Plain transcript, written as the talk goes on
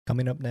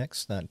Coming up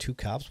next on Two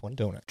Cops, One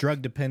Donut.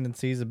 Drug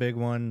dependency is a big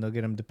one. They'll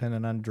get them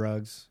dependent on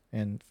drugs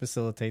and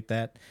facilitate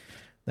that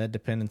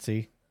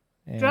dependency.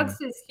 And drugs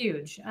is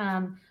huge.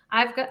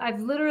 I've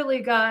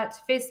literally got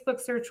Facebook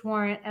search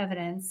warrant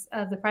evidence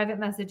of the private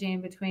messaging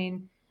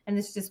between, and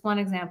this is just one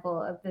example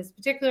of this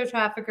particular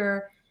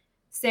trafficker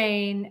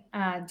saying,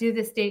 do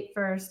this date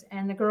first.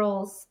 And the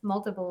girls,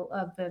 multiple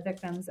of the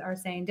victims are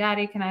saying,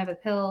 Daddy, can I have a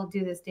pill?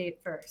 Do this date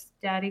first.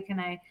 Daddy, can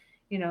I,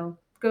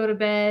 go to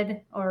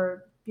bed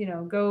or,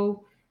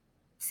 go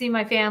see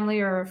my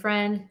family or a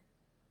friend?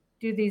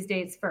 Do these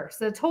dates first.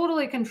 So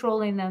totally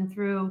controlling them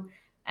through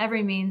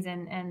every means.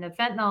 And the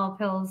fentanyl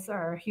pills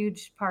are a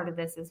huge part of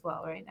this as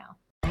well right now.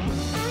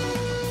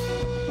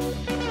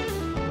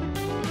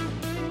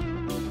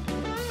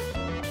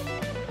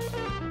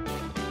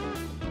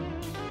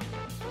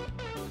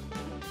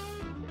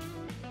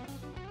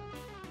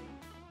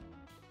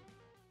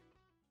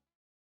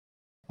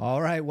 all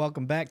right,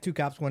 welcome back. Two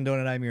Cops, One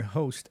Donut. I'm your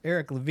host,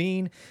 Eric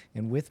Levine.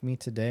 And with me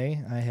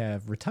today, I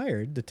have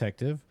retired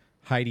detective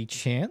Heidi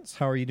Chance.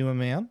 How are you doing,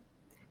 ma'am?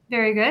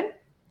 Very good.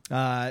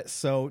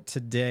 So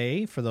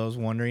today, for those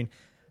wondering,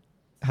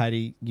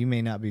 Heidi, you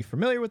may not be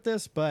familiar with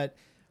this, but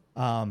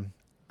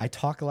I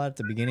talk a lot at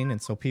the beginning, and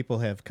so people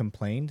have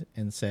complained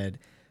and said,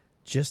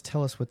 just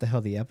tell us what the hell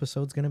the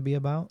episode's going to be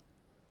about,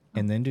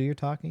 and then do your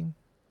talking,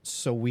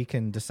 so we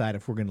can decide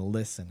if we're going to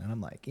listen. And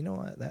I'm like, you know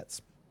what? That's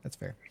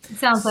fair. It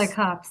sounds like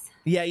cops.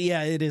 Yeah,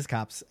 it is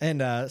cops.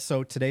 And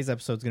so today's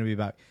episode is going to be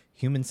about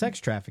human sex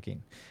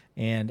trafficking.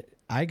 And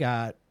I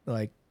got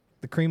like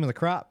the cream of the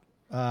crop.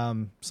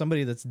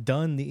 Somebody that's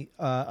done the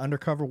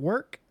undercover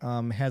work,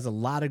 has a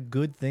lot of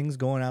good things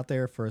going out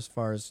there for as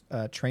far as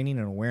training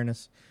and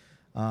awareness.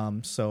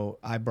 So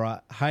I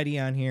brought Heidi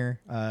on here,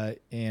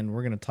 and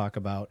we're going to talk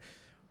about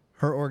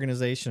her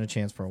organization, A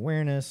Chance for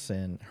Awareness,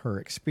 and her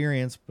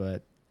experience.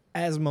 But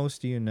as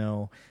most of you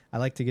know, I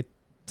like to get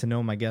to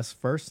know my guests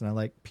first, and I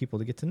like people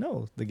to get to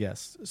know the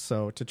guests.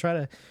 So to try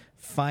to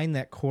find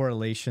that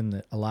correlation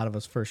that a lot of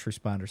us first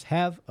responders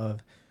have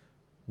of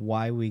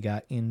why we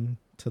got into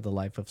the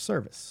life of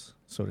service,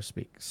 so to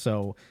speak.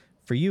 So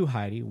for you,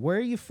 Heidi, where are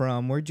you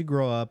from? Where'd you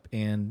grow up?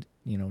 And,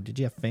 did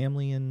you have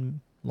family in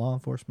law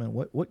enforcement?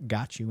 What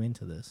got you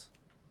into this?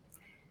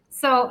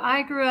 So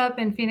I grew up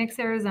in Phoenix,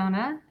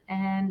 Arizona,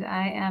 and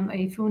I am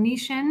a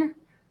Phoenician.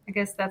 I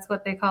guess that's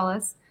what they call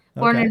us.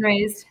 Born and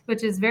raised,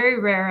 which is very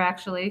rare,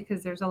 actually,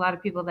 because there's a lot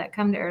of people that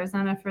come to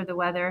Arizona for the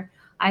weather.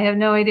 I have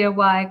no idea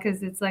why,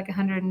 because it's like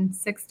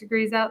 106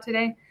 degrees out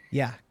today.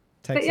 Yeah.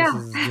 Texas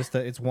is just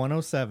it's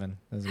 107,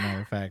 as a matter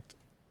of fact.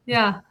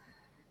 Yeah.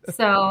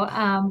 So,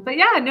 but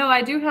yeah, no,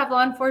 I do have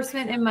law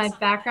enforcement in my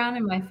background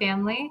in my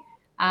family.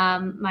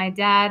 My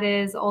dad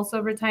is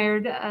also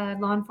retired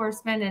law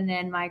enforcement, and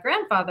then my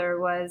grandfather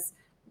was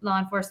law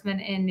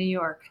enforcement in New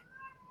York.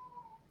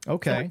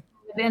 Okay. So,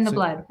 in the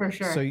blood, for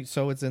sure.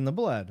 So it's in the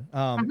blood.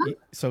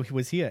 So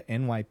was he an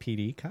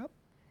NYPD cop?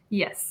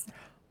 Yes.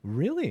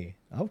 Really?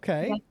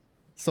 Okay. Yeah.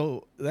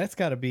 So that's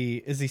got to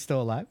be. Is he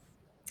still alive?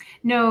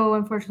 No,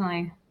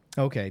 unfortunately.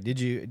 Okay. Did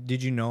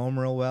you know him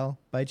real well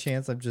by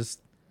chance?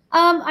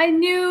 I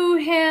knew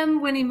him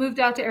when he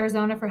moved out to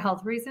Arizona for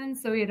health reasons,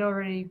 so he had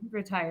already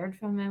retired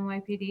from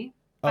NYPD.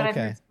 But I've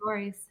heard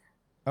stories.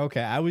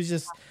 Okay. I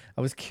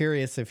was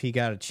curious if he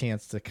got a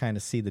chance to kind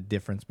of see the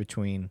difference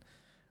between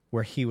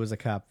where he was a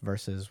cop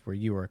versus where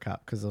you were a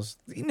cop, because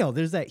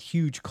there's that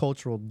huge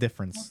cultural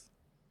difference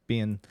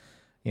being,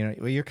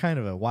 you're kind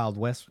of a Wild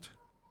West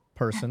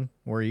person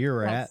where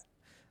you're yes.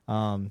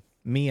 at.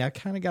 Me, I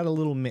kind of got a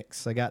little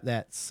mix. I got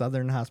that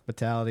Southern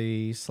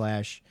hospitality /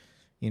 a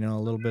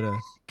little bit of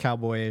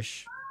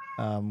cowboyish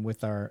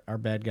with our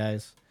bad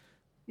guys.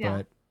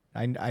 Yeah. But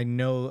I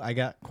know I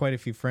got quite a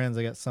few friends.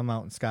 I got some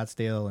out in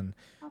Scottsdale,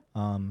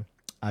 and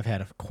I've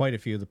had quite a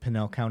few of the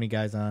Pinell County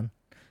guys on.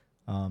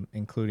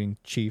 Including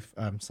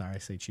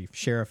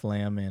Sheriff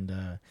Lamb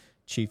and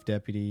Chief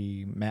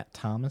Deputy Matt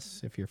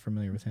Thomas, if you're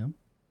familiar with him.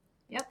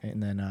 Yep.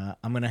 And then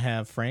I'm going to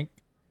have Frank,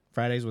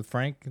 Fridays with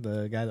Frank,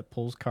 the guy that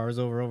pulls cars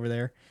over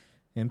there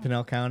in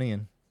Pinell County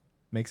and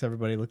makes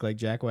everybody look like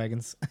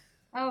jackwagons.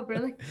 Oh,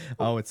 really?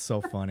 Oh, it's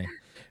so funny.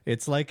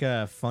 It's like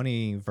a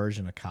funny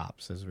version of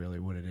Cops is really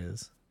what it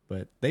is.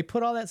 But they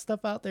put all that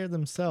stuff out there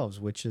themselves,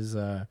 which is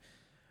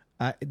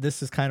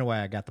this is kind of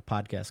why I got the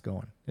podcast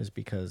going, is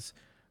because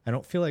I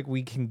don't feel like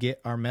we can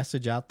get our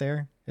message out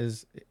there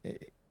as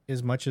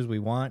much as we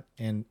want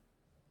and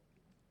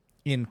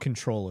in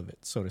control of it,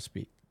 so to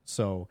speak.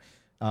 So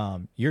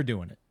you're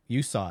doing it.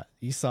 You saw it.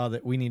 You saw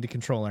that we need to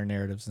control our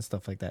narratives and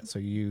stuff like that. So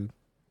you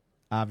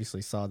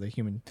obviously saw the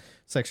human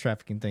sex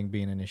trafficking thing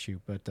being an issue,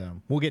 but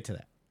we'll get to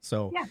that.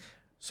 So, yeah.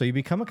 So you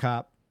become a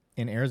cop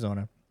in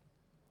Arizona.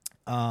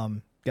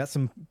 Got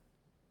some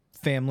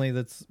family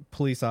that's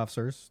police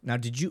officers. Now,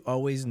 did you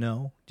always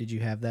know? Did you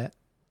have that?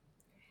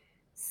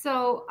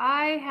 So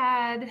I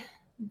had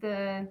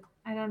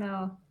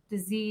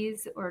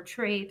disease or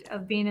trait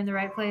of being in the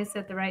right place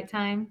at the right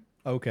time.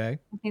 Okay.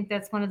 I think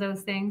that's one of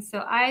those things. So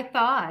I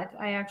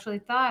actually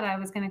thought I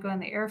was going to go in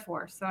the Air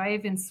Force. So I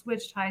even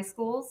switched high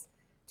schools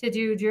to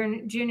do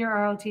junior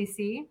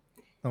ROTC.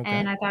 Okay.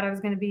 And I thought I was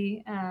going to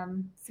be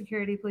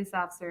security police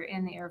officer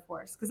in the Air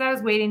Force because I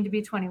was waiting to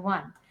be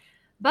 21.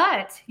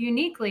 But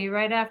uniquely,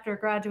 right after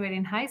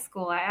graduating high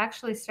school, I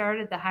actually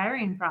started the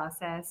hiring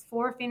process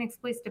for Phoenix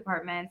Police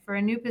Department for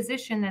a new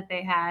position that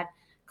they had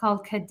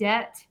called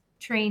cadet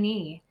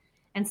trainee.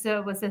 And so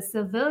it was a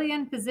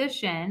civilian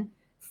position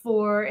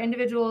for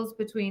individuals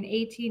between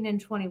 18 and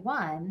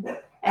 21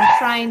 and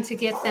trying to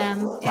get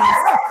them in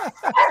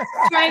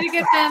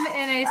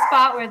a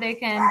spot where they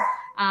can,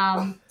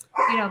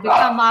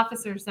 become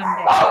officers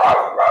someday.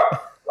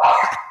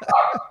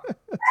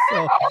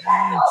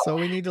 So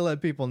we need to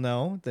let people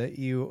know that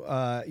you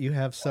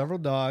have several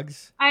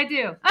dogs. I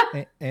do.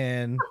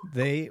 And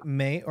they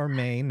may or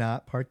may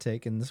not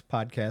partake in this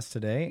podcast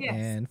today. Yes.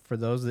 And for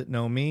those that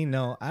know me,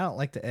 I don't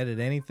like to edit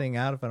anything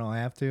out if I don't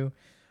have to.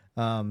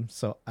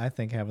 So I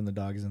think having the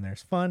dogs in there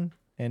is fun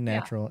and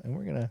natural, and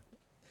we're gonna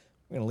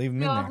leave them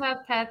We in all there.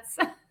 have pets.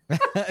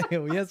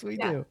 Yes, we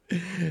do.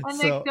 And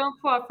they don't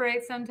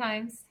cooperate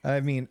sometimes. I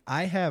mean,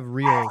 I have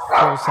real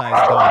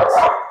full-size dogs.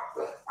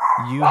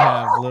 You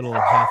have little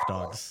half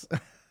dogs.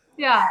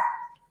 Yeah.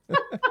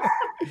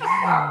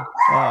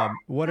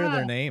 What are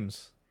their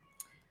names?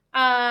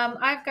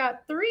 I've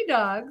got 3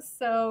 dogs.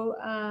 So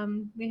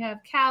we have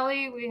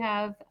Callie, we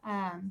have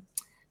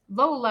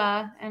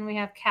Lola, and we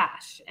have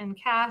Cash. And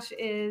Cash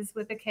is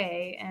with a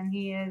K, and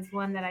he is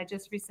one that I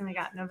just recently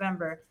got in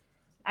November.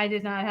 I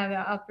did not have an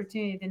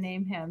opportunity to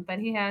name him, but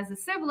he has a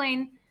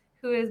sibling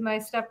who is my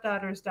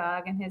stepdaughter's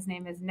dog, and his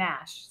name is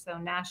Nash. So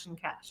Nash and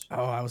Cash.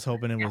 Oh, I was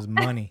hoping it was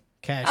money.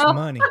 Cash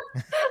money.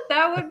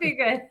 That would be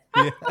good.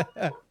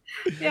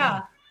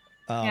 Yeah.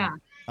 All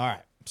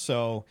right.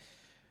 So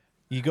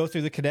you go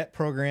through the cadet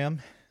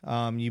program.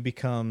 You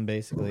become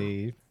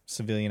basically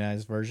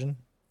civilianized version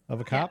of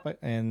a cop,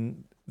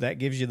 and that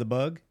gives you the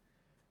bug,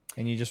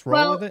 and you just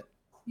roll with it.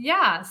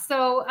 Yeah.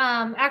 So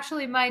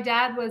actually, my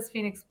dad was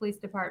Phoenix Police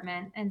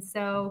Department, and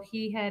so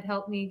he had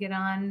helped me get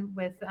on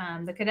with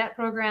the cadet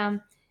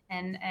program,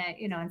 and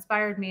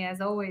inspired me as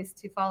always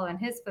to follow in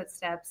his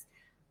footsteps.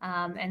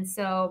 And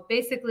so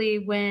basically,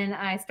 when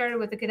I started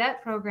with the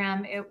cadet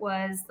program, it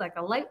was like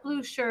a light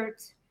blue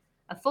shirt,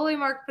 a fully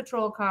marked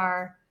patrol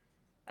car,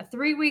 a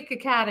 3-week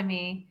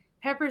academy,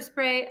 pepper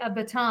spray, a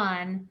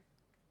baton,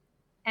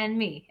 and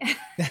me.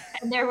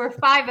 And there were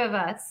 5 of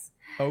us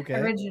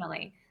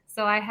originally.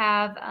 So I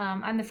have,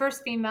 I'm the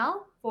first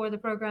female for the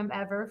program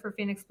ever for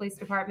Phoenix Police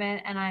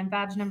Department, and I'm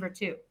badge number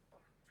 2.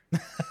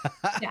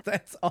 Yeah.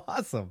 That's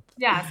awesome.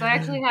 Yeah. So I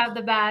actually have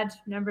the badge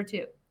number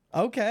 2.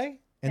 Okay.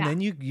 And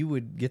then you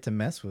would get to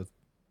mess with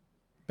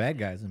bad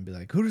guys and be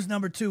like, who does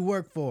number 2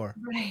 work for?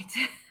 Right.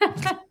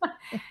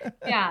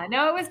 Yeah.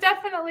 No, it was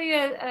definitely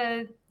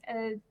a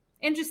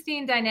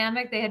interesting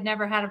dynamic. They had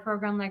never had a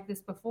program like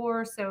this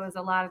before, so it was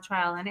a lot of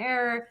trial and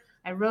error.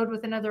 I rode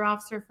with another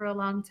officer for a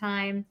long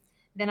time.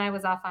 Then I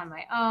was off on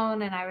my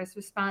own, and I was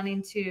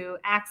responding to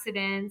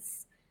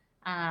accidents,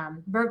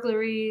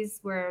 burglaries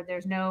where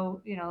there's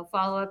no,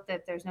 follow-up,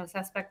 that there's no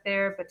suspect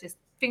there, but just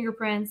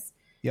fingerprints.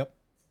 Yep.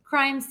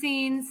 Crime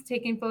scenes,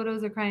 taking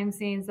photos of crime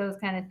scenes, those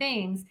kind of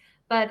things.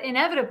 But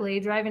inevitably,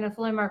 driving a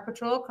fully marked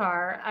patrol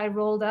car, I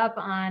rolled up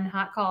on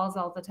hot calls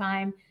all the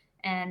time,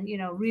 and,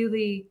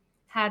 really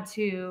had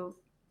to,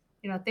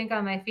 think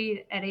on my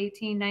feet at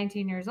 18,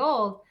 19 years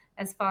old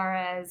as far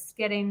as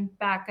getting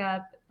back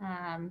up,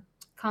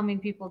 calming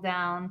people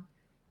down,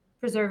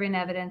 preserving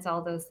evidence,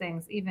 all those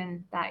things,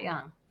 even that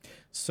young.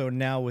 So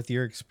now with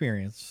your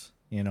experience,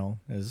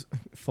 as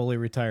fully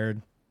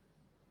retired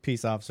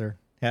peace officer,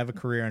 have a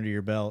career under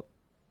your belt,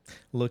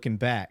 looking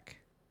back,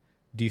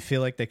 do you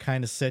feel like they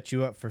kind of set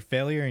you up for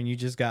failure and you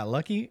just got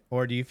lucky?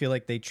 Or do you feel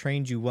like they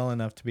trained you well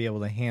enough to be able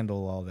to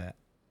handle all that?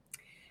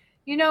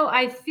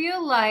 I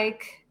feel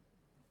like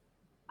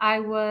I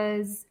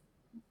was,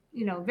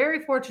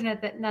 very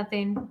fortunate that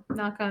nothing,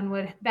 knock on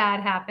wood,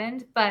 bad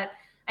happened. But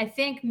I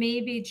think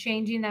maybe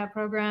changing that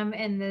program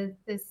and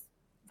this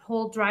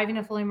whole driving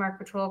a fully marked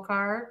patrol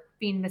car,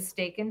 being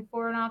mistaken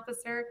for an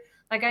officer.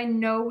 Like, I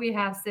know we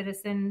have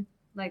citizen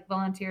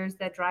volunteers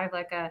that drive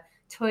like a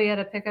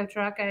Toyota pickup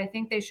truck. And I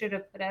think they should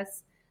have put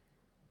us,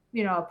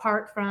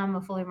 apart from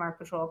a fully marked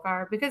patrol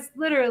car, because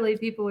literally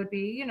people would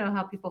be,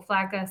 how people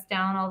flag us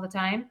down all the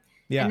time.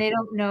 Yeah. And they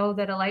don't know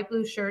that a light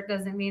blue shirt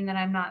doesn't mean that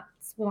I'm not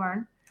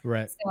sworn.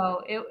 Right.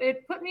 So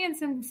it put me in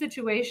some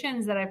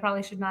situations that I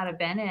probably should not have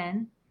been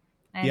in.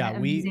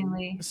 And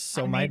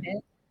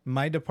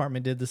my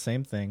department did the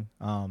same thing.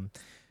 I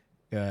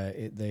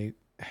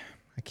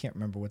can't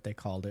remember what they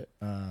called it.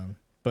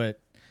 But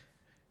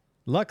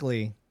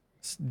luckily,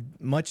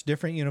 much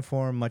different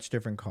uniform, much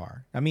different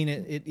car. I mean,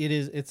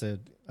 it's a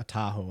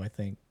Tahoe, I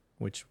think,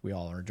 which we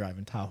all are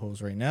driving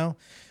Tahoes right now,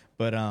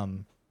 but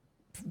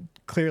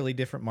clearly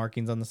different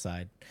markings on the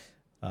side.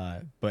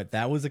 But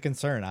that was a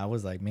concern. I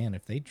was like, man,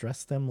 if they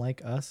dress them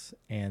like us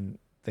and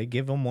they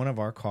give them one of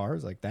our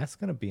cars, that's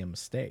going to be a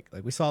mistake.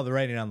 Like, we saw the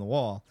writing on the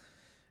wall,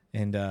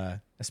 and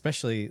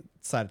especially the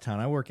side of town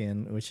I work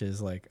in, which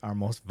is our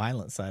most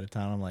violent side of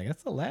town. I'm like,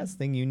 that's the last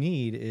thing you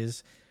need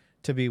is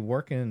to be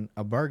working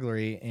a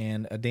burglary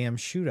and a damn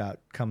shootout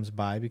comes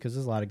by because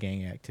there's a lot of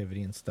gang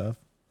activity and stuff,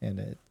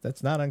 and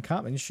that's not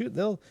uncommon.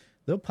 They'll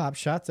pop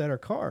shots at our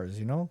cars,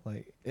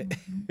 like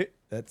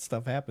that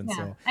stuff happens.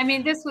 Yeah. So I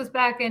mean, this was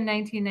back in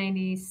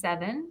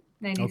 1997,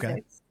 96.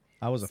 okay,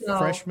 I was a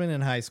freshman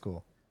in high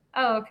school.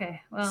 Oh, okay.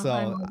 Well, So,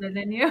 I'm older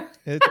than you.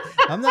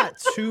 I'm not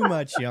too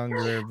much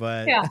younger,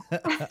 but Yeah.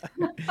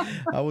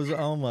 I was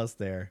almost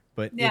there.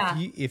 But Yeah.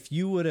 if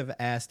you would have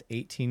asked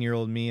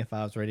 18-year-old me if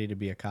I was ready to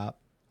be a cop,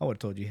 I would have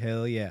told you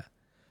hell yeah.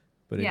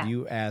 But if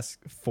you ask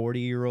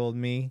 40-year-old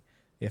me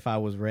if I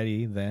was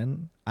ready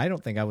then, I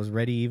don't think I was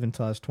ready even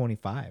until I was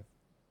 25.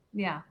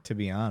 Yeah. To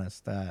be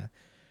honest,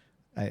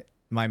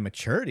 my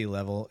maturity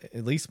level,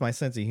 at least my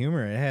sense of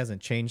humor, it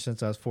hasn't changed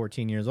since I was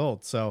 14 years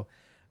old. So,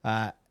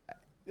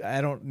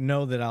 I don't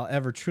know that I'll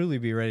ever truly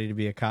be ready to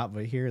be a cop,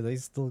 but here they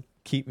still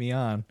keep me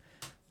on.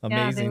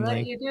 Amazingly. Yeah, they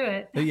let you do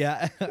it.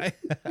 Yeah.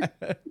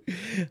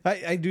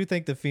 I do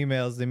think the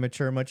females, they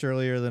mature much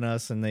earlier than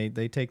us, and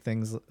they take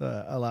things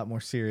a lot more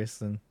serious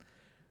than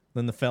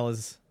the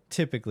fellas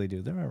typically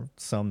do. There are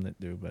some that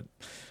do, but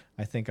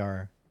I think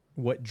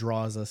what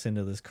draws us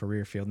into this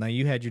career field. Now,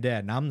 you had your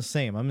dad, and I'm the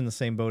same. I'm in the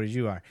same boat as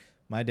you are.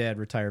 My dad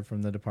retired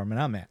from the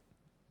department I'm at.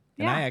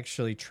 And I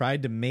actually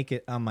tried to make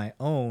it on my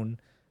own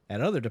at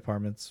other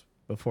departments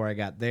before I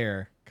got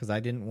there because I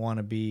didn't want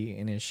to be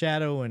in his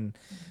shadow and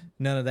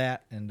none of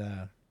that. And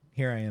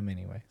here I am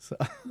anyway. So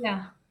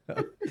yeah.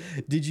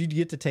 Did you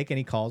get to take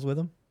any calls with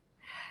him?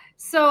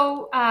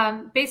 So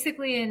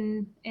basically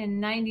in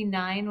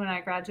 99, when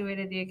I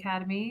graduated the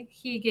academy,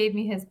 he gave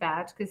me his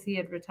badge because he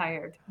had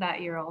retired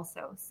that year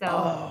also.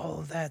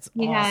 So that's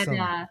he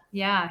awesome. He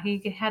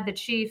had the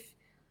chief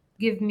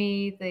give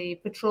me the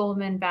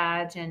patrolman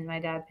badge, and my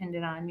dad pinned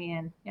it on me,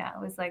 and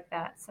it was like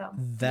that. So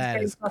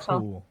that is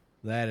cool.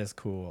 That is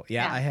cool.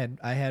 Yeah, I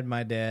had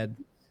my dad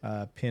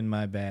pin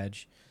my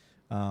badge,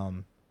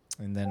 and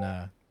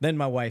then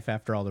my wife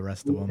after all the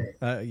rest of them,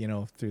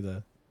 through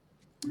the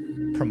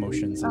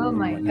promotions. Oh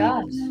my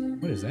gosh!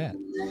 What is that?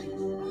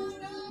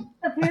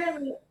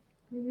 Apparently,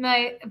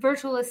 my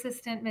virtual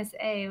assistant Miss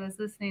A was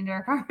listening to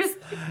our conversation.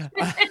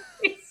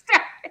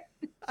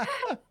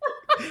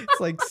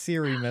 It's like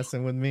Siri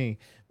messing with me.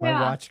 My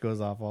watch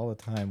goes off all the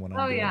time when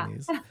I'm doing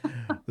these.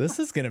 This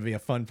is going to be a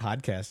fun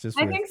podcast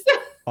just with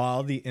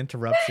all the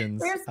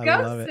interruptions. There's I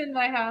ghosts love it. in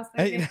my house.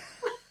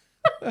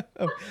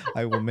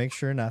 I will make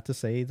sure not to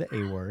say the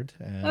A word.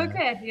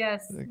 Okay,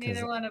 yes.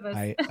 Neither one of us.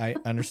 I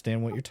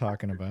understand what you're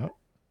talking about.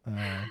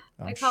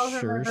 I call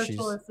her my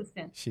virtual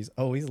assistant. She's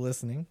always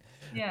listening.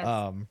 Yes.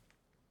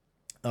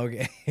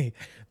 Okay.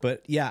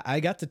 But yeah, I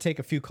got to take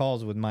a few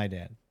calls with my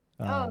dad.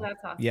 That's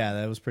awesome. Yeah,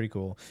 that was pretty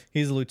cool.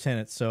 He's a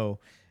lieutenant, so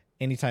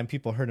anytime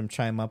people heard him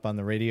chime up on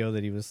the radio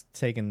that he was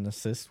taking an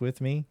assist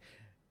with me,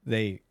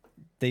 they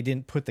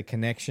didn't put the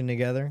connection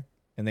together,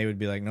 and they would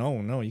be like,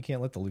 no, you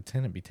can't let the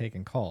lieutenant be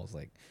taking calls.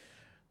 Like,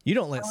 you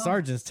don't let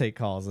sergeants take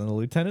calls, and the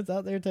lieutenant's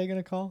out there taking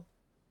a call?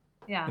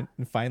 Yeah.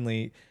 And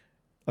finally,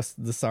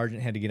 the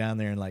sergeant had to get on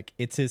there and like,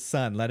 it's his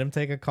son. Let him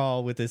take a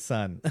call with his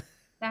son.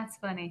 That's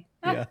funny.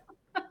 Yeah.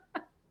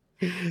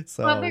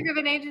 So, how big of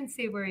an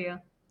agency were you?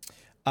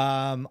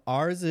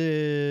 Ours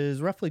is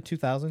roughly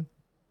 2,000.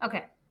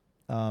 Okay.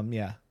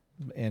 Yeah.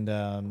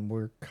 And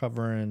we're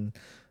covering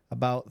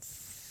about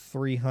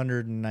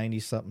 390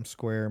 something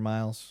square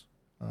miles.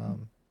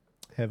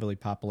 Heavily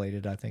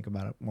populated, I think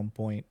about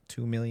 1.2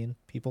 million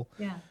people.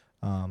 Yeah.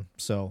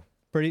 So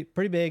pretty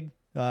big.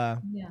 A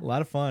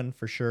lot of fun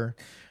for sure.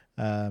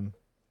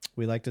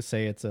 We like to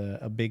say it's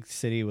a big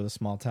city with a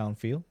small town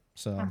feel.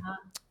 So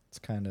it's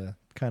kind of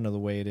the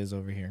way it is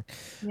over here.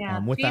 Yeah.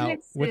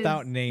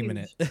 Without naming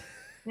huge. it.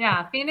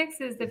 Yeah.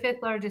 Phoenix is the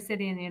 5th largest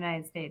city in the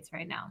United States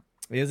right now.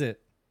 Is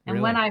it? And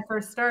really? when I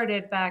first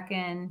started back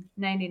in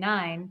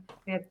 99,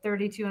 we had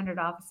 3,200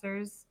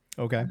 officers.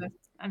 Okay.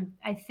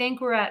 I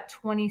think we're at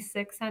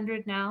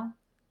 2,600 now.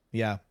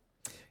 Yeah.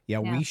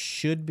 We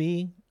should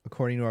be,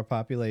 according to our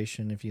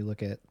population, if you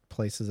look at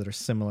places that are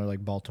similar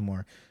like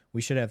Baltimore,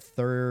 we should have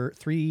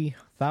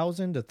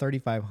 3,000 to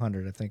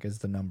 3,500, I think is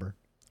the number,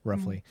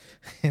 roughly.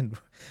 And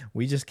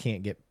we just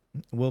can't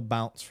we'll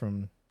bounce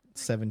from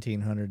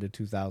 1,700 to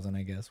 2,000,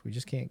 I guess. We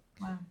just can't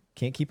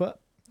keep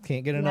up.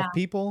 Can't get enough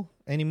people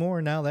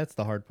anymore. Now that's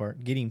the hard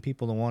part, getting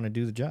people to want to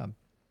do the job.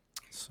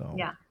 So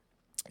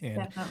and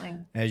definitely.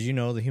 As you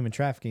know, the human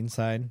trafficking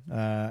side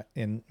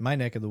in my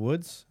neck of the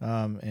woods,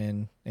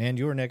 and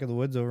your neck of the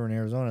woods over in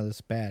Arizona, this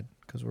is bad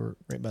because we're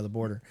right by the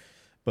border.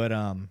 But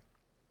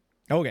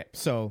okay,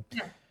 so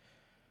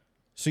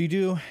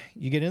you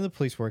get into the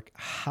police work.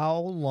 How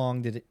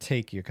long did it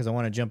take you? Because I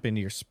want to jump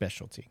into your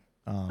specialty.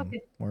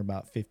 We're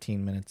about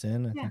 15 minutes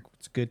in. I think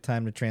it's a good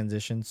time to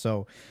transition.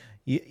 So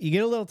you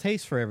get a little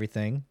taste for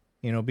everything,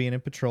 being in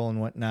patrol and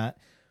whatnot.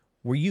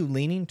 Were you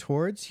leaning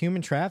towards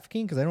human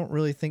trafficking? Because I don't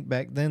really think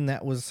back then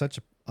that was such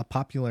a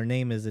popular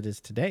name as it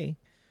is today.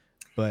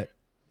 But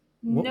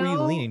what were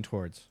you leaning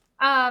towards?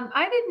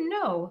 I didn't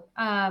know.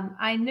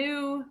 I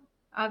knew,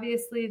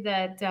 obviously,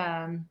 that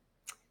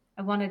I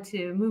I wanted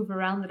to move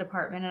around the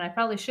department, and I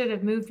probably should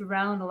have moved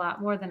around a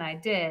lot more than I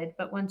did.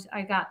 But once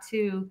I got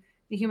to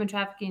the human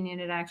trafficking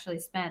unit, I actually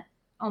spent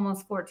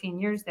almost 14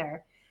 years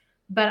there.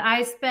 But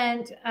I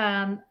spent,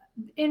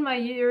 in my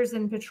years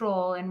in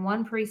patrol in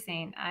one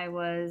precinct, I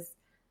was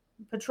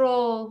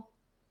patrol,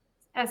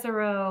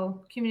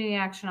 SRO, community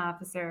action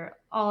officer,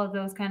 all of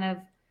those kind of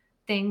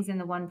things in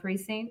the one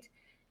precinct.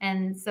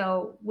 And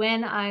so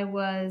when I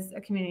was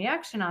a community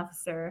action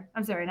officer,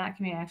 I'm sorry, not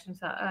community action,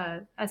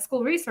 a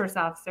school resource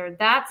officer,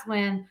 that's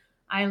when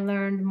I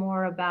learned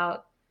more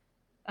about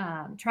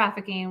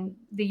trafficking.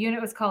 The unit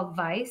was called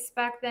Vice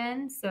back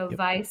then. So Yep.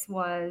 Vice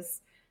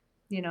was,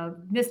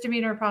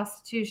 misdemeanor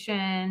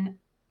prostitution,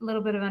 a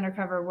little bit of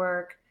undercover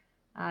work.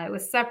 It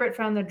was separate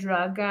from the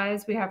drug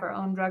guys. We have our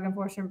own drug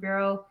enforcement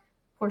bureau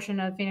portion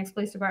of Phoenix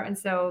Police Department.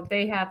 So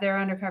they have their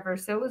undercover.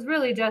 So it was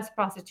really just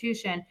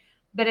prostitution,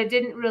 but it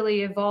didn't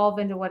really evolve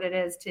into what it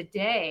is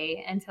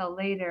today until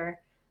later.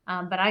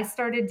 But I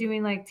started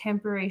doing like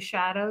temporary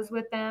shadows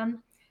with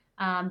them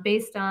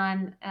based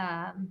on,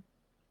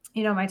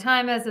 my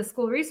time as a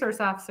school resource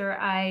officer.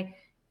 I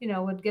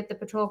would get the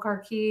patrol car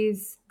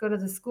keys, go to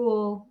the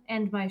school,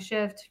 end my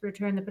shift,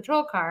 return the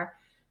patrol car.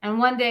 And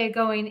one day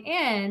going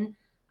in,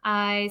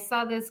 I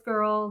saw this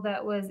girl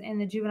that was in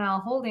the juvenile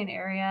holding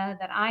area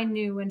that I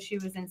knew when she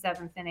was in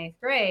 7th and 8th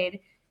grade.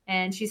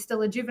 And she's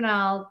still a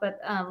juvenile, but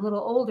a little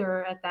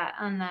older at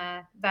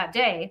that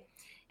day.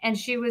 And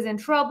she was in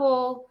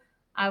trouble.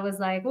 I was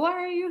like, why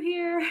are you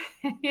here?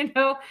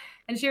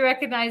 And she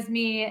recognized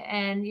me.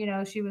 And,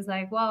 she was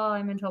like, well,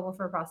 I'm in trouble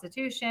for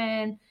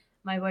prostitution.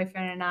 My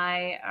boyfriend and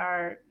I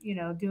are,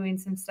 doing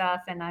some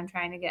stuff, and I'm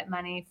trying to get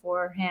money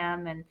for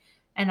him.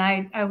 And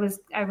I was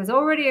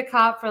already a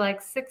cop for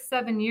like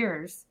 6-7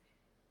 years.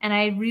 And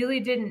I really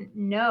didn't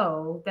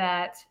know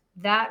that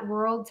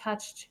world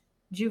touched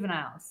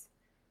juveniles.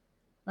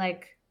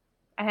 Like,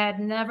 I had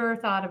never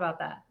thought about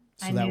that.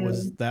 So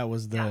that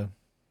was the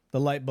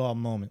light bulb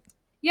moment.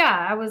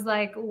 Yeah, I was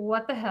like,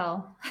 what the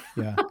hell?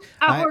 Yeah.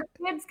 How were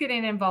kids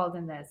getting involved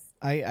in this?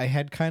 I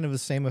had kind of the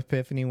same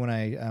epiphany when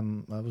I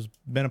was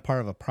been a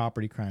part of a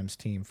property crimes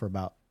team for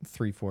about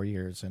 3-4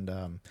 years, and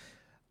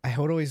I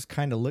would always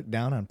kind of look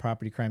down on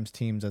property crimes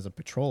teams as a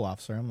patrol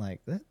officer. I'm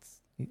like,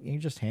 you're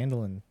just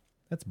handling,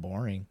 that's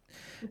boring.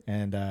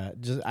 And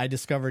I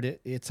discovered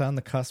it's on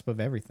the cusp of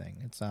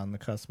everything. It's on the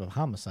cusp of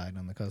homicide,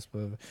 on the cusp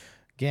of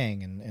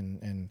gang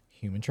and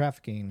human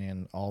trafficking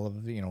and all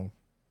of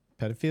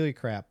pedophilia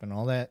crap and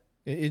all that.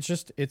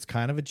 It's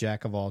kind of a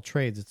jack of all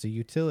trades. It's a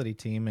utility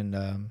team,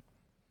 and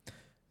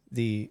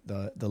the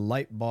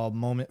light bulb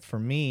moment for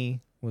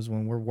me was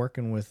when we're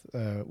working with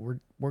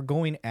we're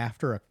going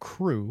after a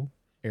crew,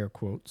 air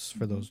quotes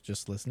for those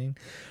just listening,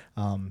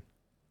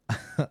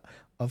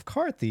 of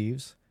car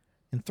thieves,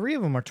 and 3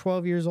 of them are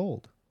 12 years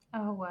old.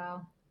 Oh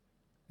wow.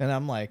 And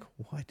I'm like,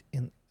 what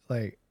in,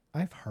 like,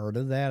 I've heard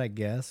of that, I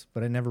guess,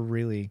 but I never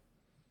really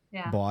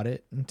bought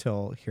it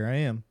until here I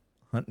am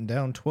hunting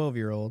down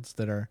 12-year-olds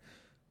that are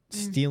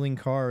stealing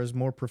cars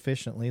more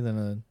proficiently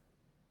than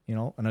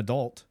an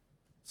adult.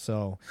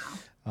 So,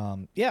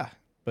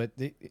 but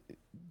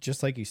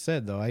just like you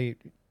said, though,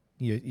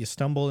 you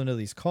stumble into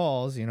these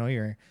calls,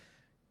 you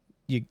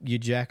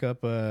jack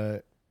up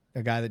a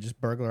guy that just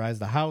burglarized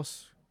the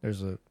house.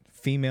 There's a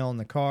female in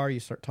the car.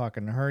 You start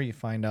talking to her. You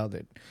find out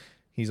that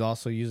he's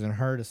also using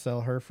her to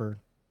sell her for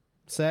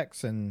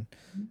sex, and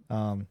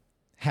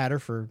had her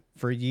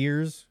for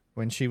years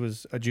when she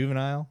was a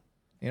juvenile.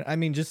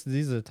 Just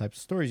these are the types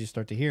of stories you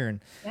start to hear,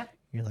 and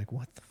you're like,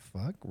 what the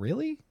fuck?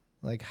 Really?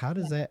 Like, how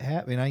does that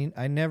happen?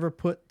 I never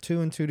put 2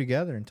 and 2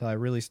 together until I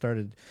really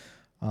started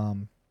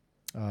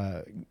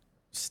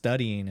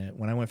studying it.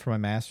 When I went for my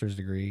master's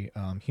degree,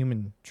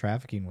 human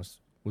trafficking was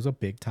a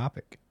big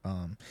topic,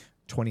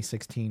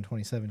 2016,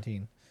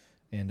 2017.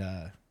 And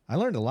I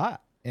learned a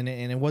lot, and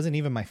it wasn't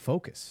even my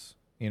focus.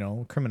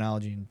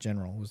 Criminology in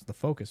general was the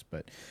focus,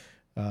 but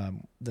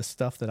the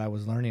stuff that I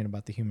was learning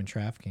about the human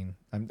trafficking,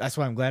 that's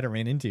why I'm glad I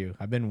ran into you.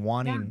 I've been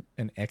wanting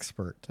an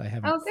expert. I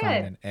haven't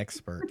found an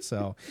expert.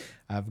 So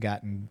I've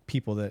gotten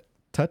people that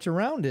touch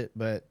around it,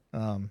 but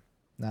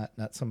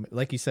not some,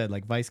 like you said,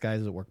 like Vice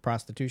guys that work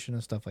prostitution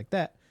and stuff like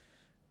that.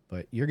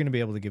 But you're going to be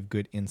able to give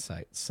good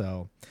insight.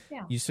 So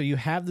you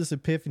have this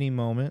epiphany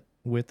moment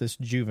with this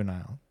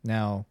juvenile.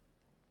 Now,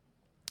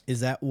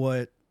 was that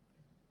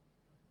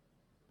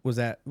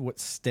what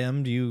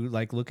stemmed you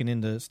like looking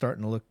into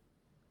starting to look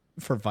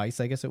for Vice,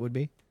 I guess it would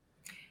be?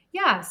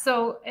 Yeah,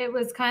 so it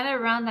was kind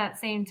of around that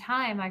same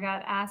time I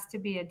got asked to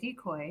be a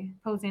decoy,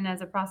 posing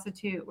as a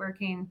prostitute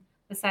working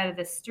the side of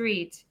the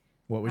street.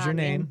 What was your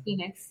name? In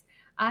Phoenix.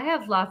 I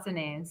have lots of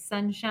names.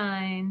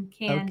 Sunshine,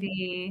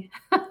 Candy.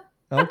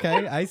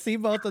 Okay, I see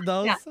both of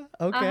those. Yeah.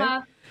 Okay.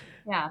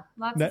 Yeah,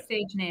 lots of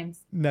stage names.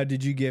 Now,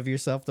 did you give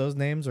yourself those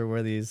names, or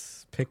were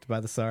these picked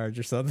by the Sarge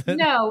or something?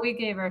 No, we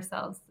gave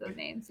ourselves those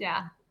names,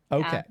 yeah.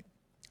 Okay. Yeah.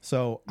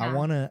 So I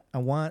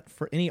want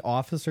for any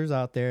officers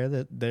out there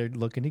that they're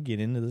looking to get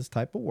into this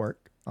type of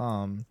work,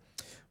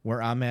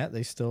 where I'm at,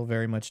 they still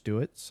very much do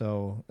it.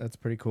 So that's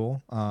pretty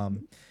cool.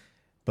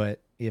 But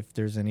But if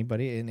there's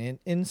anybody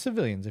in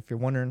civilians, if you're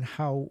wondering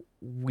how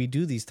we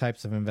do these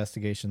types of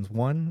investigations,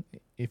 one,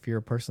 if you're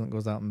a person that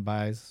goes out and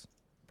buys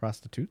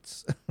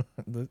prostitutes,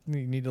 you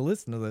need to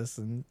listen to this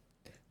and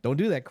don't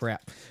do that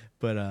crap.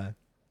 But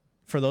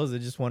for those that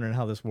just wondering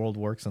how this world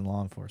works in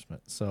law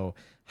enforcement, so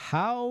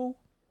how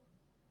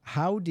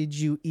did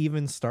you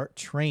even start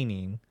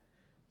training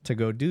to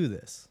go do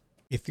this?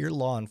 If you're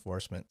law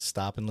enforcement,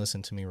 stop and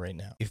listen to me right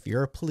now. If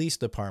you're a police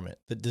department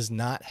that does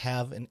not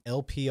have an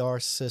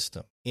LPR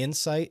system,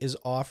 Insight is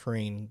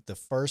offering the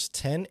first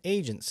 10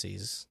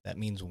 agencies, that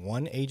means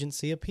one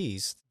agency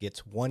apiece,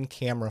 gets one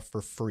camera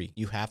for free.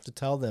 You have to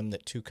tell them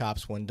that Two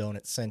Cops, One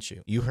Donut sent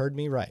you. You heard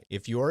me right.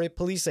 If you're a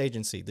police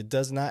agency that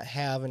does not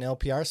have an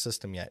LPR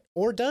system yet,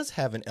 or does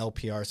have an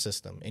LPR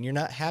system, and you're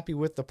not happy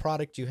with the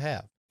product you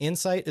have,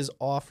 Insight is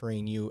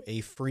offering you a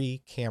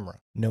free camera.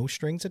 No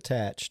strings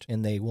attached,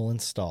 and they will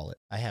install it.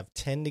 I have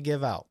 10 to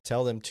give out.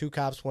 Tell them Two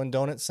Cops, One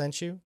Donut sent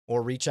you,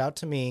 or reach out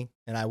to me,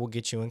 and I will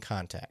get you in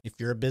contact. If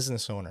you're a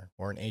business owner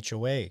or an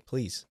HOA,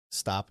 please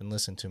stop and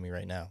listen to me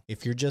right now.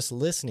 If you're just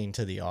listening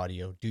to the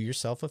audio, do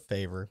yourself a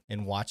favor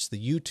and watch the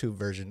YouTube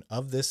version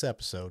of this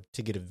episode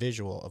to get a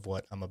visual of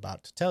what I'm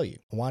about to tell you.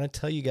 I want to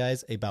tell you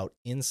guys about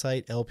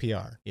Insight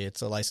LPR.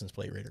 It's a license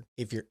plate reader.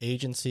 If your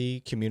agency,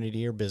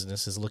 community, or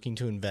business is looking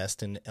to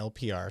invest in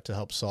LPR to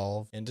help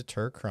solve and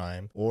deter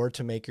crime or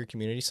to make your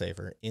community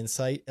safer,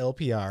 Insight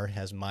LPR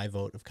has my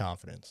vote of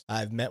confidence.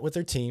 I've met with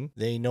their team.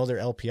 They know their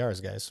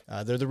LPRs, guys.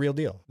 They're the real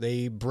deal.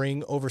 They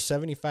bring over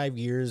 75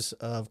 years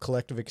of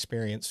collective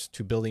experience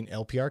to building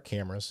LPR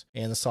cameras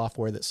and the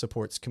software that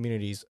supports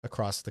communities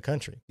across the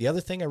country. The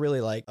other thing I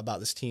really like about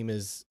this team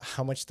is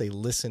how much they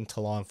listen to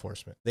law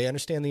enforcement. They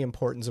understand the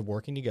importance of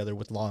working together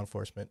with law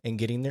enforcement and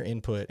getting their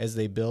input as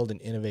they build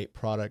and innovate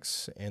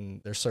products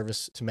and their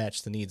service to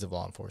match the needs of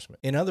law enforcement.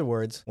 In other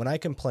words, when I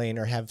complain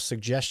or have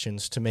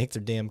suggestions to make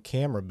their damn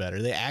camera better,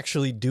 they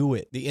actually do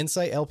it. The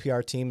Insight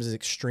LPR team is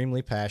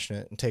extremely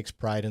passionate and takes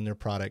pride in their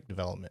product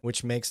development,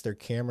 which makes their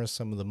cameras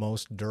some of the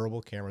most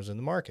durable cameras in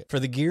the market. For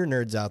the gear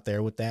nerds out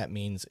there, what that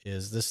means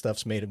is this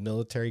stuff's made of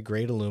military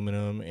grade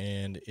aluminum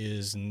and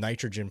is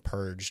nitrogen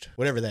purged,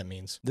 whatever that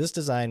means. This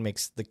design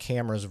makes the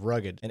cameras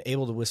rugged and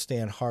able to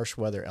withstand harsh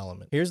weather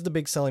elements. Here's the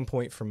big selling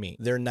point for me.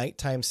 Their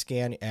nighttime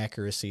scan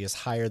accuracy is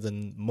higher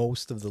than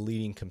most of the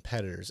leading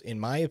competitors. In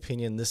my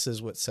opinion, this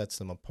is what sets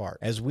them apart.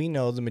 As we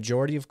know, the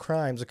majority of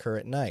crimes occur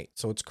at night,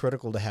 so it's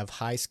critical to have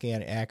high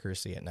scan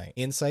accuracy at night.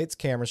 Insight's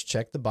cameras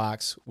check the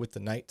box with the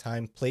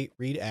nighttime plate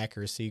read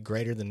accuracy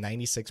greater than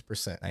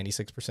 96%.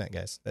 96%,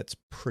 guys. That's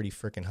pretty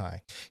freaking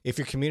high. If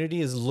your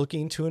community is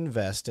looking to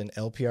invest in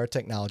LPR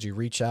technology,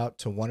 reach out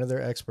to one of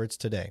their experts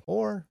today,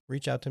 or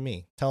reach out to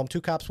me. Tell them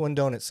Two Cops, One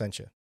Donut sent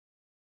you.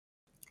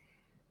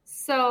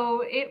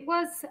 So it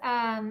was,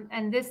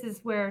 and this is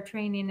where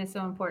training is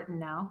so important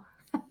now.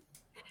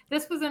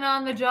 This was an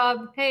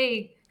on-the-job,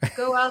 hey,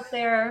 go out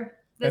there,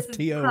 this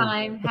FTO. is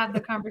crime, have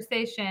the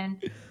conversation,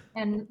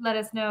 and let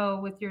us know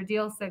with your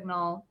deal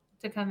signal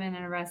to come in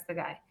and arrest the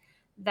guy.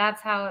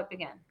 That's how it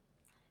began.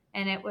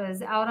 And it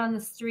was out on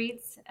the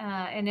streets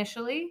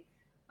initially.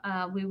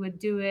 We would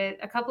do it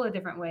a couple of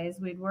different ways.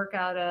 We'd work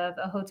out of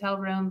a hotel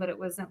room, but it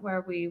wasn't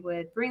where we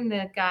would bring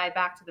the guy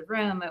back to the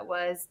room.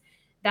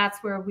 That's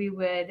where we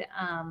would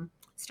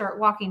start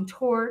walking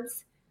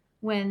towards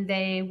when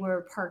they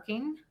were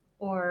parking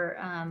or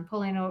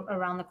pulling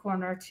around the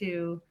corner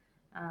to,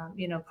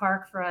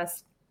 park for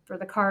us for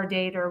the car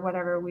date or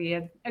whatever we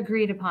had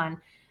agreed upon.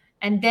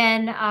 And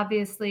then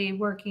obviously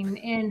working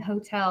in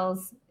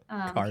hotels.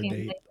 Car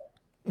date.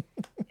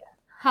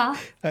 Huh?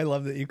 I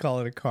love that you call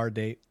it a car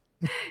date.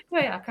 Oh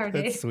yeah, car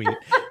date. That's sweet.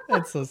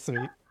 That's so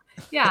sweet.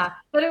 Yeah,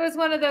 but it was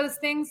one of those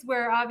things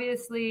where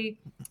obviously,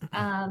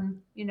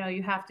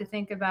 you have to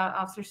think about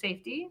officer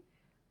safety,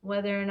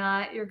 whether or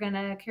not you're going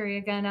to carry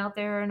a gun out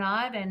there or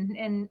not. And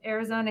in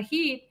Arizona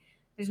heat,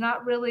 there's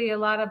not really a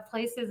lot of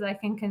places I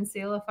can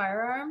conceal a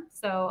firearm.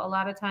 So a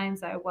lot of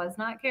times I was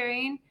not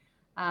carrying,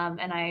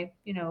 and I,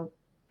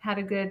 had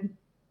a good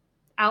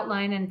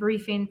outline and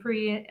briefing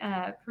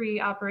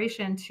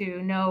pre-operation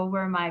to know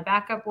where my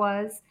backup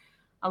was.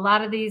 A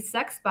lot of these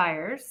sex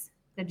buyers,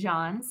 the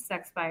Johns,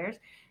 sex buyers,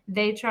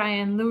 they try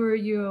and lure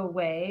you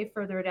away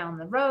further down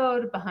the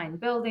road, behind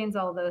buildings,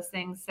 all those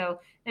things. So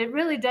it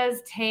really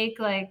does take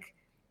like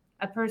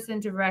a person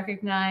to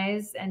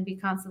recognize and be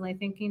constantly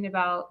thinking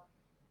about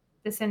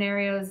the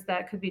scenarios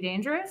that could be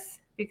dangerous,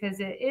 because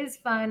it is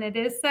fun, it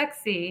is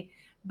sexy,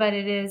 but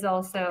it is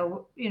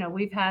also,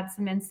 we've had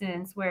some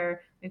incidents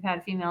where we've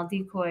had female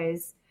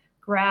decoys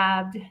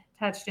grabbed,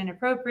 touched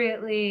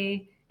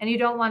inappropriately, and you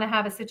don't want to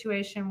have a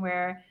situation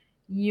where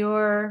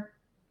you're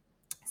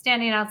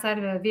standing outside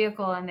of a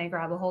vehicle and they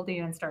grab a hold of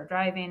you and start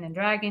driving and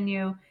dragging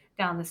you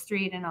down the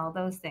street and all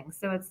those things.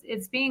 So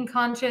it's being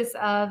conscious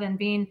of and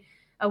being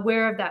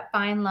aware of that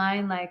fine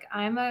line. Like,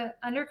 I'm a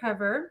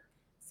undercover,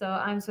 so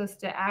I'm supposed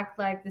to act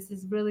like this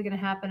is really going to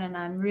happen and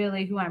I'm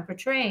really who I'm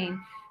portraying,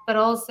 but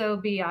also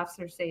be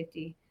officer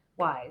safety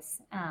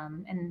wise.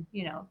 And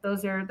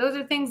those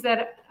are things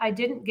that I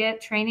didn't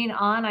get training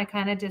on. I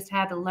kind of just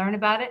had to learn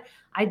about it.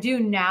 I do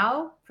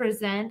now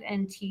present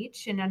and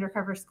teach in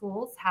undercover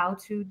schools how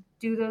to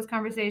do those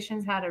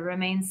conversations, how to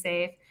remain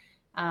safe,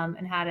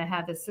 and how to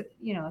have a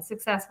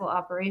successful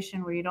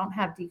operation where you don't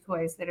have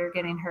decoys that are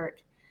getting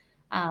hurt.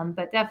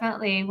 But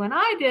definitely when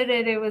I did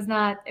it, it was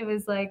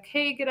like,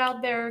 hey, get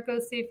out there, go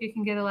see if you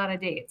can get a lot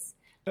of dates.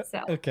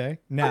 So Okay.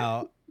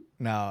 Now,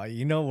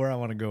 you know where I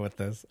want to go with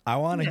this. I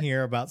want to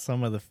hear about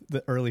some of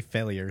the early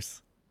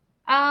failures.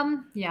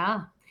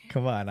 Yeah.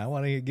 Come on. I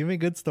want to give me a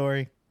good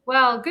story.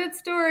 Well, good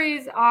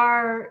stories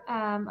are,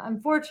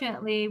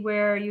 unfortunately,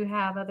 where you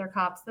have other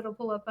cops that'll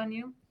pull up on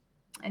you,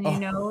 and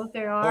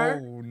there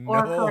are,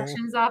 or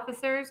corrections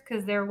officers,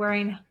 because they're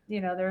wearing,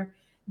 their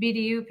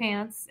BDU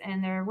pants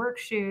and their work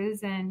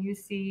shoes, and you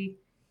see,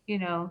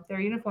 their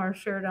uniform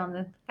shirt on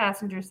the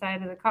passenger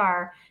side of the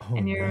car,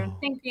 and you're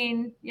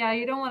thinking, yeah,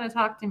 you don't want to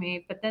talk to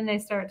me, but then they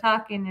start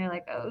talking, and you're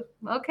like, oh,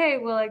 okay,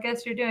 well, I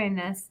guess you're doing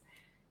this.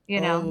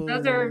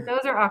 Those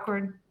are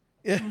awkward.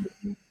 Yeah.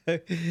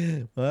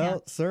 Mm-hmm.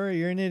 Well, sir,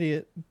 you're an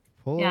idiot.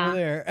 Pull over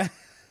there.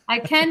 I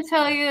can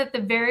tell you that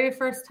the very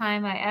first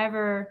time I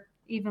ever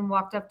even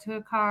walked up to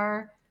a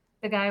car,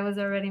 the guy was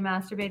already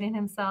masturbating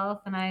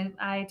himself, and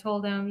I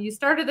told him, "You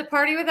started the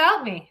party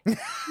without me."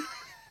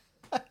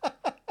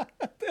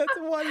 That's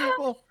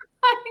wonderful.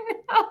 I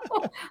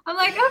know. I'm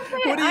like,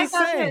 okay. What do you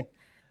say?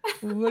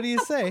 What do you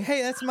say?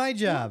 Hey, that's my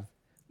job.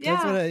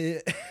 Yeah.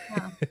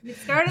 That's you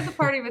started the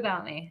party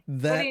without me.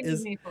 What do you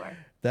need me for?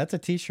 That's a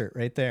T-shirt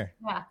right there.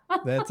 Yeah.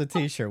 That's a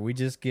T-shirt. We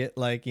just get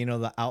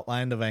the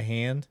outline of a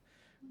hand,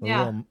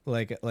 little,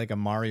 like a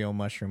Mario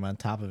mushroom on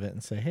top of it,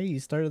 and say, "Hey, you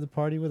started the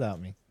party without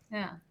me."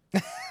 Yeah.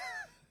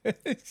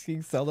 You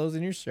can sell those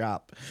in your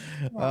shop.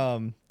 Yeah.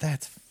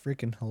 That's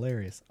freaking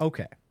hilarious.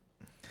 Okay.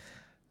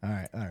 All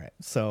right.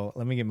 So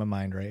let me get my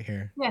mind right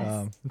here. Yes.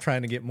 I'm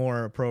trying to get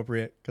more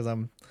appropriate because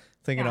I'm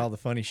thinking all the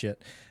funny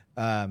shit.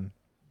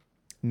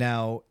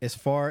 Now, as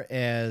far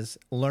as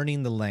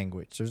learning the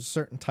language, there's a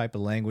certain type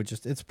of language.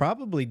 It's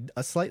probably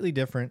a slightly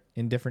different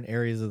in different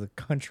areas of the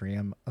country,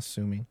 I'm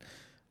assuming.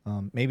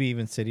 Maybe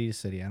even city to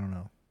city, I don't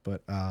know.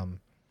 But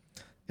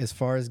as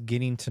far as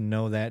getting to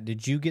know that,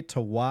 did you get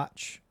to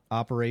watch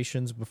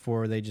operations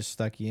before they just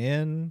stuck you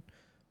in?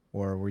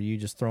 Or were you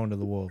just thrown to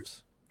the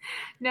wolves?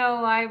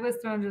 No, I was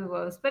thrown to the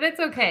wolves. But it's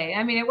okay.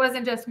 I mean, it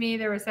wasn't just me.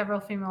 There were several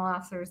female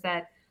officers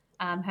that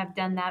have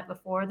done that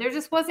before. There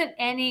just wasn't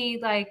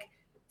any,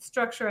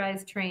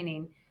 structurized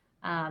training.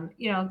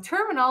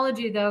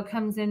 Terminology, though,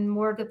 comes in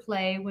more to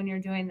play when you're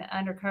doing the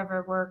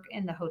undercover work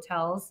in the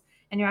hotels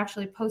and you're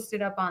actually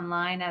posted up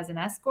online as an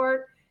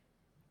escort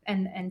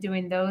and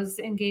doing those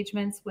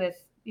engagements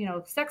with,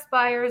 sex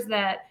buyers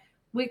that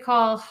we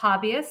call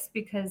hobbyists,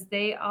 because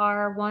they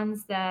are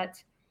ones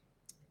that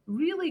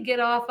really get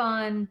off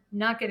on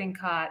not getting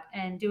caught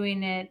and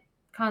doing it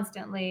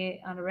constantly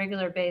on a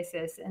regular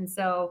basis. And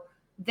so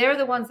they're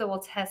the ones that will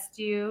test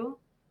you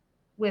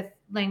with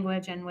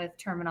language and with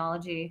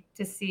terminology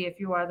to see if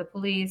you are the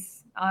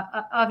police.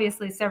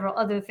 Obviously, several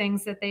other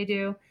things that they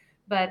do,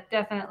 but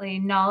definitely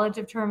knowledge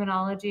of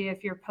terminology.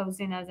 If you're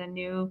posing as a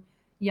new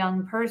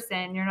young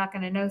person, you're not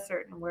going to know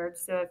certain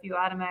words. So if you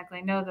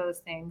automatically know those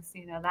things,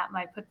 that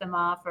might put them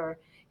off, or,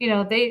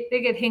 they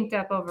get hinked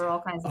up over all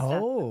kinds of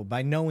stuff. Oh,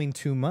 by knowing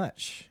too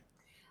much.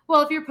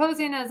 Well, if you're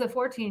posing as a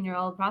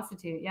 14-year-old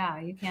prostitute,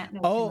 you can't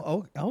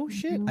know. Oh,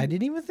 shit. Mm-hmm. I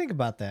didn't even think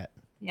about that.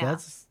 Yeah.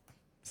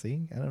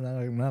 See, I don't know.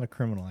 I'm not a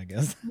criminal, I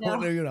guess. No.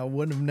 I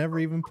wouldn't have never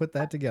even put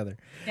that together.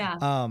 Yeah.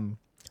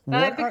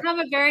 But I've become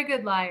a very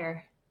good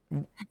liar.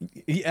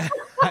 Yeah.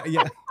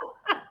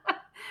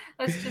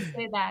 Let's just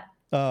say that.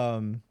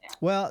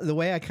 Well, the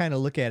way I kind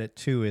of look at it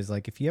too is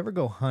if you ever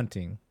go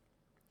hunting,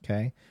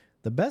 okay,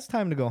 the best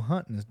time to go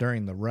hunting is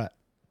during the rut,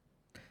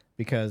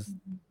 because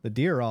the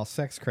deer are all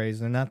sex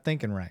crazy. They're not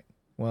thinking right.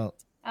 Well,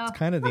 it's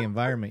kind of the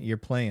environment you're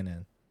playing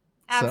in.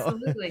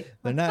 Absolutely. So,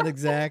 they're not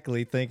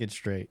exactly thinking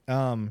straight.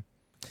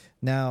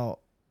 Now,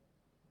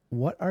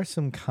 what are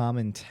some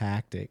common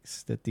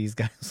tactics that these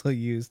guys will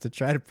use to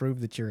try to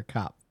prove that you're a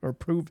cop or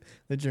prove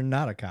that you're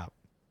not a cop?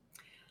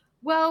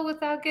 Well,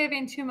 without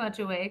giving too much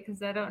away,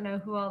 because I don't know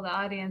who all the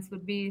audience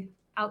would be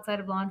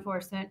outside of law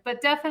enforcement,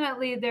 but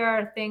definitely there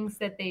are things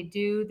that they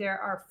do. There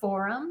are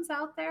forums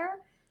out there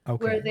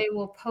where they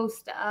will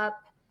post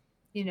up,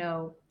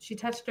 she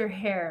touched her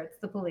hair. It's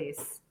the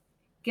police.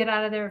 Get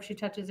out of there if she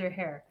touches her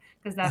hair,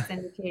 because that's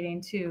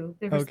indicating to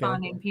the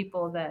responding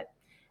people that,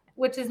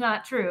 which is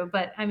not true,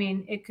 but I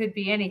mean, it could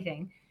be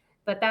anything.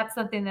 But that's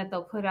something that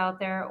they'll put out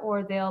there,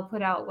 or they'll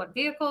put out what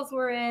vehicles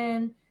we're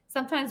in.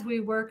 Sometimes we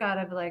work out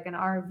of an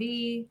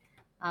RV.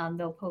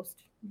 They'll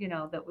post,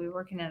 that we're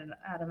working out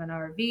of an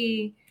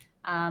RV.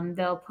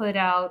 They'll put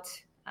out,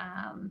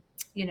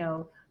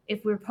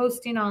 if we're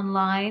posting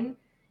online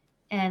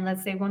and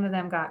let's say one of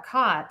them got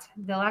caught,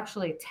 they'll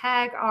actually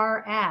tag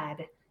our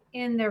ad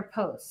in their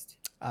post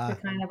to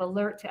kind of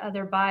alert to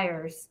other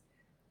buyers,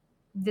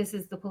 this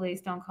is the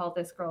police, don't call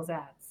this girl's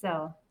ad.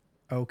 So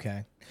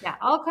Okay. Yeah,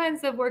 all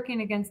kinds of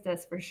working against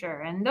us for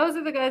sure. And those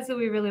are the guys that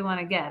we really want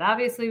to get.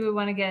 Obviously, we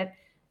want to get,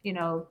 you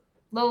know,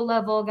 low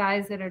level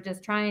guys that are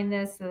just trying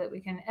this so that we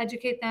can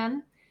educate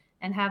them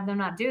and have them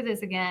not do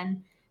this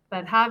again.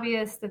 But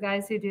hobbyists, the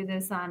guys who do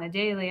this on a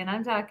daily, and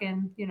I'm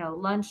talking, you know,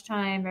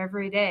 lunchtime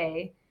every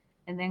day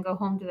and then go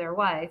home to their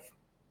wife,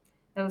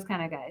 those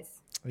kind of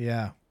guys.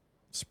 Yeah.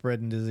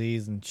 Spreading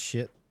disease and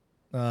shit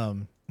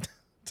to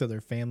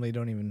their family,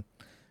 don't even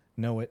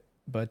know it.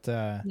 But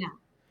Yeah.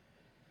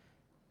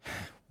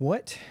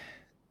 what?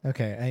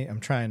 Okay, I'm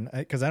trying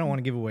because I don't want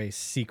to give away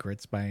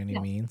secrets by any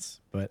means,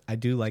 but I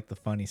do like the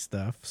funny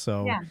stuff.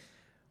 So,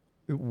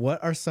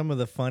 what are some of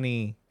the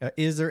funny?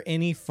 Is there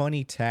any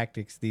funny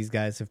tactics these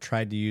guys have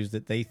tried to use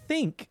that they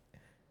think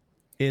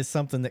is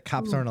something that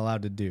cops aren't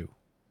allowed to do?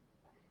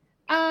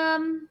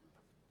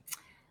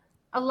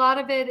 A lot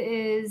of it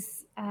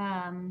is,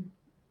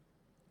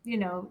 you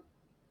know,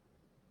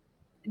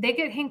 they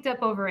get hinked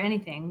up over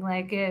anything.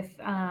 Like if,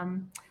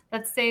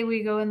 let's say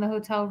we go in the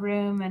hotel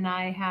room and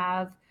I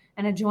have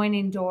an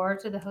adjoining door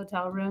to the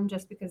hotel room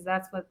just because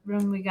that's what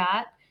room we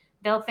got,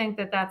 they'll think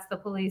that that's the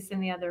police in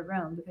the other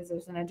room because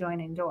there's an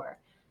adjoining door.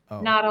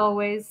 Oh. Not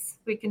always.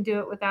 We can do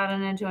it without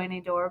an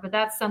adjoining door, but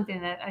that's something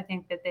that I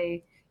think that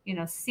they, you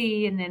know,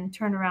 see and then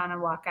turn around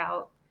and walk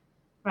out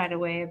right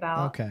away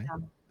about. Okay.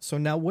 So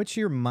now what's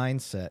your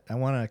mindset? I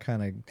want to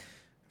kind of,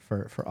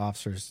 for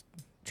officers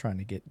trying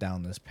to get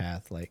down this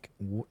path, like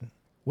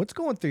what's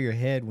going through your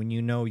head when you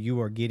know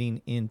you are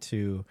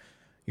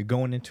you're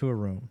going into a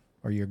room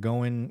or you're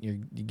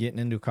getting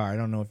into a car. I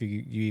don't know if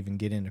you even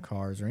get into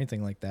cars or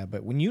anything like that,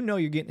 but when you know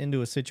you're getting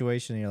into a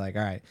situation and you're like,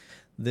 all right,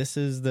 this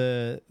is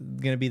going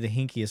to be the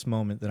hinkiest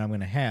moment that I'm going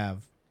to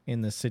have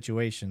in this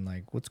situation.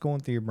 Like what's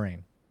going through your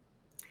brain?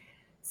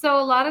 So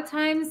a lot of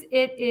times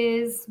it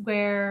is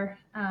where,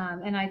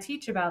 and I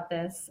teach about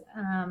this,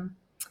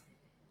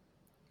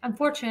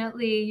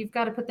 unfortunately, you've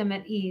got to put them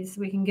at ease.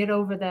 We can get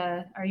over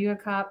are you a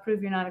cop?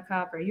 Prove you're not a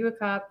cop. Are you a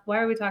cop? Why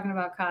are we talking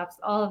about cops?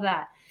 All of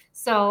that.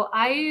 So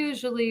I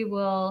usually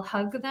will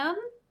hug them.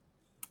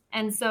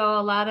 And so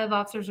a lot of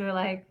officers are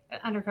like,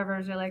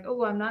 undercovers are like,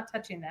 oh, I'm not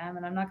touching them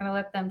and I'm not going to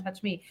let them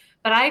touch me.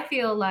 But I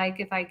feel like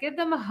if I give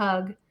them a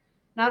hug,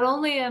 not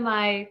only am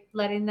I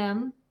letting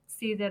them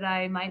see that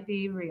I might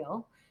be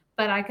real,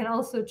 but I can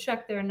also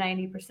check their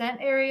 90%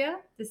 area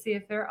to see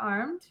if they're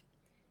armed.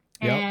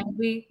 Yep. And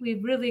we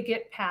really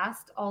get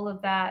past all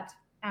of that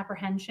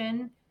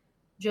apprehension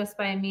just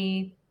by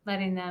me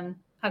letting them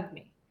hug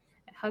me.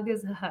 A hug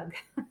is a hug.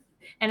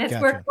 And it's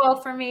worked well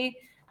for me.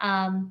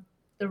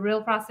 The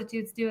real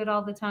prostitutes do it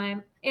all the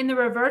time. In the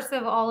reverse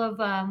of all of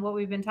what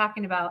we've been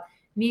talking about,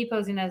 me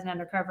posing as an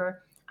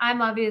undercover,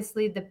 I'm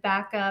obviously the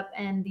backup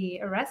and the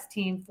arrest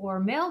team for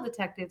male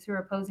detectives who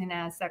are posing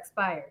as sex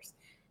buyers.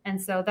 And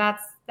so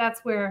that's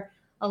where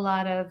a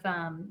lot of,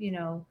 you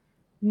know,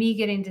 me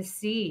getting to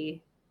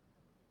see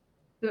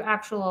the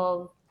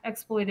actual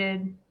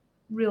exploited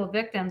real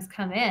victims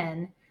come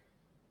in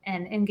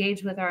and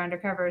engage with our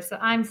undercovers. So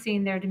I'm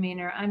seeing their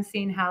demeanor. I'm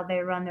seeing how they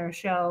run their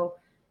show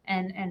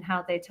and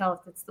how they tell if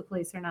it's the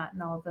police or not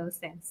and all of those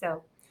things.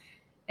 So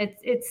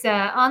it's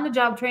on the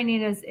job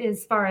training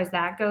as far as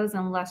that goes,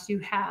 unless you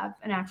have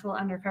an actual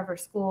undercover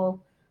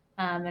school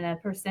and a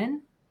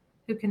person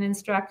who can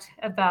instruct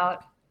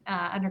about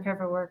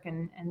undercover work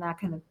and that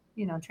kind of,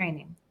 you know,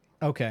 training.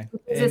 Okay.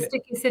 It's a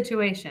sticky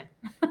situation.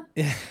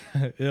 Yeah.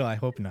 I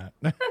hope not.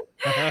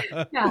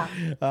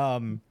 Yeah.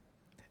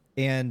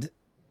 And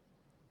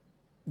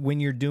when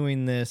you're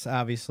doing this,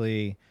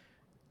 obviously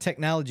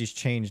technology's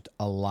changed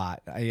a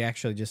lot. I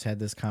actually just had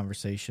this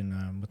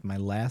conversation with my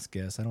last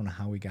guest. I don't know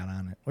how we got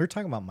on it. We were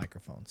talking about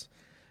microphones,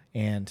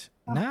 and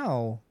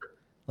now,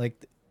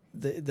 like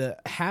the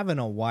having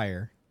a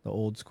wire, the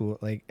old school,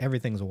 like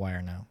everything's a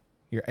wire now.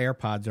 Your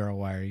AirPods are a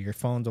wire, your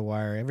phone's a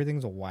wire,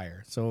 everything's a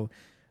wire. So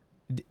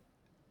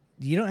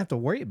you don't have to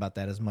worry about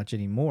that as much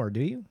anymore,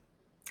 do you?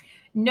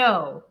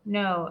 No.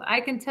 I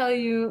can tell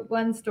you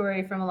one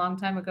story from a long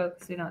time ago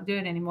because we don't do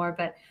it anymore.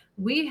 But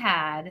we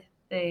had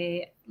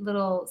the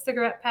little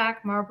cigarette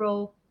pack,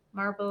 Marlboro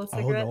cigarette.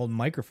 Oh, the old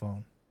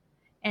microphone.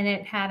 And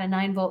it had a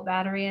 9-volt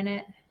battery in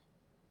it.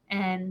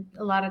 And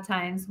a lot of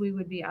times we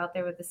would be out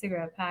there with the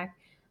cigarette pack.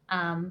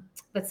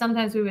 But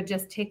sometimes we would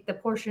just take the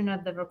portion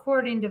of the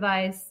recording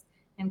device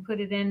and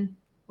put it in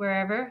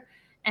wherever.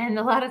 And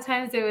a lot of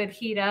times it would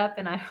heat up,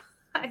 and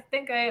I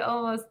think I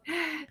almost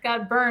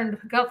got burned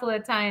a couple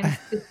of times.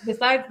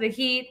 Besides the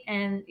heat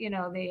and, you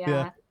know,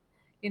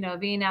 you know,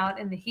 being out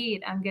in the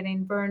heat, I'm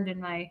getting burned in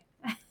my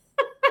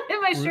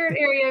in my shirt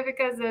area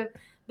because of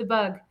the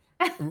bug.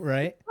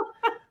 Right.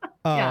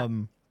 Yeah.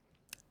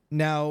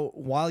 Now,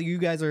 while you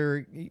guys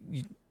you're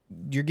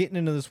getting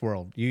into this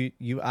world,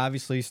 you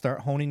obviously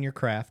start honing your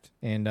craft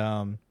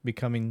and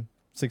becoming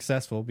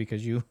successful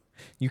because you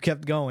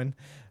kept going.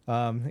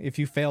 If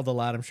you failed a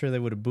lot, I'm sure they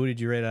would have booted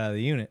you right out of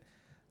the unit.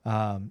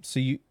 So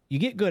you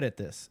get good at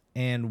this.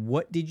 And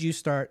what did you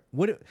start?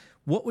 What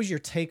was your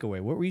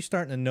takeaway? What were you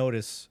starting to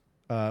notice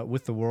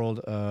with the world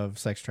of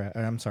sex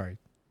trafficking? I'm sorry,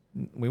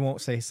 we won't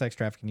say sex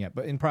trafficking yet,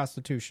 but in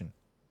prostitution.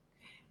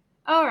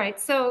 All right.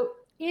 So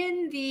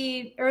in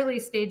the early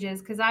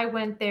stages, because I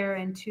went there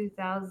in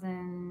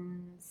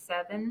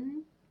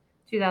 2007,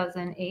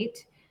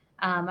 2008,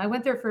 I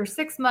went there for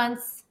 6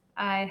 months.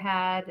 I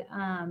had,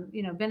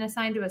 been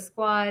assigned to a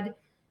squad.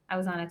 I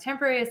was on a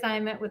temporary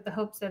assignment with the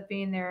hopes of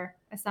being there,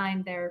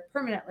 assigned there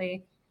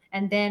permanently.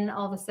 And then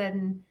all of a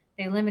sudden,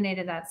 they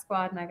eliminated that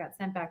squad, and I got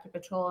sent back to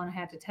patrol, and I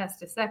had to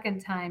test a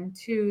second time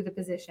to the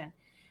position.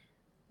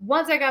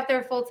 Once I got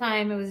there full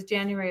time, it was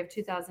January of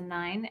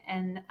 2009.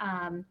 And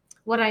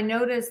what I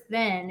noticed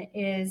then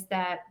is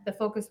that the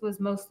focus was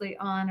mostly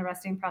on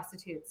arresting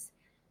prostitutes.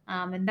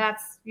 And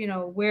that's,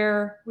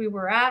 where we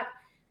were at.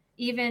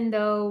 Even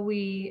though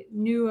we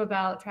knew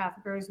about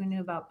traffickers, we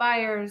knew about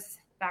buyers,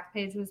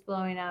 Backpage was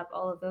blowing up,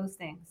 all of those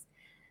things.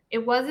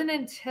 It wasn't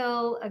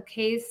until a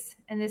case,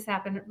 and this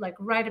happened like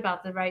right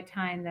about the right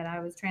time that I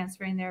was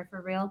transferring there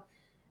for real,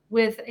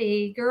 with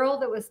a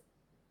girl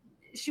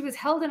she was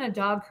held in a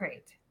dog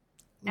crate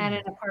at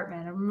an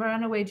apartment, a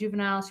runaway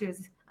juvenile. She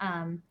was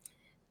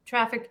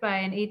trafficked by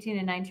an 18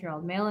 and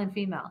 19-year-old, male and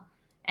female.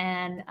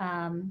 And,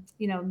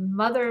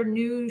 mother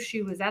knew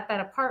she was at that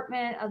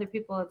apartment. Other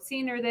people had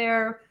seen her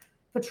there.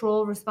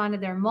 Patrol responded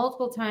there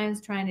multiple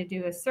times trying to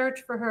do a search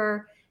for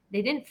her.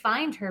 They didn't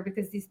find her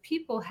because these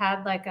people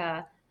had like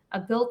a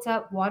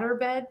built-up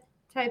waterbed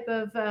type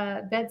of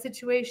bed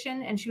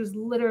situation, and she was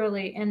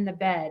literally in the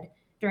bed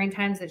during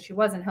times that she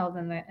wasn't held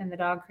in the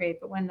dog crate.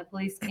 But when the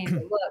police came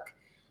to look,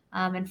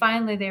 and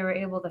finally they were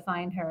able to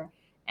find her,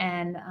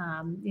 and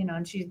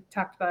and she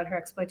talked about her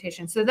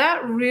exploitation. So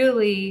that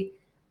really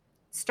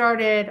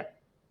started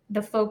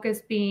the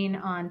focus being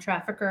on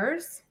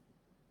traffickers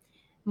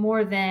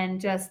more than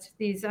just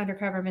these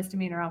undercover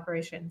misdemeanor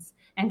operations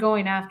and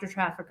going after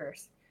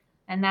traffickers.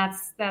 And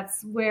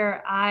that's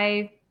where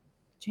I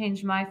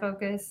changed my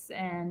focus.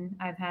 And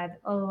I've had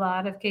a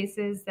lot of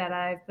cases that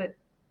I've put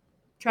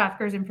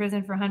traffickers in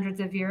prison for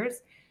hundreds of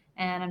years.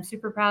 And I'm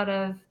super proud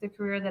of the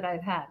career that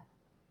I've had.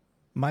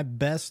 My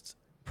best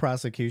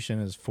prosecution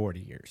is 40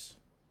 years.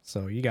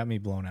 So you got me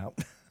blown out.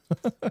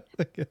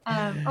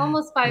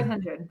 Almost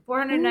 500,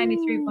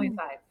 493.5.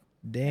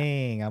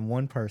 Dang, yeah. I'm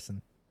one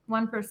person.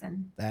 One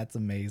person. That's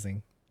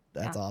amazing.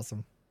 That's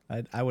awesome.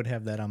 I would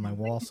have that on my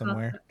wall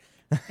somewhere.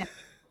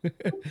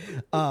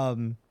 Yeah.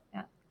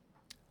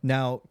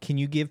 Now, can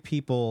you give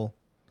people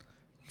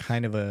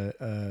kind of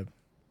a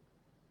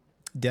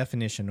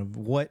definition of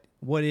what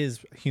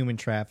is human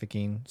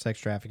trafficking, sex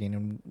trafficking,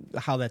 and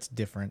how that's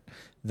different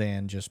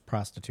than just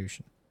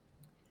prostitution?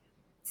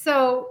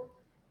 So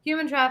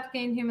human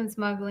trafficking, human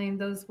smuggling,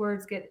 those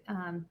words get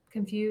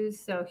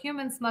confused. So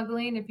human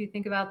smuggling, if you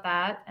think about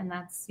that, and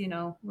that's,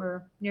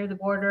 we're near the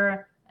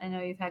border. I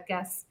know you've had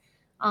guests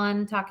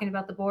on talking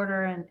about the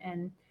border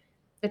and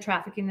the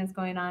trafficking that's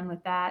going on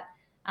with that.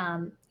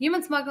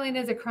 Human smuggling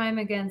is a crime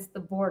against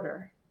the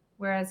border,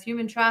 whereas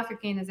human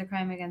trafficking is a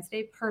crime against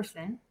a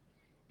person.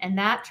 And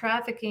that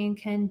trafficking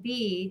can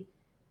be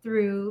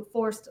through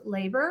forced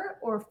labor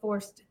or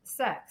forced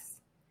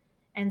sex.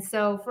 And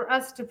so for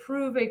us to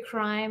prove a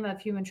crime of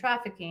human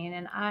trafficking,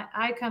 and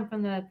I come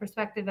from the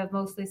perspective of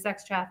mostly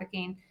sex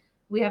trafficking,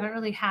 we haven't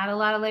really had a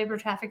lot of labor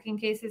trafficking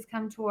cases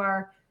come to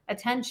our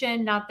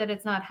attention, not that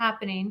it's not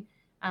happening.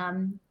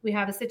 We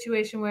have a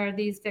situation where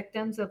these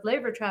victims of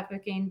labor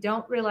trafficking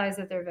don't realize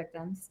that they're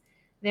victims.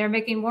 They're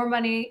making more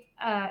money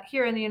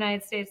here in the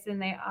United States than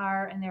they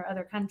are in their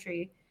other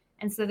country.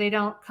 And so they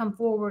don't come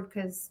forward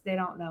because they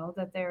don't know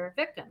that they're a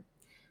victim.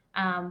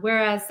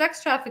 Whereas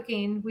sex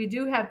trafficking, we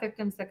do have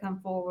victims that come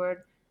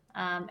forward,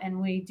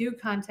 and we do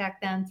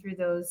contact them through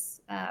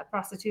those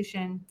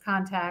prostitution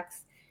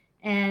contacts.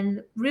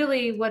 And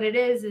really what it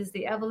is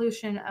the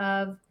evolution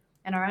of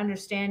and our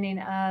understanding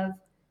of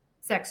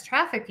sex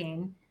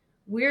trafficking.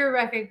 We're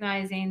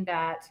recognizing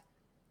that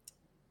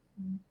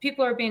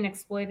people are being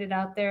exploited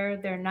out there.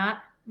 They're not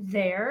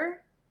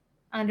there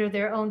under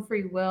their own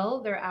free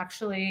will. They're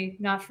actually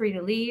not free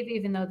to leave,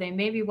 even though they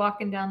may be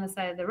walking down the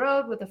side of the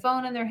road with a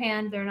phone in their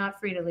hand. They're not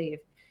free to leave.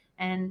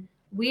 And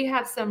we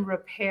have some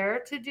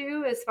repair to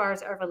do as far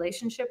as our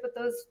relationship with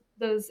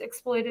those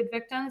exploited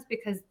victims,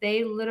 because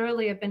they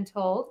literally have been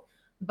told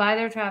by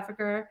their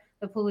trafficker,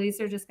 the police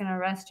are just going to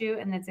arrest you.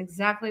 And that's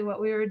exactly what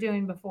we were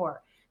doing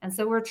before. And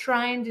so we're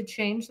trying to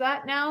change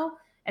that now,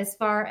 as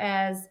far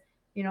as,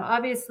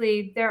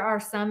 obviously there are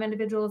some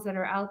individuals that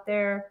are out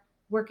there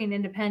working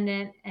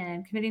independent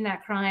and committing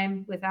that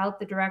crime without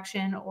the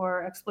direction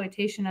or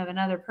exploitation of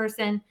another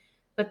person.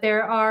 But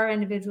there are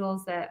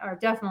individuals that are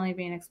definitely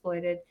being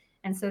exploited.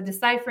 And so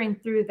deciphering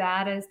through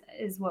that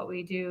is what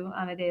we do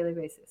on a daily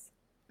basis.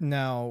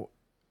 Now,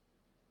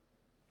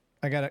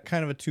 I got a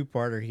kind of a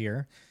two-parter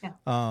here.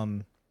 Yeah.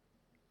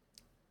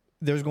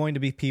 There's going to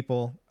be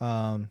people,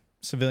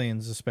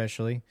 civilians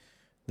especially,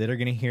 that are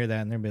going to hear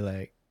that and they'll be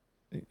like,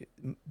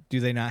 do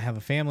they not have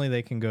a family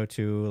they can go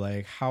to?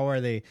 Like,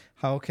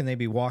 how can they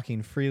be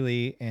walking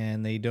freely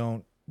and they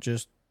don't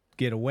just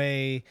get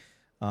away?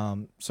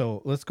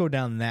 So let's go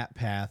down that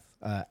path.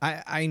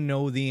 I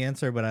know the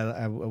answer, but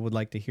I would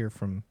like to hear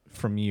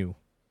from you.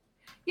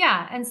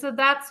 Yeah. And so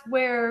that's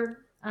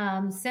where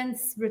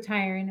since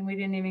retiring, and we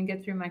didn't even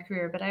get through my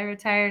career, but I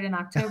retired in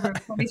October of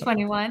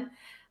 2021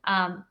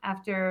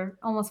 after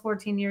almost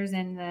 14 years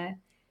in the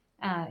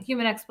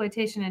human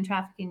exploitation and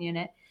trafficking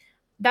unit.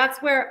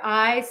 That's where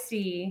I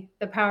see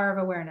the power of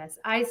awareness.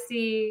 I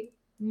see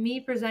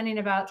me presenting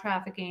about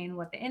trafficking,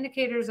 what the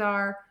indicators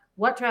are,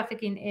 what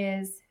trafficking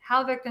is,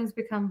 how victims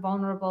become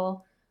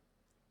vulnerable,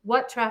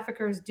 what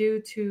traffickers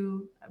do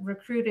to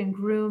recruit and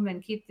groom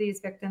and keep these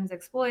victims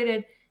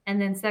exploited,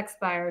 and then sex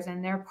buyers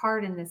and their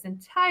part in this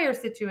entire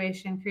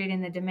situation,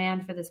 creating the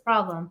demand for this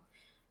problem.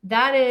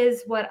 That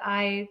is what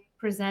I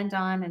present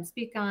on and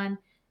speak on.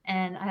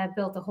 And I have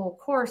built a whole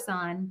course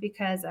on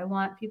because I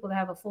want people to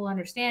have a full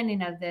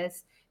understanding of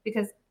this,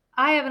 because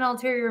I have an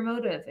ulterior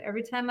motive.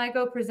 Every time I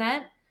go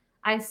present,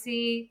 I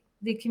see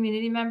the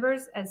community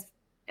members as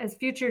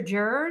future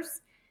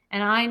jurors,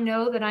 and I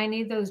know that I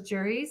need those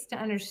juries to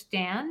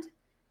understand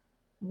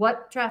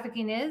what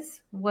trafficking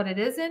is, what it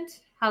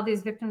isn't, how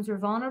these victims are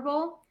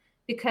vulnerable.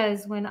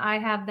 Because when I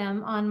have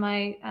them on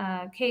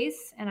my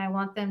case and I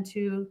want them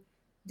to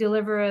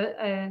deliver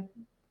a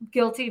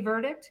guilty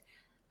verdict,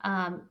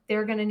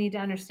 they're going to need to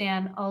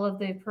understand all of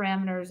the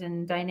parameters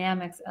and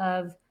dynamics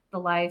of the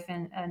life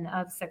and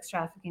of sex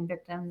trafficking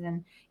victims.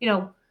 And,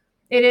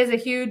 it is a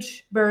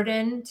huge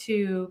burden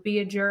to be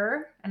a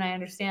juror, and I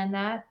understand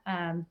that.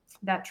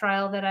 That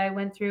trial that I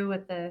went through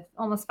with the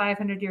almost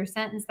 500-year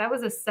sentence, that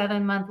was a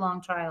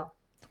 7-month-long trial.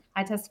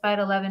 I testified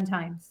 11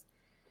 times.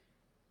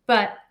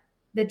 But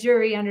the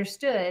jury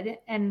understood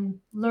and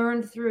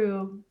learned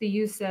through the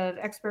use of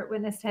expert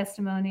witness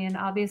testimony, and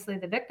obviously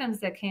the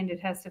victims that came to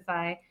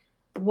testify,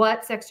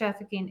 what sex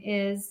trafficking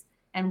is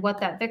and what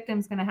that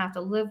victim's going to have to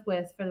live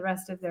with for the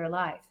rest of their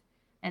life.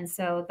 And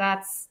so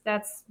that's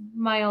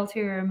my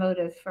ulterior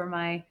motive for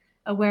my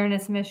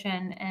awareness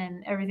mission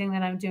and everything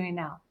that I'm doing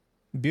now.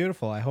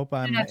 Beautiful. I hope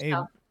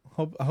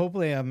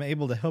hopefully I'm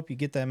able to help you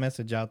get that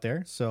message out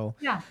there. So,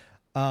 yeah.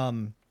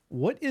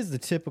 What is the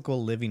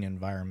typical living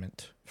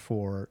environment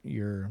for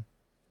your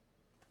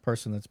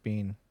person that's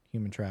being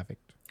human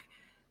trafficked?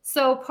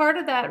 So part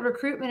of that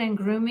recruitment and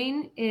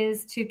grooming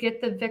is to get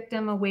the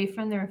victim away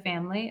from their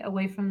family,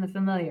 away from the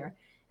familiar.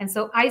 And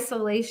so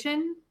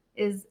isolation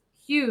is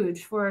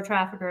huge for a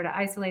trafficker, to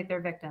isolate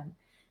their victim.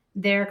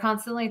 They're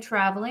constantly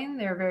traveling.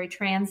 They're very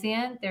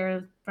transient.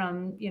 They're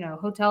from,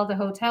 hotel to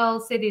hotel,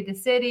 city to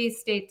city,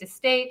 state to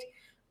state.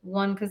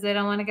 One, because they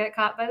don't want to get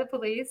caught by the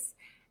police.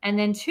 And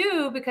then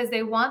two, because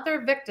they want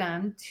their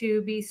victim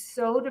to be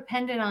so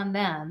dependent on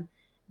them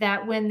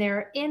that when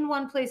they're in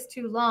one place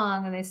too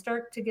long and they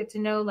start to get to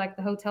know, like,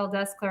 the hotel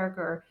desk clerk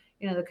or,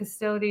 the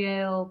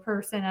custodial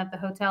person at the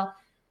hotel,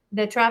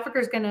 the trafficker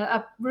is going to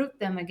uproot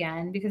them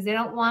again, because they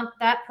don't want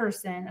that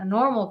person, a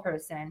normal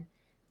person,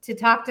 to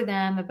talk to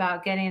them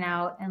about getting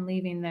out and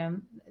leaving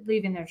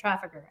their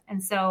trafficker.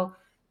 And so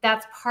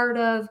that's part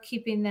of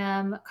keeping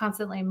them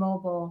constantly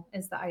mobile,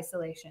 is the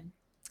isolation.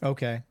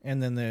 Okay.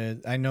 And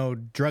then I know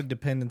drug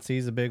dependency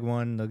is a big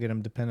one. They'll get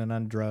them dependent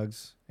on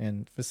drugs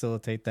and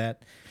facilitate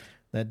that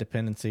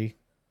dependency.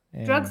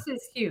 And drugs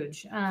is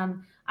huge.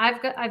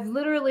 I've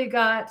literally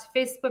got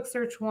Facebook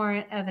search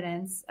warrant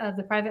evidence of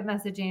the private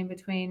messaging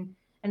between,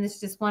 and this is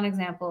just one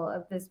example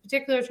of this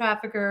particular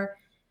trafficker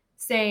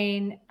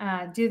saying,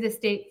 do this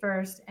date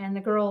first. And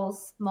the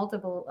girls,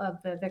 multiple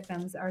of the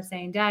victims, are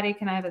saying, Daddy,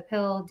 can I have a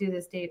pill? Do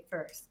this date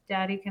first.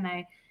 Daddy, can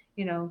I,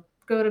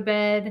 go to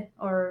bed,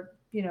 or,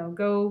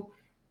 go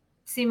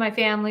see my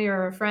family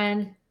or a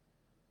friend?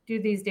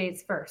 Do these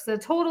dates first. So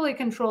totally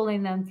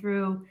controlling them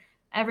through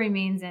every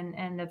means.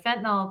 And the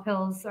fentanyl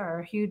pills are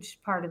a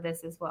huge part of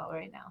this as well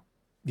right now.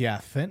 Yeah,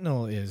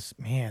 fentanyl is,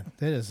 man,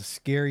 that is a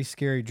scary,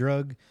 scary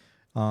drug.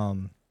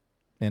 And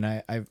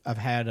I've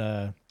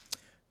had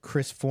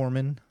Chris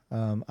Foreman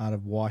out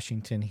of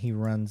Washington. He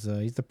runs,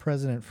 he's the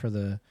president for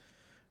the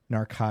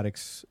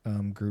narcotics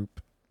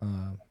group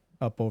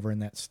up over in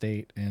that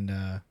state,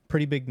 and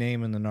pretty big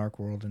name in the narc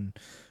world. And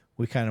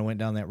we kind of went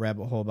down that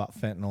rabbit hole about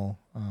fentanyl.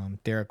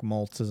 Derek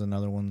Maltz is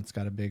another one that's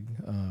got a big,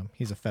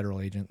 he's a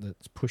federal agent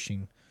that's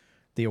pushing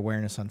the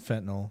awareness on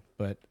fentanyl.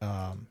 But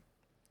I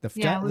was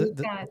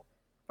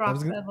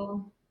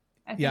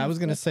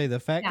going to say the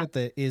fact that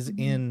that is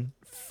in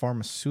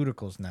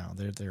pharmaceuticals now.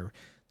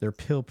 They're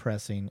pill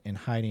pressing and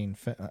hiding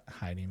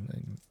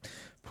and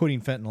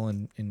putting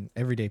fentanyl in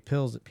everyday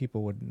pills that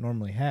people would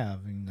normally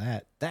have. And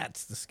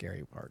that's the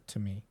scary part to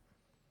me.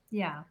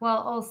 Yeah. Well,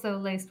 also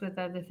laced with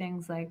other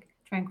things like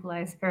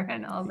tranquilizer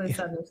and all this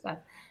other stuff.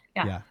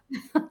 Yeah.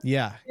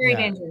 Very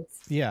dangerous.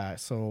 Yeah.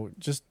 So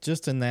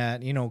just in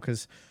that,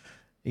 because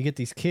you get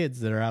these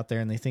kids that are out there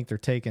and they think they're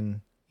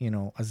taking, a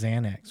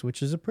Xanax,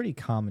 which is a pretty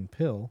common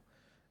pill,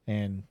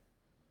 and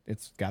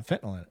it's got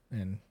fentanyl in it.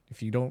 And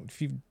if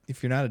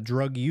you're not a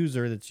drug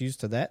user that's used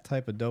to that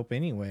type of dope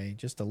anyway,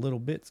 just a little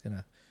bit's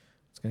gonna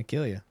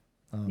kill you,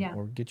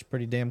 or get you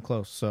pretty damn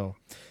close. So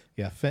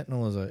yeah,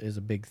 fentanyl is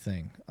a big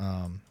thing.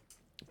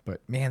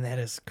 But man, that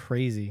is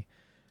crazy.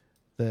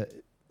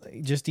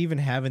 Just even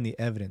having the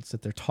evidence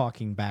that they're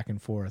talking back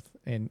and forth,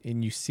 and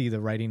you see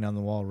the writing on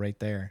the wall right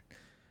there.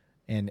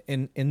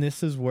 And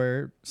this is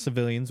where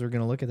civilians are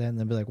going to look at that and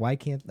they'll be like, why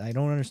can't, I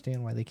don't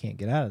understand why they can't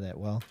get out of that.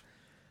 Well,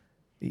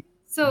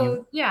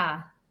 So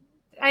yeah,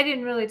 I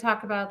didn't really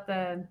talk about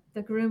the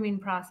grooming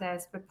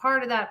process, but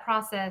part of that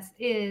process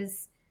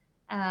is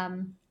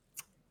um,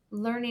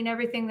 learning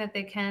everything that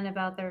they can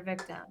about their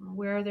victim,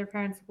 where their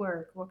parents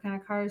work, what kind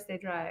of cars they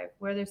drive,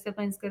 where their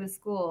siblings go to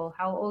school,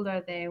 how old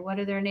are they, what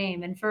are their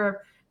name. And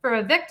for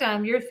a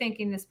victim, you're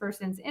thinking this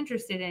person's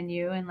interested in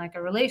you and like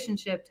a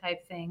relationship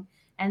type thing.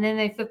 And then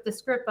they flip the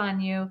script on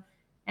you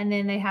and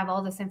then they have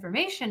all this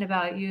information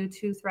about you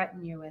to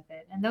threaten you with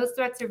it. And those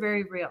threats are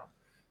very real.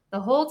 The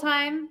whole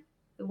time,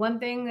 the one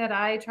thing that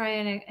I try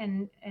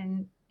and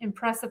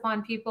impress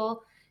upon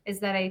people is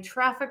that a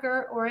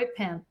trafficker or a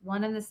pimp,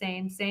 one and the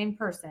same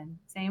person,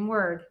 same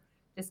word,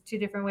 just two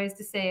different ways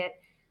to say it,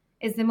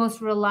 is the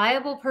most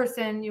reliable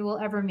person you will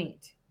ever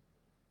meet.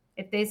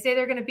 If they say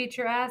they're going to beat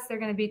your ass, they're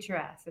going to beat your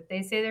ass. If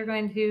they say they're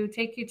going to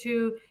take you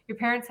to your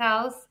parents'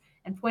 house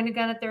and point a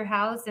gun at their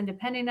house, and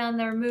depending on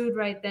their mood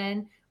right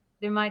then,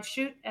 they might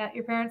shoot at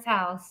your parents'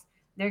 house.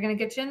 They're going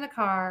to get you in the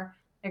car.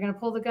 They're going to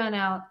pull the gun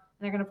out, and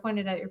they're going to point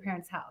it at your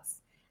parents' house.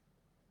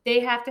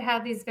 They have to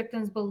have these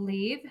victims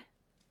believe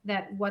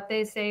that what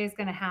they say is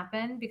going to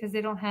happen because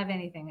they don't have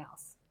anything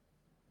else.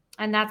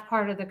 And that's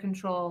part of the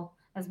control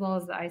as well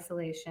as the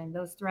isolation.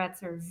 Those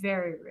threats are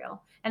very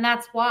real. And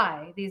that's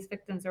why these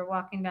victims are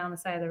walking down the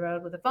side of the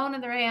road with a phone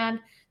in their hand.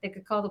 They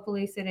could call the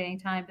police at any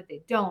time, but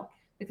they don't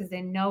because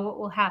they know what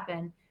will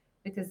happen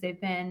because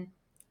they've been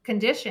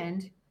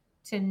conditioned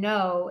to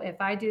know if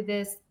I do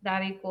this,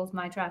 that equals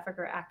my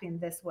trafficker acting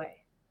this way.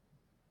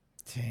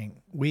 Dang.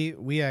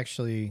 We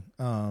actually,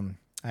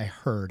 I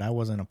heard, I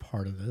wasn't a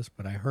part of this,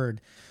 but I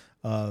heard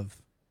of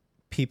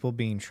people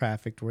being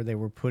trafficked where they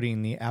were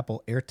putting the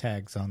Apple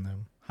AirTags on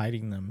them,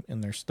 hiding them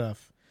in their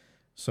stuff.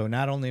 So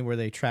not only were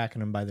they tracking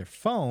them by their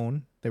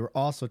phone, they were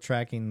also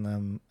tracking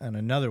them in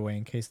another way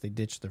in case they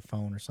ditched their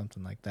phone or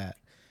something like that.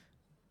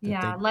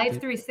 Yeah, Life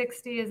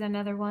 360 is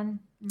another one.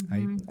 Mm-hmm.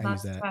 I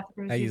use that.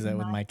 I use that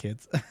with my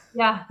kids.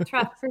 Yeah,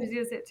 traffickers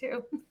use it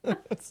too.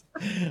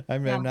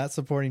 I'm not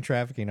supporting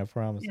trafficking, I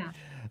promise.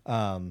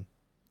 Yeah.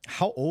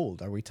 How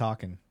old are we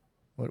talking?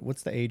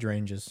 What's the age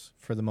ranges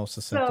for the most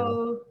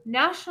susceptible? So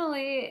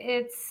nationally,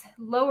 it's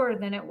lower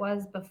than it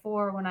was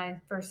before when I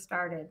first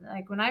started.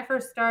 Like when I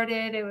first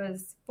started, it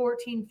was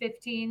 14,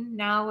 15.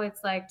 Now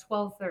it's like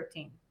 12,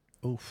 13.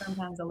 Oof.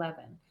 Sometimes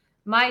 11.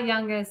 My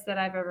youngest that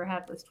I've ever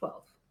had was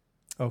 12.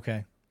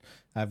 Okay.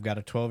 I've got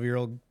a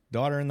 12-year-old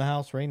daughter in the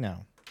house right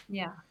now.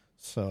 Yeah.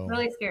 So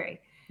really scary.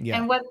 Yeah.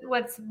 And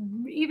what's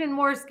even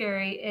more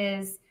scary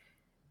is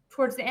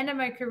towards the end of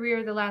my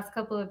career, the last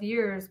couple of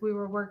years, we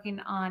were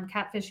working on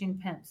catfishing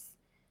pimps.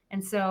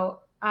 And so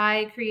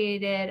I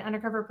created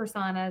undercover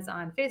personas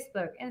on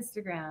Facebook,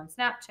 Instagram,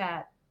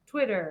 Snapchat,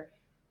 Twitter,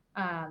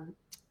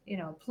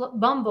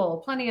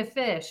 Bumble, Plenty of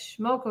Fish,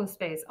 Moco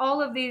Space,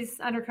 all of these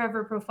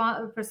undercover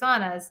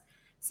personas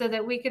so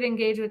that we could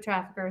engage with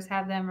traffickers,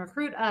 have them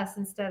recruit us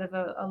instead of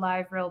a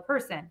live, real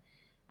person.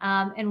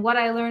 And what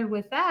I learned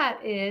with that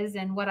is,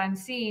 and what I'm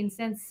seeing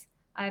since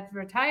I've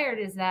retired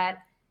is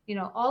that,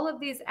 all of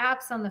these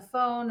apps on the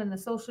phone and the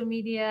social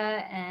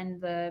media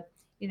and the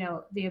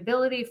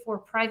ability for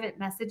private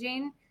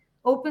messaging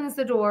opens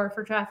the door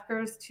for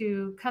traffickers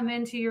to come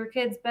into your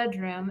kid's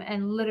bedroom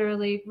and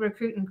literally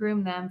recruit and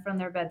groom them from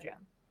their bedroom.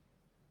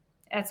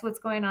 That's what's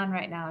going on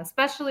right now,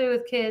 especially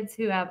with kids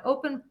who have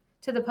open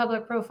to the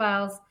public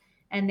profiles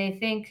and they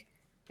think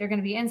they're going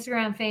to be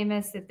Instagram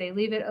famous. If they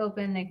leave it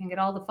open, they can get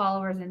all the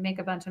followers and make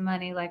a bunch of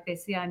money like they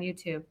see on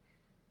YouTube.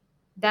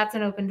 That's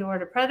an open door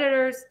to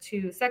predators,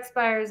 to sex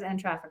buyers, and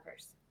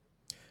traffickers.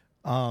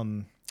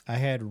 I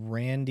had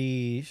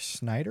Randy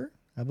Snyder,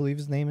 I believe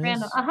his name is.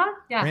 Randall,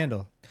 yeah.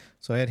 Randall.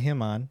 So I had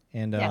him on,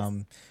 and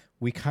yes.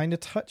 We kind of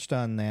touched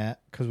on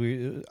that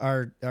because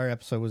our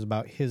episode was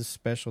about his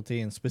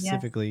specialty and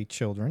specifically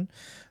children.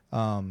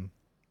 And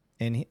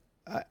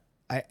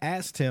I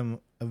asked him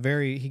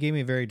he gave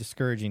me a very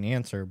discouraging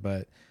answer,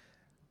 but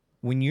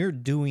when you're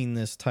doing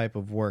this type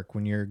of work,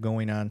 when you're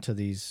going on to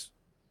these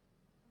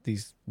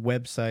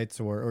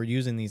websites or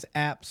using these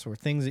apps or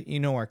things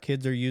that our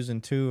kids are using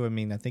too. I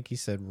mean, I think he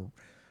said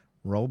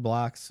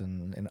Roblox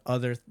and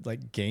other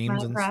like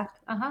games Minecraft.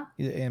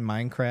 And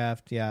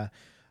Minecraft, yeah.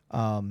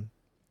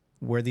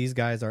 Where these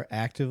guys are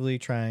actively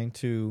trying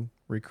to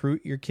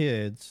recruit your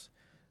kids.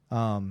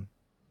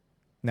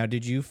 Now,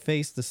 did you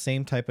face the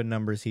same type of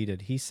numbers he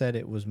did? He said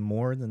it was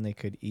more than they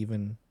could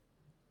even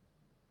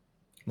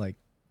go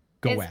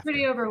after. It's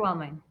pretty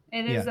overwhelming.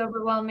 It is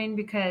overwhelming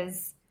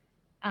because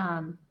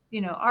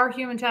our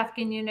human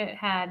trafficking unit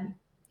had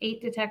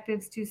 8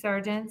 detectives, 2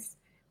 sergeants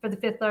for the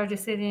 5th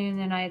largest city in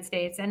the United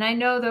States. And I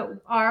know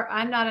that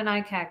I'm not an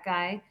ICAC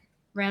guy.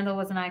 Randall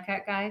was an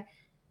ICAC guy.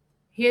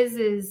 His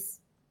is,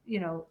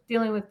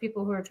 dealing with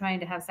people who are trying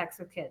to have sex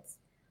with kids.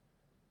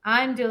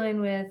 I'm dealing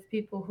with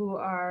people who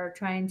are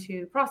trying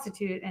to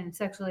prostitute and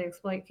sexually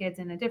exploit kids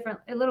in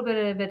a little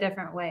bit of a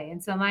different way.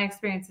 And so my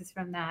experience is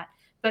from that.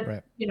 But,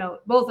 right.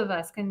 Both of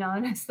us can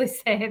honestly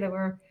say that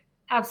we're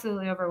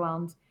absolutely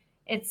overwhelmed.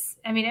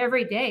 I mean,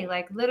 every day,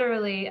 like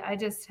literally, I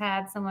just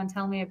had someone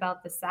tell me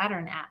about the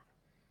Saturn app,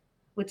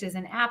 which is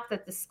an app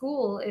that the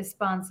school is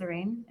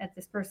sponsoring at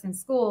this person's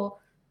school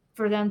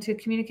for them to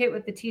communicate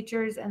with the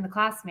teachers and the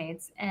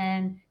classmates.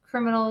 And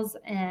criminals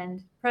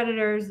and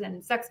predators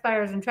and sex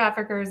buyers and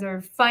traffickers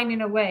are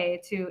finding a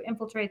way to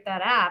infiltrate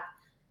that app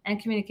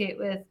and communicate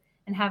with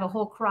and have a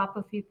whole crop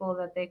of people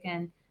that they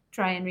can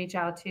try and reach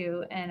out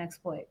to and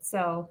exploit.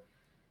 So,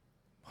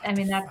 I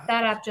mean, that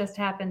app just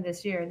happened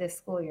this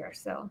school year.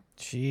 So,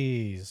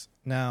 jeez.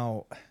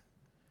 Now,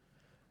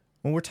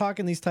 when we're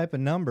talking these type of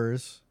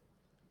numbers,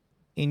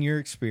 in your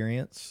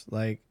experience,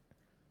 like,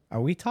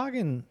 are we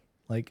talking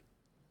like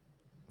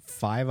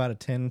 5 out of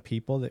 10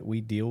 people that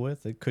we deal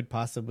with that could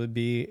possibly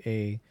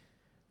be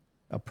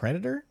a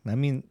predator? I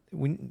mean,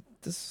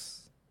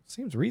 this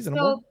seems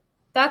reasonable. So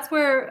that's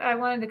where I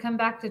wanted to come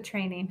back to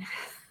training.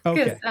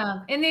 Because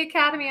in the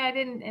academy, I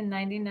didn't, in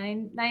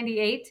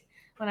 98,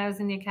 when I was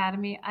in the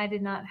academy, I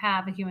did not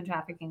have a human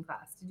trafficking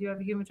class. Did you have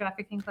a human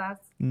trafficking class?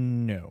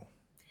 No.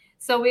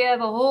 So we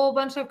have a whole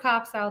bunch of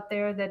cops out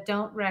there that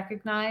don't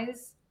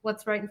recognize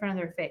what's right in front of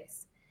their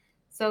face.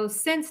 So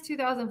since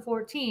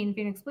 2014,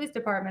 Phoenix Police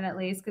Department, at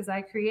least, because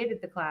I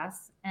created the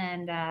class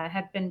and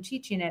had been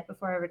teaching it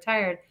before I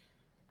retired,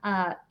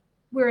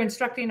 we're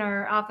instructing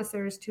our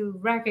officers to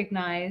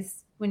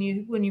recognize when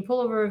you pull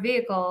over a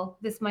vehicle,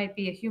 this might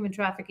be a human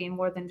trafficking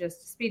more than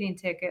just a speeding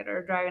ticket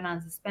or driving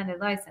on suspended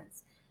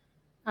license.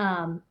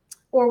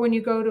 Or when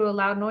you go to a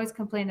loud noise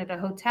complaint at a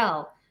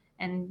hotel,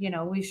 and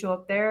we show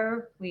up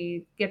there,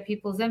 we get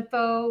people's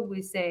info,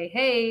 we say,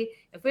 hey,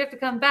 if we have to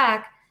come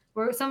back,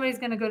 somebody's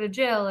going to go to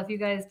jail if you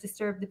guys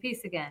disturb the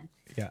peace again.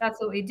 Yeah.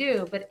 That's what we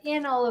do. But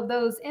in all of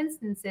those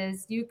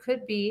instances, you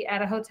could be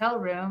at a hotel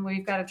room where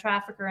you've got a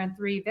trafficker and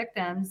 3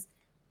 victims,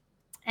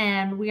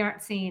 and we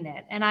aren't seeing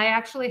it. And I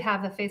actually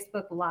have a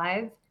Facebook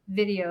Live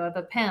video of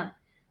a pimp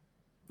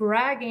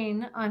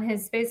bragging on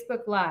his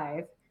Facebook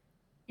Live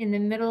in the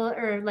middle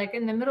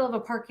of a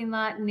parking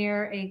lot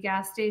near a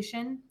gas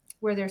station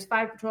where there's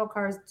 5 patrol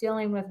cars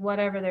dealing with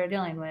whatever they're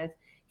dealing with.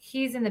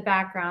 He's in the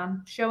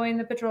background showing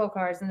the patrol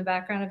cars in the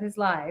background of his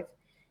live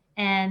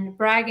and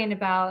bragging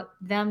about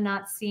them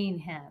not seeing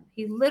him.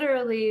 He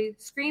literally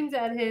screams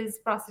at his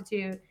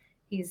prostitute.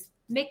 He's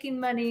making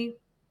money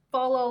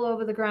fall all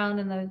over the ground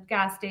in the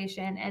gas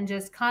station and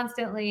just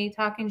constantly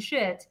talking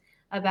shit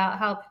about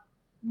how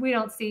we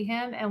don't see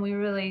him, and we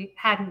really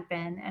hadn't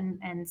been.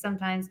 And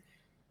sometimes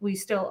we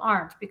still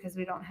aren't because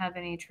we don't have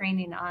any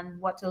training on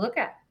what to look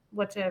at,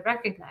 what to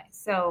recognize.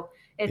 So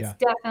it's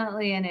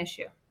definitely an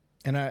issue.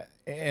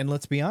 And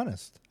let's be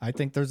honest, I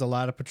think there's a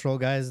lot of patrol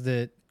guys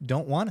that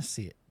don't want to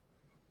see it.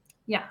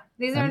 Yeah,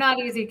 these are not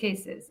easy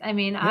cases. I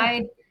mean,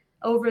 I,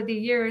 over the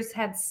years,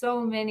 had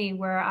so many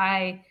where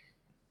I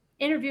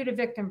interviewed a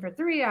victim for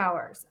 3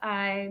 hours.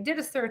 I did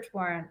a search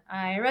warrant.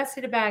 I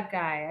arrested a bad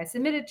guy. I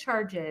submitted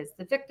charges.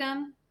 The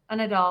victim,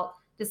 an adult,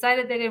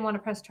 decided they didn't want to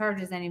press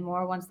charges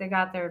anymore once they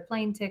got their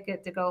plane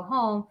ticket to go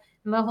home,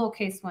 and the whole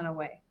case went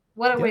away.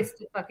 What a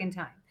waste of fucking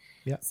time.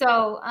 Yeah.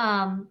 So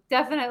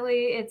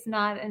definitely it's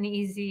not an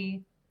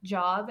easy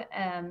job.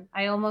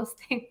 I almost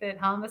think that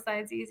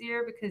homicide's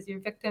easier because your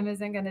victim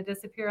isn't going to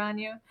disappear on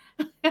you.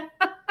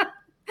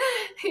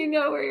 You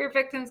know where your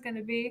victim's going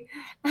to be.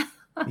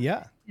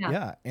 Yeah.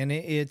 And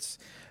it's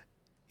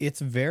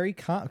very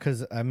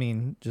because I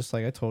mean, just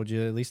like I told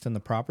you, at least in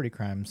the property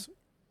crimes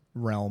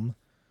realm,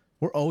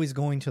 we're always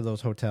going to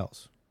those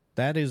hotels.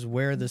 That is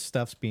where this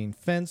stuff's being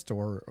fenced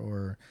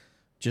or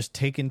just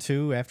taken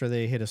to after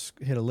they hit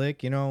a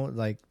lick,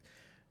 like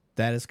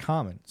that is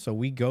common. So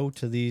we go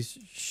to these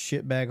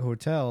shitbag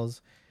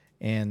hotels,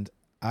 and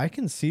I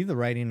can see the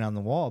writing on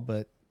the wall,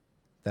 but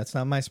that's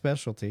not my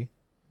specialty.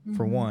 Mm-hmm.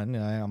 For one,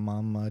 I'm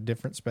on a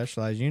different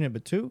specialized unit,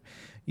 but 2,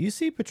 you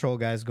see patrol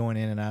guys going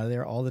in and out of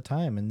there all the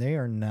time, and they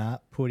are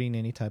not putting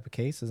any type of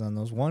cases on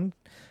those. 1,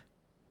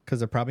 because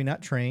they're probably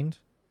not trained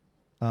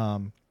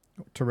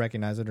to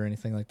recognize it or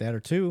anything like that,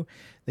 or 2,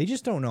 they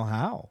just don't know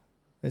how.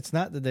 It's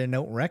not that they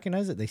don't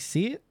recognize it. They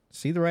see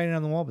the writing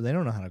on the wall, but they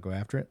don't know how to go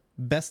after it.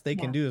 Best they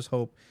can do is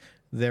hope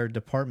their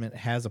department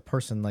has a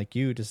person like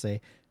you to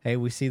say, hey,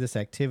 we see this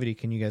activity.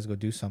 Can you guys go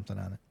do something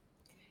on it?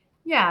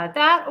 Yeah,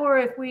 that, or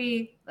if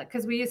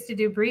because we used to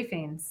do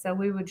briefings. So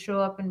we would show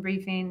up in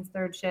briefings,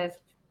 3rd shift,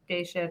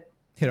 day shift.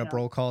 Hit up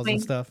roll calls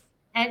and stuff.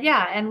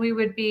 And we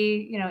would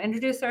be,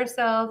 introduce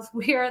ourselves.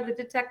 We are the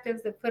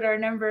detectives that put our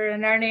number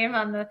and our name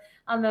on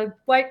the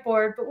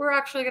whiteboard, but we're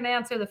actually going to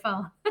answer the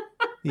phone.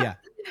 Yeah.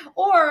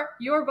 Or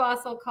your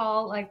boss will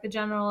call like the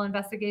General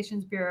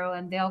Investigations Bureau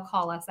and they'll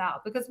call us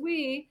out because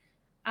we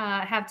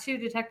have 2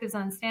 detectives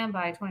on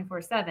standby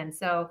 24/7.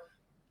 So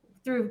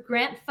through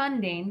grant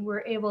funding,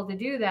 we're able to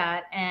do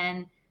that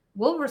and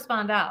we'll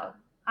respond out.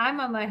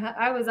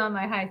 I was on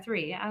my high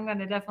 3. I'm going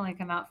to definitely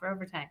come out for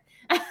overtime.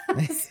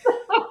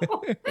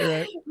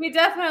 Right. We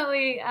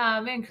definitely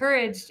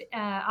encouraged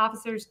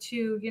officers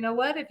to,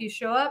 if you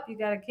show up, you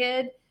got a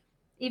kid,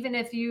 even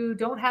if you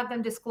don't have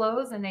them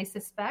disclose and they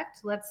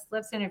suspect,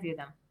 let's interview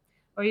them.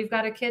 Or you've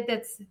got a kid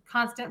that's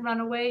constant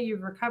runaway,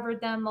 you've recovered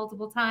them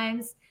multiple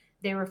times,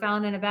 They were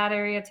found in a bad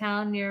area of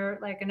town near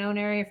like a known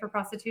area for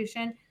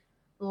prostitution.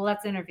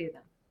 Let's interview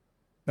them.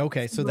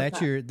 Okay, so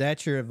that's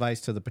your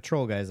advice to the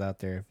patrol guys out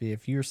there.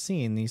 If you're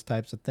seeing these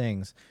types of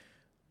things,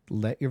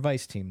 let your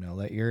vice team know.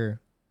 Let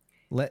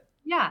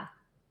Yeah.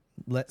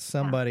 let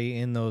somebody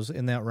in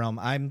that realm.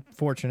 I'm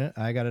fortunate.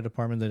 I got a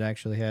department that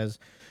actually has,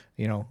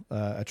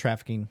 a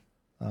trafficking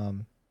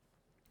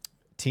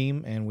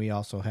team, and we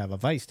also have a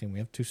vice team. We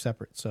have two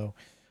separate. So,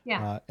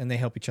 and they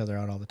help each other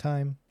out all the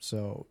time.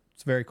 So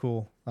it's very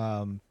cool.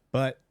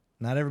 But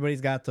not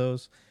everybody's got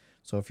those.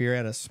 So if you're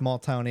at a small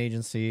town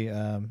agency,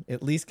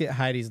 at least get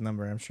Heidi's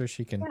number. I'm sure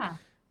she can. Yeah.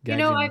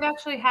 I've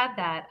actually had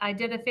that. I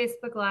did a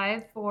Facebook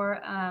Live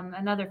for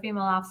another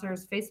female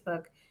officer's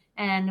Facebook,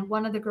 and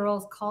one of the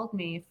girls called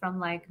me from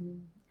like,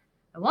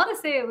 I want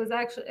to say it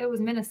was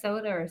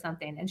Minnesota or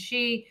something, and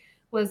she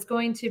was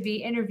going to be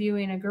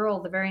interviewing a girl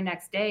the very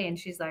next day, and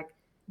she's like,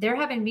 they're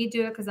having me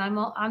do it because I'm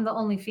the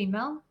only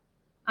female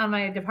on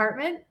my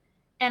department,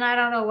 and I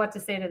don't know what to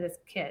say to this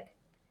kid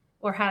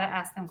or how to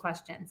ask them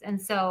questions. And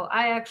so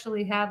I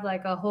actually have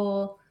like a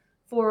whole,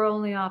 for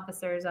only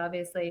officers,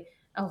 obviously,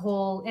 a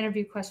whole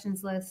interview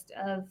questions list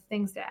of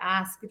things to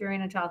ask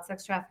during a child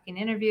sex trafficking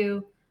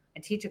interview.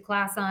 I teach a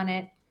class on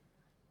it.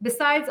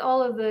 Besides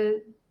all of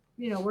the,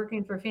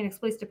 working for Phoenix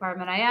Police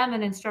Department, I am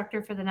an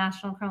instructor for the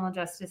National Criminal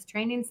Justice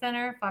Training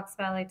Center, Fox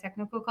Valley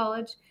Technical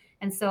College.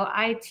 And so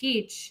I'm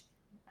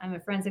a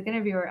forensic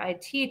interviewer. I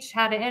teach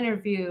how to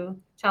interview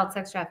child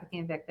sex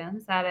trafficking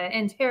victims, how to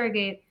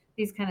interrogate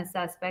these kind of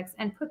suspects,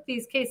 and put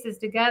these cases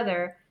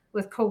together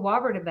with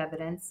corroborative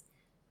evidence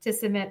to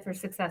submit for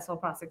successful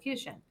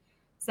prosecution.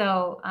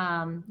 So,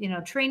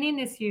 training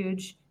is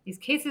huge. These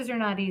cases are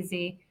not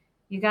easy.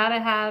 You got to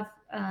have,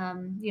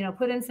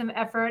 put in some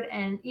effort.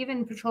 And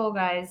even patrol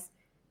guys,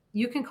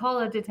 you can call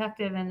a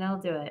detective and they'll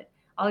do it.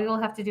 All you'll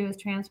have to do is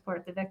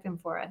transport the victim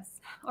for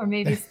us, or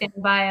maybe stand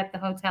by at the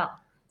hotel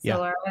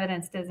so our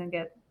evidence doesn't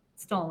get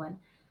stolen.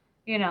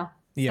 Yeah.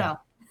 So.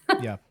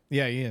 Yeah.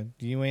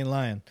 You ain't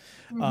lying.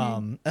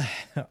 All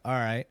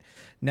right.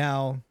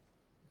 Now,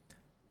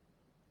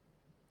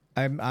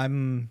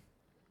 I'm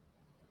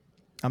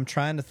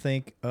trying to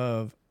think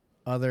of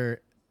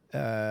other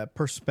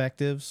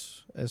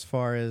perspectives as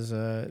far as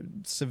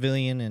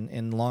civilian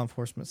and law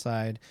enforcement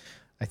side.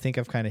 I think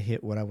I've kind of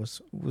hit what I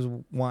was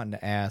wanting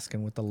to ask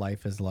and what the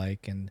life is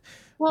like. And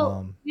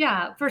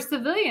for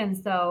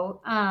civilians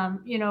though,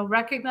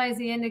 recognize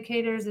the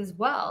indicators as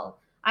well.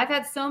 I've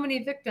had so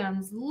many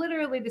victims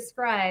literally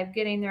describe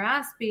getting their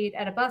ass beat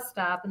at a bus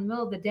stop in the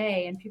middle of the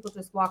day, and people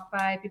just walked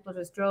by, people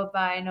just drove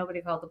by,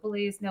 nobody called the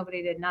police,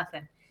 nobody did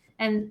nothing.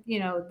 And,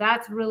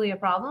 that's really a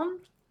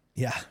problem.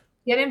 Yeah.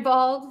 Get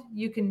involved.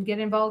 You can get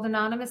involved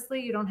anonymously.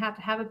 You don't have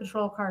to have a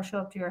patrol car show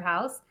up to your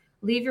house.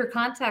 Leave your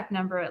contact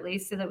number at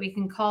least so that we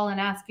can call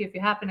and ask you if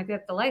you happen to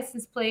get the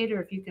license plate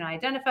or if you can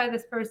identify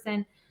this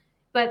person.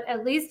 But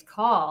at least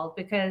call,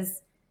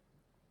 because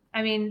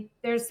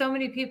there's so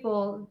many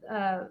people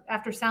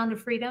after Sound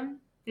of Freedom.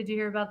 Did you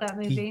hear about that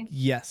movie?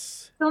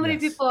 Yes. So many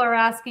people are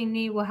asking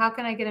me, well, how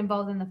can I get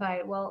involved in the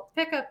fight? Well,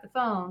 pick up the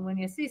phone when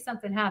you see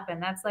something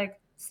happen. That's like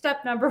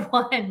step number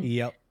one.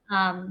 Yep.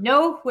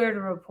 Know where to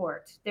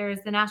report.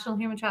 There's the National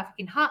Human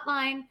Trafficking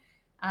Hotline.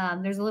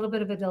 There's a little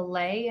bit of a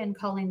delay in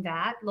calling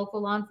that.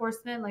 Local law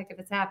enforcement, like if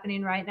it's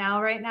happening right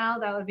now,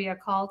 that would be a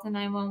call to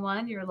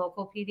 911, your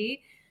local PD,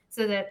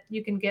 so that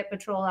you can get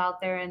patrol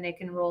out there and they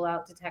can roll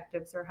out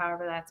detectives or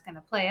however that's going to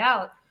play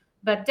out.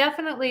 But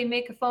definitely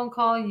make a phone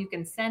call. You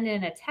can send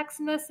in a text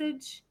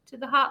message to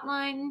the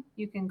hotline.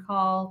 You can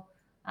call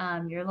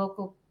your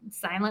local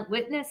silent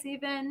witness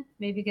even,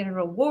 maybe get a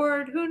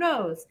reward, who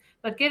knows,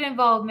 but get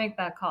involved, make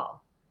that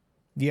call.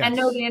 Yes. And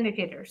know the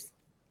indicators.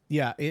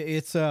 Yeah.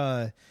 It's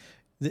the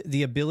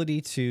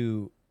ability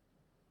to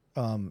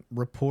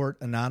report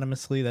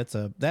anonymously. That's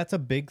a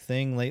big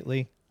thing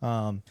lately.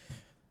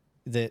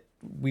 That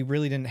we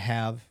really didn't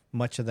have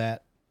much of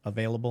that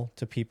available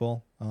to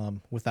people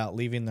without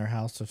leaving their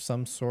house of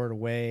some sort of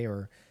way,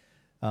 or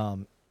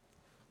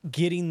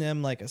getting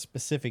them like a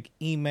specific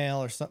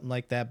email or something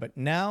like that. But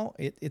now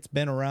it's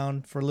been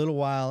around for a little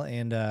while,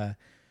 and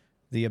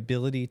the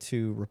ability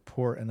to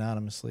report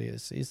anonymously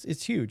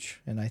is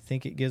huge, and I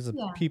think it gives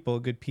people a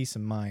good peace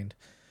of mind.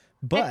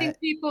 But I think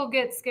people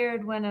get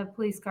scared when a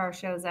police car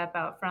shows up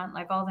out front,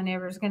 like all the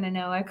neighbors going to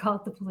know I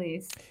called the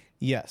police.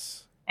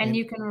 Yes. And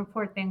you can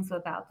report things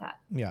without that.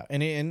 Yeah.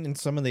 And in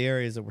some of the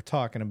areas that we're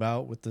talking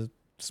about with the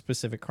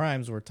specific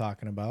crimes we're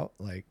talking about,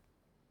 like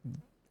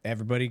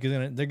everybody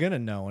they're going to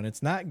know. And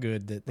it's not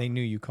good that they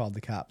knew you called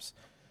the cops,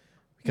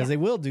 because they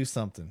will do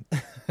something.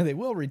 They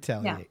will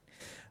retaliate.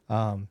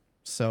 Yeah.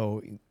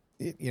 So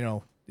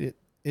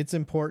it's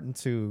important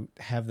to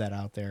have that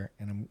out there.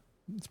 And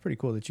it's pretty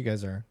cool that you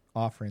guys are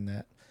offering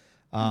that.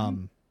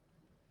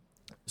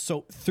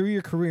 So through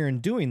your career in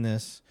doing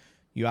this,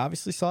 you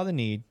obviously saw the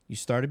need. You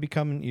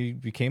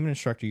became an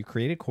instructor. You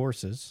created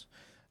courses,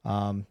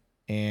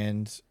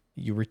 and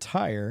you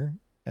retire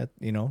at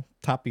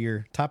top of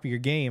your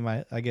game,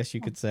 I guess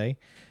you could say.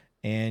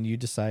 And you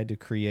decide to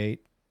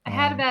create. I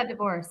had a bad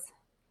divorce.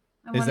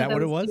 Is that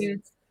what it was?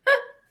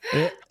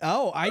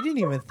 I didn't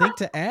even think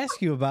to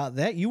ask you about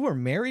that. You were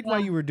married while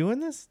Yeah. you were doing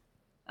this?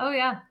 Oh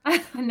yeah,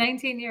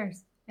 19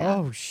 years. Yeah,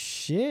 Oh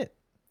shit.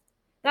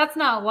 that's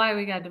not why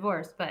we got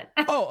divorced, but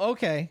Oh,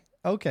 okay.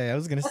 Okay. I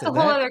was gonna that's say a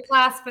whole that. other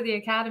class for the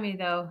academy,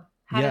 though.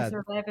 How to Yeah.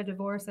 survive a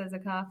divorce as a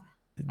cop.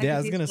 I Yeah, I could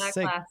was teach gonna that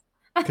say class.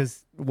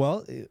 because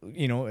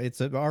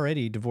it's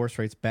already divorce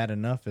rates bad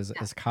enough Yeah.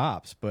 as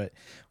cops, but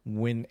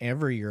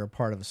whenever you're a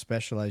part of a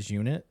specialized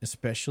unit,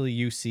 especially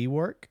UC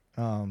work,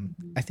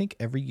 Mhm. I think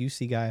every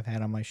UC guy I've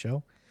had on my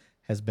show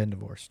has been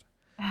divorced.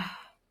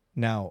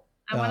 Now,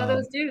 I'm one of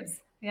those dudes.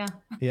 Yeah.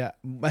 yeah,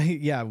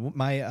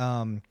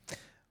 my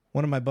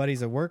one of my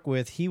buddies I work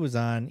with, he was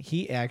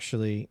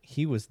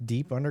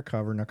deep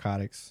undercover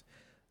narcotics,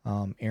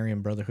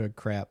 Aryan Brotherhood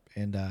crap,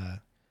 and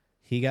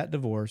he got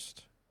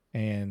divorced.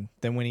 And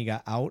then when he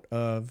got out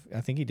of, I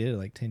think he did it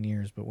like 10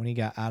 years, but when he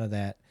got out of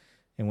that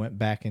and went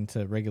back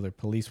into regular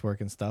police work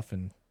and stuff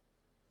and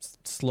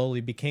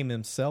slowly became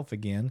himself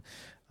again,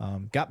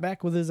 got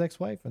back with his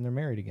ex-wife and they're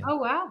married again. Oh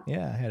wow.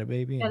 Yeah, had a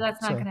baby. Yeah, And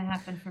that's not so, going to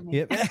happen for me.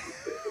 yep.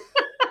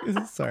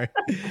 Sorry.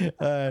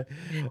 Uh,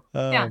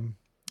 Yeah. um,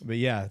 but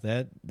yeah,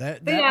 But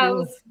that yeah, it will.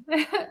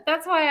 was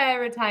that's why I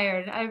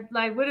retired.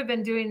 I would have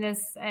been doing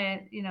this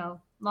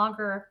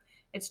longer.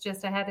 It's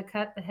just I had to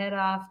cut the head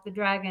off the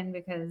dragon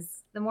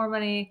because the more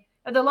money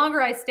or the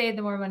longer I stayed,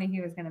 the more money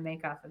he was going to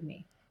make off of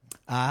me.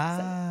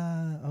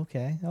 So,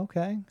 Okay,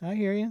 okay. I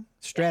hear you. yeah.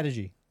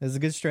 Strategy. That's a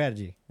good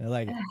strategy. I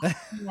like it.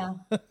 Yeah.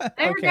 I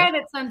Okay. regret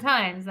it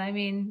sometimes. I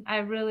mean, I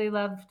really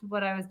loved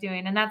what I was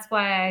doing, and that's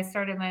why I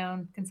started my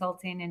own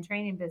consulting and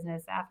training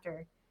business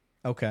after.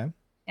 Okay.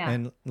 Yeah.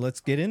 And let's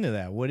get into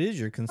that. What is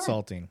your Sure.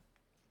 consulting?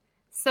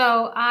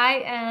 So I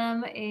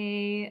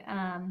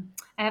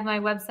have my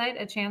website,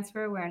 A Chance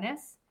for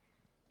Awareness.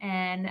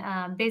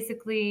 And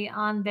basically,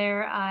 on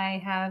there, I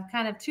have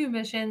kind of two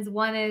missions.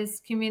 One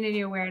is community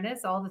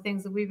awareness, all the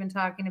things that we've been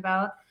talking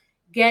about,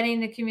 getting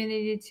the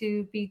community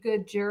to be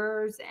good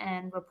jurors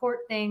and report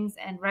things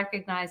and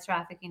recognize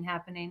trafficking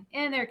happening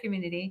in their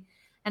community.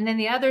 And then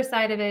the other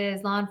side of it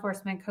is law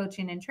enforcement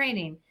coaching and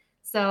training.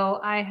 So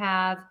I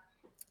have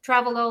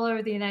traveled all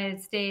over the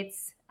United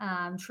States,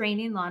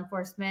 training law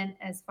enforcement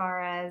as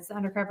far as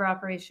undercover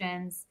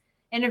operations,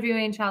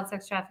 interviewing child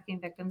sex trafficking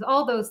victims,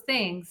 all those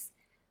things.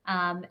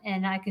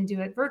 And I can do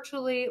it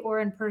virtually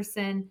or in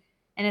person.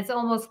 And it's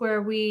almost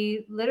where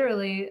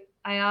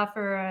I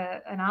offer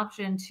an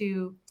option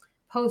to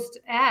post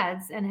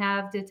ads and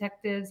have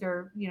detectives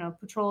or,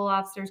 patrol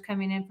officers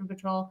coming in from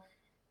patrol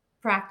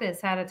practice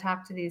how to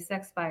talk to these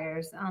sex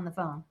buyers on the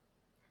phone,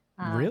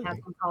 have Really?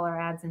 some caller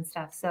ads and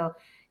stuff. So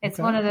it's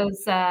Okay. one of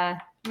those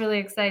really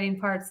exciting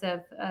parts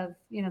of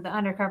the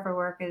undercover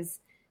work is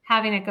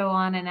having it go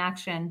on in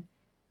action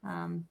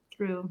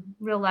through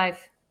real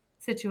life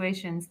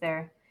situations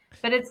there.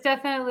 But it's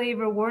definitely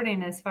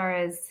rewarding as far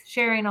as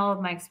sharing all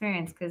of my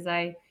experience because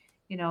I,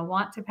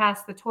 want to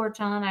pass the torch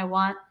on. I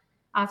want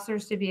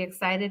officers to be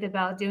excited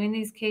about doing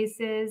these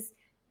cases.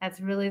 That's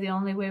really the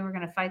only way we're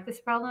going to fight this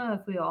problem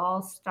if we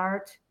all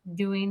start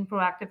doing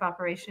proactive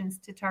operations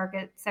to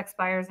target sex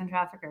buyers and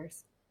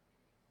traffickers.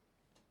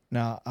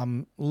 Now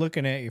I'm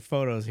looking at your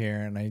photos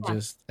here, and Yeah.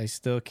 I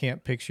still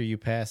can't picture you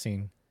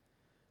passing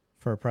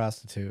for a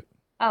prostitute.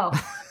 Oh,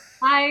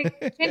 I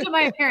changed up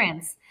my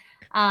appearance.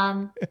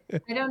 I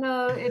don't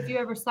know if you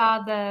ever saw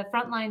the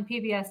Frontline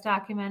PBS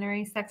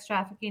documentary, Sex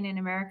Trafficking in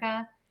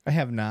America. I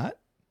have not.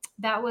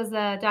 That was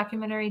a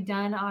documentary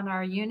done on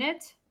our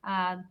unit.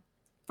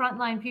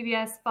 Frontline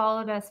PBS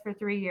followed us for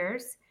 3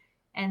 years.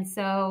 And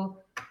so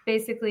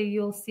basically,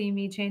 you'll see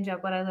me change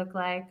up what I look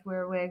like,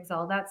 wear wigs,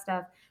 all that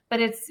stuff. But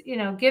it's,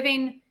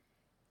 giving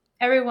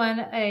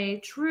everyone a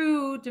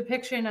true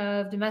depiction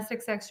of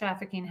domestic sex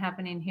trafficking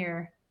happening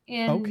here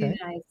in the Okay.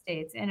 United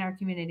States, in our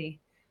community.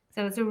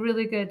 So it's a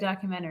really good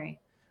documentary.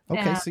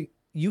 Okay. So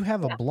you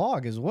have a Yeah,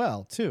 blog as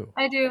well, too.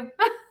 I do.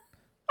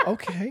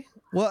 Okay.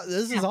 Well,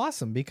 this Yeah. is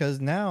awesome because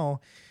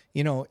now,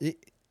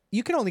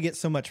 you can only get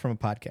so much from a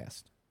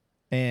podcast.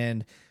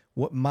 And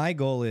what my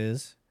goal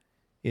is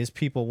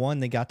people, one,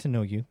 they got to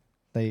know you.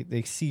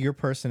 They see your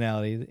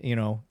personality,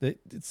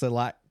 it's a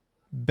lot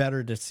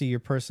better to see your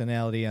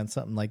personality on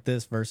something like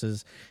this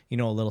versus, a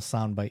little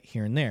soundbite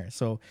here and there.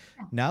 So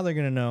now they're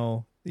going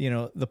to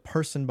know, the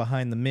person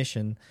behind the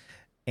mission,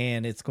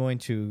 and it's going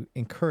to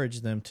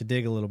encourage them to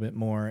dig a little bit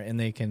more and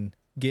they can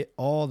get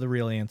all the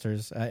real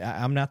answers.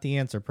 I'm not the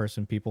answer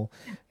person, people,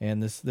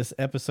 and this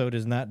episode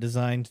is not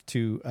designed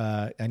to.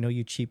 I know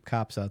you cheap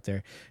cops out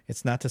there.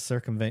 It's not to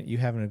circumvent you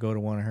having to go to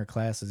one of her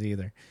classes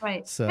either.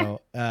 Right.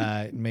 So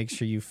make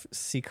sure you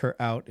seek her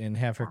out and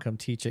have her come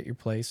teach at your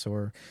place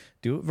or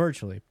do it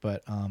virtually.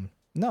 But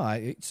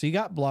no, so you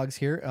got blogs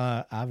here.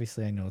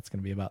 Obviously, I know it's going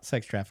to be about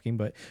sex trafficking,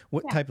 but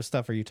what Yeah. type of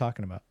stuff are you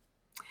talking about?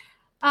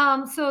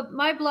 So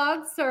my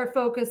blogs are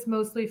focused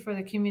mostly for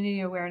the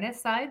community awareness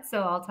side.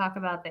 So I'll talk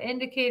about the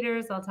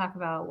indicators. I'll talk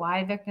about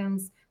why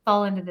victims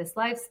fall into this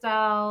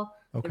lifestyle,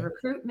 the Okay.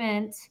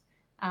 recruitment,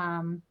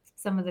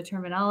 some of the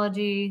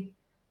terminology,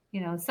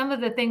 some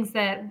of the things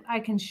that I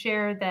can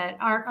share that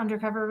aren't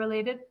undercover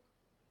related.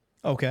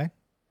 Okay.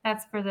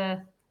 That's for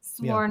the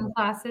Sworn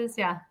classes.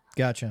 Yeah.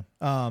 Gotcha.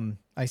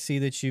 I see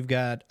that you've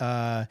got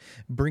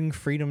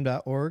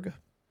bringfreedom.org.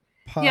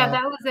 Yeah,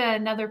 that was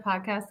another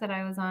podcast that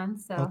I was on.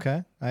 So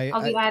Okay.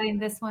 I'll be adding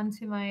this one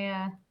to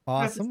my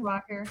Awesome.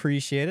 repertoire.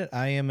 Appreciate it.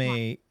 I am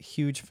a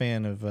huge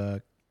fan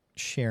of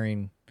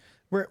sharing.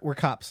 We're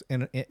cops,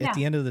 and at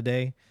the end of the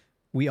day,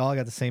 we all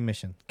got the same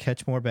mission: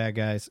 catch more bad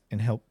guys and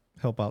help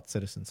out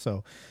citizens.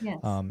 So, yes.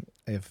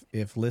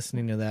 If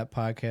listening to that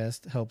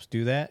podcast helps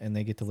do that, and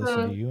they get to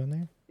listen to you in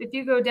there. If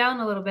you go down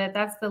a little bit,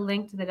 that's the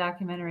link to the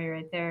documentary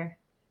right there.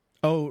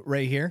 Oh,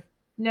 right here?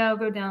 No,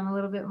 go down a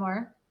little bit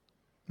more.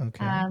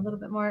 Okay. A little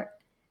bit more.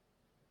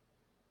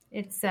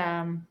 It's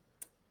got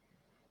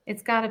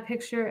a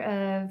picture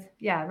of,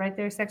 right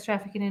there, sex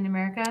trafficking in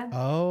America.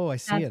 Oh, I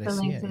see it. That's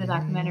the link to the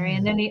documentary.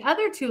 And then the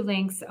other two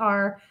links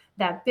are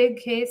that big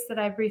case that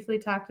I briefly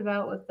talked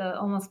about with the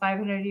almost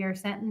 500-year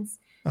sentence.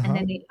 And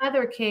then the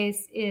other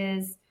case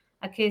is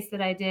a case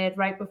that I did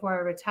right before I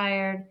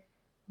retired.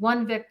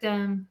 One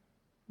victim,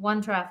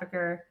 one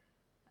trafficker,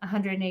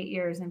 108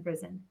 years in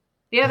prison.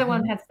 The other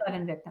one had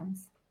 7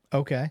 victims.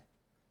 Okay.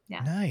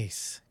 Yeah.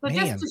 Nice. But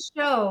just to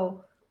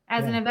show,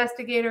 as an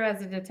investigator,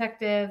 as a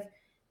detective,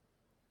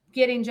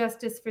 getting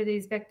justice for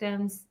these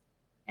victims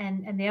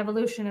and the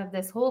evolution of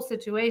this whole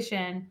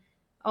situation.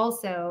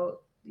 Also,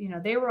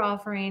 they were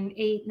offering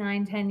 8,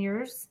 9, 10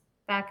 years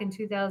back in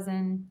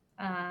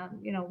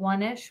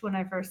 2001-ish when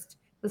I first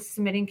was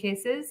submitting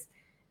cases.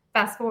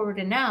 Fast forward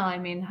to now,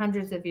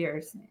 hundreds of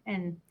years.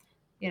 And,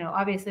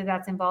 obviously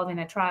that's involving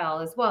a trial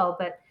as well,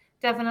 but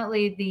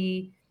definitely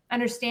the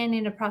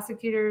understanding of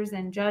prosecutors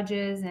and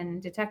judges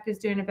and detectives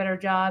doing a better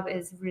job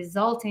is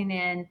resulting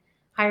in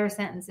higher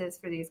sentences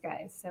for these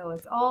guys. So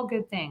it's all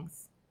good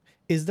things.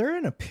 Is there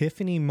an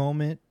epiphany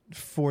moment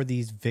for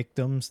these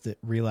victims that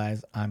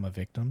realize I'm a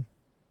victim?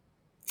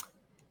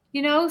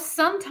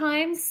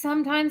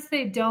 Sometimes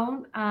they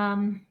don't.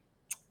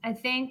 I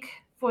think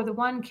for the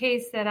one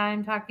case that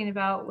I'm talking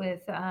about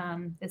with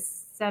the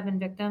 7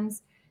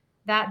 victims,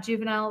 that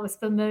juvenile was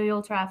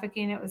familial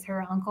trafficking. It was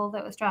her uncle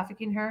that was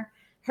trafficking her.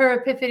 Her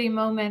epiphany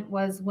moment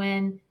was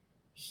when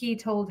he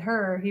told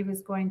her he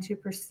was going to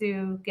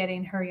pursue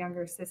getting her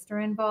younger sister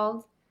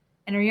involved.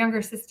 And her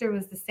younger sister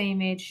was the same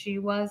age she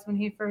was when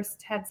he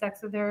first had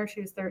sex with her.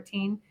 She was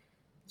 13.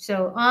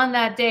 So on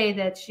that day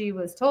that she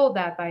was told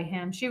that by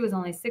him, she was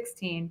only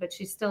 16, but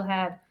she still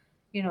had,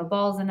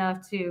 balls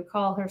enough to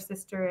call her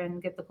sister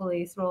and get the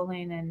police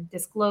rolling and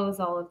disclose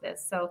all of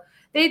this. So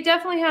they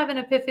definitely have an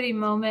epiphany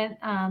moment.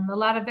 A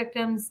lot of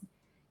victims,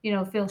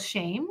 feel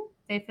shame.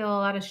 They feel a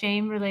lot of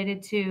shame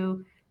related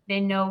to, they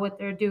know what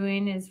they're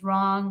doing is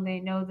wrong. They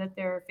know that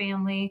their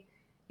family,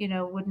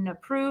 wouldn't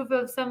approve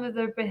of some of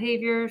their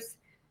behaviors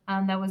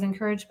that was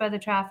encouraged by the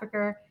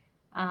trafficker.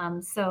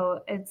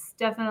 So it's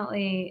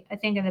definitely, I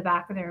think, in the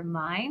back of their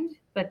mind,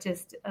 but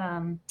just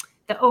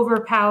the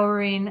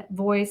overpowering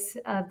voice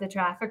of the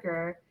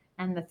trafficker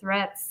and the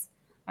threats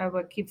are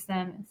what keeps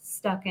them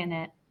stuck in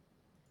it.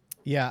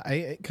 Yeah,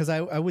 because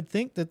I would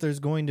think that there's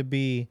going to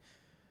be,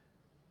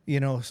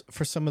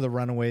 for some of the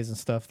runaways and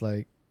stuff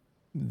like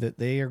that,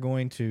 they are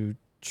going to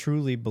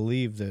truly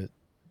believe that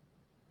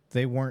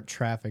they weren't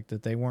trafficked,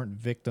 that they weren't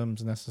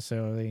victims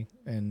necessarily.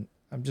 And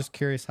I'm just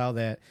curious how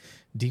that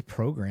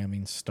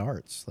deprogramming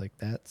starts. Like,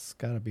 that's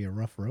got to be a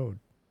rough road.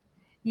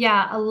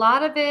 Yeah, a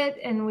lot of it,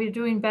 and we're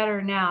doing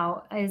better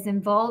now, is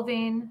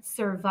involving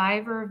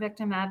survivor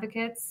victim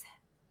advocates,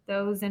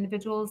 those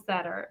individuals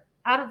that are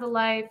out of the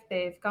life,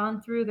 they've gone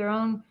through their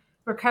own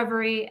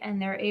recovery, and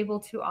they're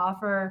able to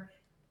offer,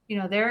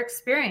 their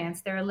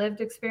experience, their lived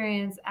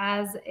experience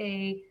as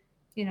a,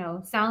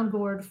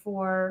 soundboard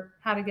for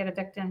how to get a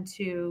victim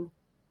to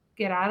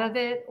get out of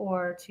it,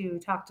 or to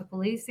talk to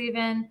police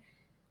even,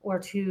 or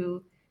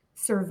to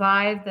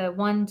survive the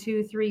 1,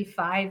 2, 3,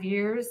 5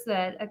 years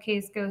that a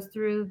case goes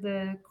through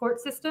the court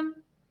system,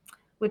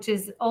 which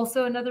is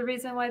also another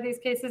reason why these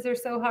cases are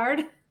so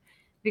hard,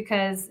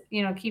 because,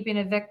 keeping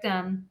a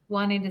victim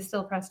wanting to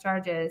still press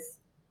charges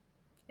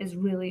is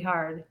really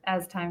hard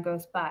as time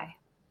goes by.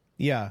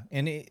 Yeah.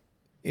 And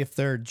if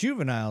they're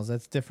juveniles,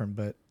 that's different.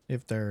 But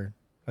if they're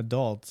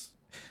adults,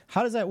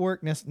 how does that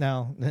work?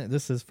 Now,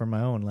 this is for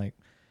my own, like,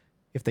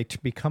 if they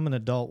become an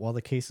adult while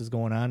the case is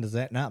going on, does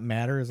that not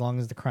matter as long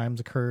as the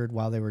crimes occurred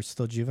while they were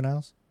still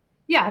juveniles?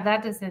 Yeah,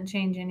 that doesn't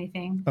change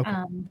anything. Okay.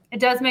 It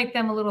does make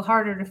them a little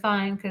harder to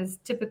find, because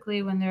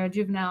typically when they're a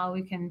juvenile,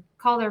 we can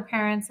call their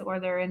parents, or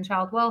they're in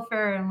child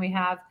welfare, and we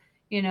have,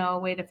 a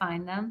way to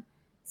find them.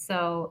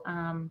 So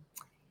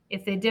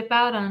if they dip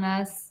out on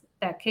us,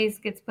 that case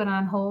gets put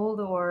on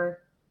hold or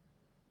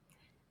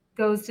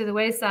goes to the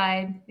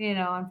wayside.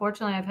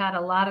 Unfortunately, I've had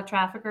a lot of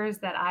traffickers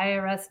that I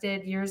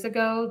arrested years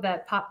ago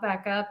that pop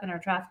back up and are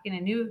trafficking a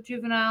new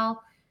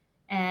juvenile.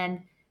 And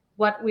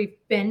what we've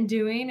been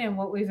doing and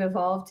what we've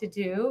evolved to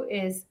do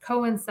is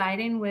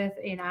coinciding with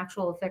an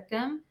actual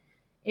victim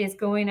is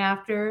going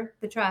after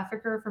the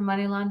trafficker for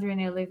money laundering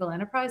and illegal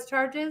enterprise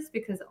charges,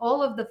 because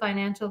all of the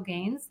financial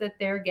gains that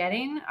they're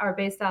getting are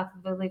based off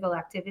of illegal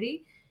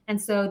activity. And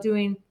so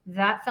doing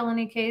that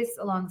felony case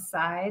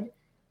alongside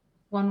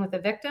one with a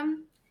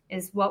victim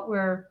is what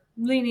we're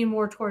leaning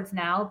more towards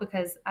now,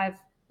 because I've,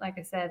 like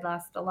I said,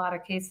 lost a lot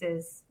of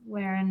cases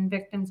wherein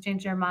victims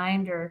change their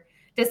mind or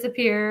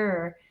disappear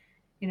or,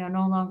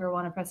 no longer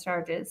want to press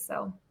charges.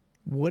 So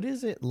What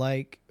is it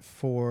like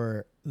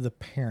for the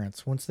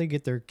parents once they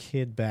get their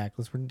kid back?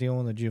 Let's deal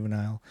with the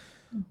juvenile.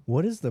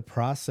 What is the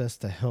process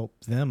to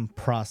help them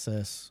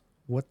process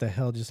what the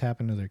hell just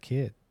happened to their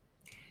kid?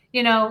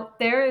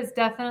 There is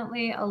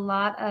definitely a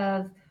lot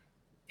of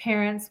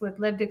parents with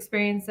lived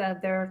experience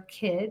of their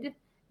kid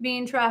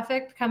being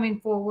trafficked coming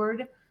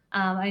forward.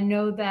 I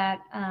know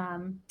that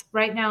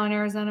right now in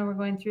Arizona, we're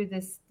going through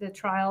the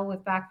trial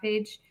with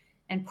Backpage,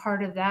 and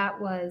part of that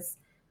was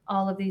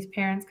all of these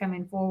parents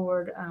coming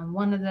forward.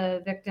 One of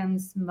the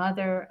victims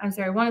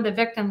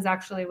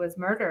actually was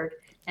murdered,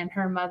 and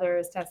her mother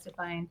is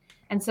testifying.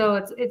 And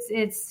so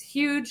it's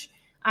huge.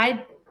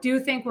 I do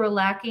think we're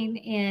lacking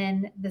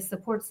in the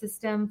support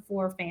system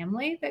for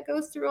family that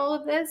goes through all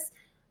of this.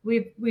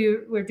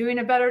 We're doing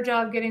a better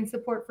job getting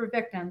support for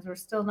victims. We're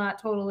still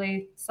not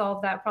totally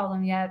solved that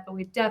problem yet, but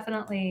we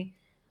definitely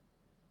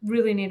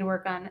really need to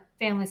work on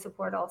family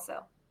support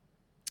also.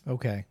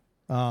 Okay.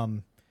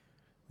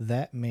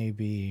 That may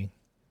be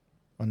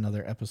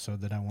another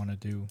episode that I want to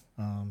do.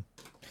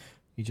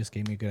 You just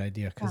gave me a good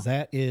idea, because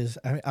that is,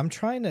 I'm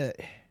trying to,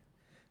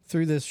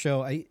 through this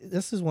show,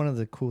 this is one of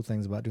the cool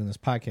things about doing this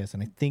podcast,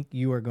 and I think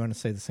you are going to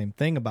say the same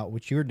thing about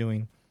what you're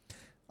doing.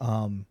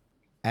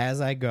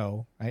 As I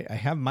go, I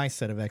have my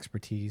set of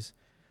expertise,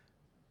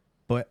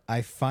 but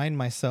I find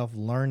myself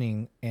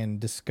learning and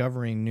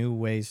discovering new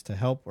ways to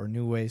help or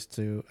new ways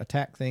to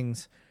attack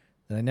things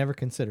that I never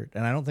considered.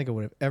 And I don't think I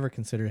would have ever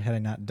considered had I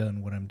not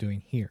done what I'm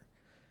doing here.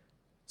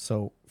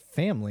 So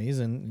families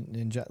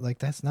and like,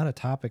 that's not a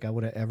topic I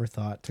would have ever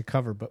thought to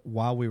cover. But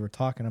while we were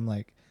talking, I'm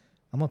like,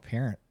 I'm a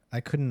parent.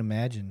 I couldn't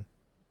imagine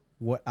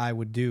what I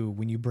would do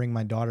when you bring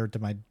my daughter to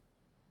my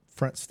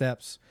front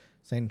steps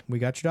saying, we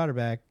got your daughter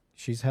back.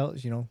 She's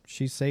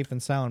she's safe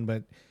and sound,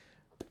 but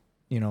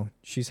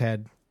she's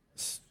had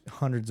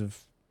hundreds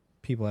of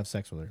people have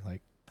sex with her,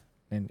 like,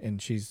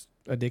 and she's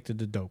addicted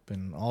to dope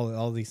and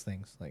all these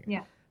things. Like,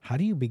 yeah. How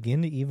do you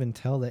begin to even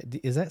tell that?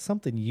 Is that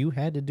something you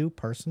had to do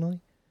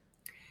personally?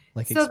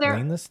 Like,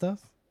 explain this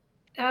stuff?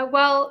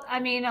 Well, I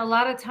mean, a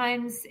lot of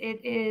times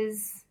it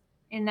is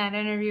in that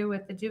interview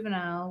with the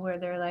juvenile where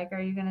they're like,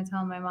 are you going to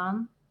tell my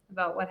mom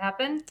about what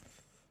happened?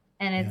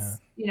 And it's,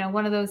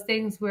 one of those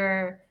things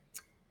where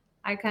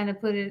I kind of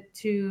put it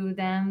to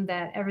them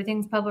that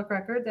everything's public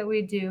record that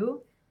we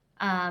do.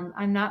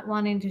 I'm not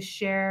wanting to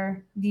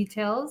share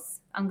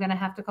details. I'm going to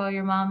have to call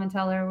your mom and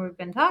tell her we've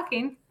been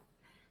talking,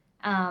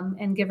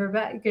 and give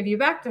you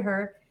back to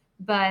her.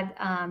 But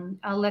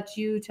I'll let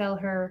you tell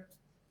her,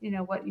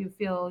 what you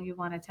feel you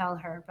want to tell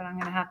her. But I'm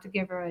going to have to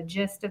give her a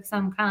gist of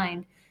some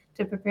kind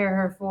to prepare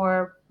her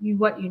for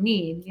what you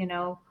need,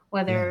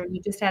 whether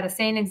you just had a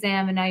SANE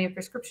exam and now you have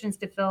prescriptions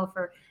to fill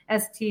for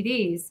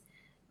STDs.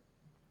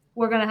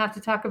 We're going to have to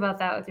talk about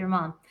that with your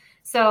mom.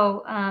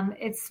 So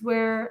it's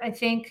where I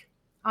think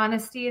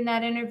honesty in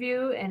that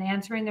interview and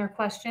answering their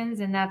questions.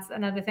 And that's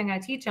another thing I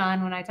teach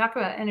on when I talk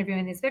about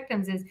interviewing these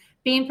victims is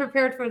being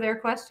prepared for their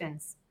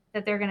questions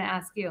that they're going to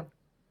ask you.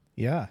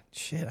 Yeah.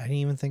 Shit. I didn't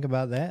even think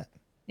about that.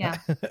 Yeah.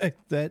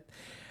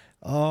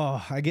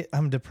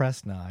 I'm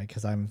depressed now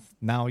because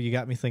now you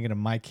got me thinking of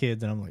my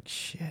kids and I'm like,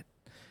 shit,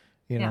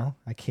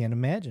 I can't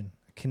imagine.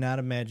 I cannot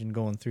imagine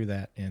going through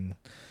that. And,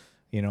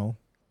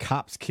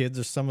 cops' kids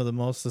are some of the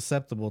most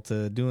susceptible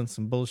to doing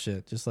some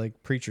bullshit, just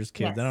like preachers'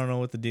 kids. Yes. I don't know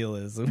what the deal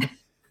is.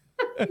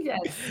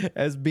 Yes.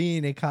 As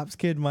being a cop's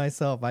kid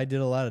myself, I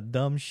did a lot of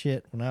dumb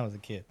shit when I was a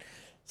kid.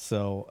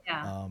 So,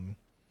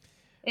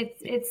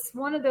 it's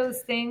one of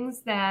those things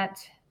that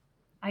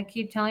I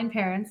keep telling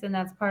parents, and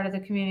that's part of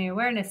the community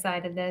awareness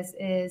side of this,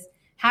 is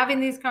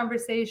having these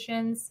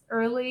conversations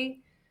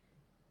early,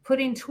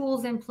 putting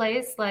tools in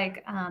place.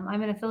 Like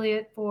I'm an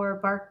affiliate for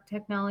Bark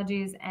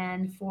Technologies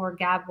and for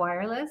Gab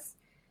Wireless.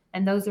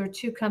 And those are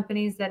two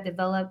companies that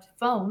developed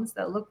phones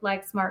that look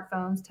like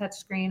smartphones,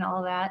 touchscreen,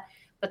 all that,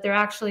 but they're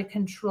actually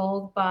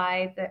controlled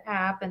by the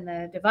app and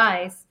the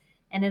device.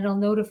 And it'll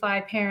notify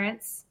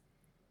parents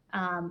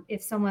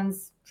if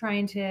someone's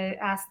trying to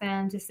ask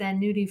them to send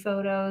nudie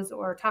photos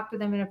or talk to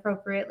them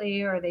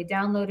inappropriately, or they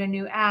download a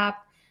new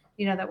app,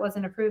 that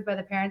wasn't approved by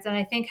the parents. And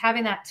I think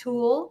having that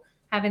tool,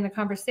 having the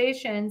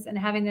conversations, and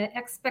having the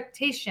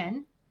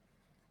expectation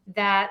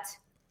that,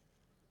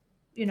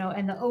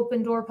 and the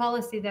open door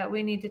policy that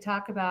we need to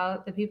talk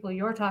about the people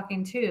you're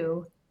talking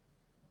to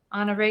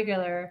on a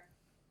regular,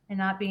 and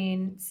not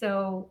being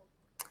so,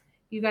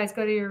 you guys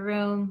go to your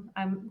room,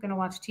 I'm going to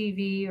watch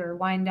TV or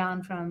wind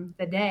down from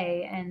the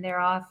day, and they're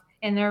off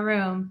in their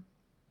room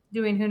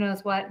doing who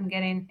knows what and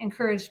getting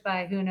encouraged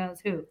by who knows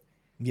who.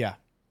 Yeah.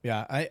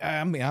 Yeah.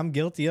 I'm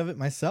guilty of it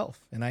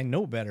myself, and I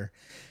know better.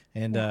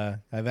 And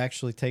I've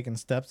actually taken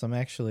steps.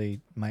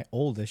 My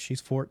oldest,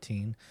 she's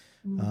 14.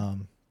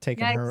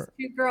 Taking her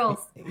 2 girls.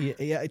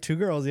 Yeah, 2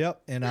 girls.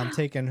 Yep. And I'm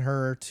taking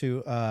her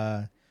to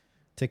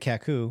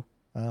CACU,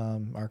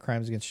 our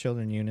Crimes Against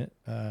Children unit,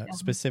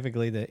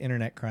 specifically the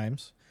internet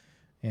crimes,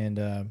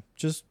 and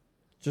just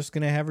just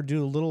gonna have her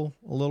do a little,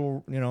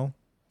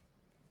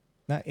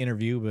 not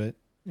interview, but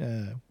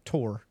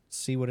tour,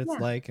 see what it's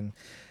like. And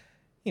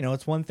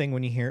it's one thing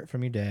when you hear it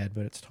from your dad,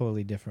 but it's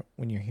totally different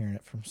when you're hearing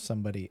it from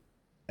somebody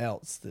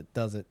else that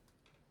does it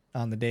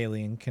on the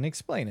daily and can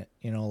explain it,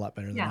 a lot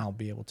better than I'll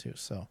be able to.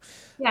 So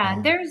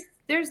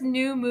there's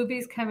new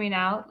movies coming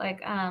out,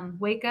 like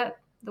Wake Up.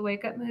 The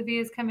Wake Up movie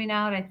is coming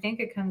out. I think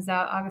it comes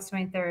out August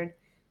 23rd.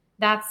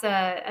 That's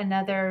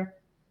another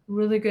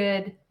really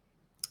good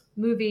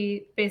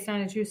movie based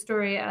on a true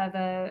story of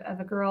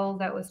a girl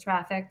that was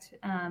trafficked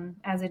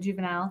as a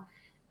juvenile.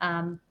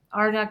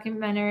 Our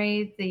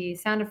documentary, The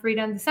Sound of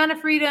Freedom,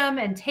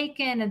 and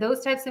Taken, and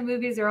those types of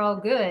movies are all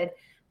good,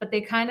 but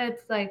they kind of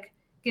like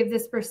give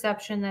this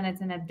perception that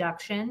it's an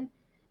abduction.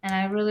 And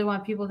I really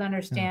want people to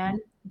understand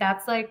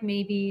that's like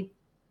maybe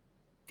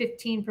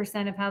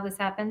 15% of how this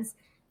happens.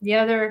 The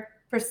other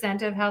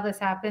percent of how this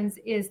happens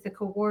is the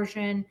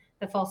coercion,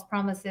 the false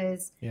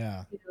promises,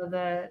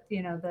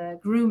 the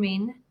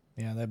grooming.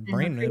 Yeah, that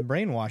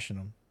brainwashing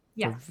them.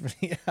 Yeah.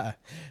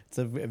 It's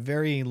a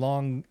very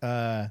long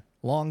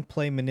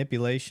play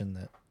manipulation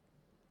that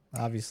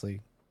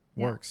obviously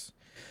works.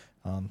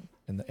 And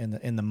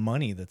the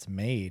money that's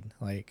made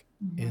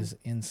is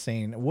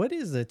insane. What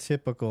is a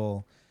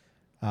typical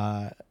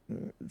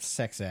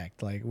sex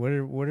act? Like what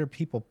are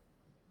people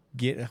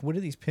what are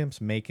these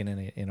pimps making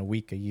in a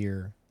week, a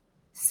year?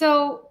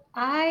 So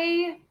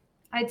I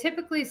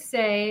typically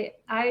say,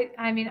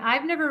 I mean,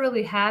 I've never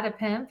really had a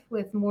pimp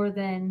with more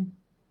than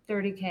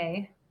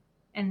 $30K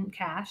in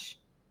cash.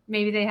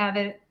 Maybe they have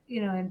it,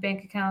 in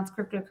bank accounts,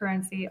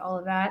 cryptocurrency, all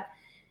of that.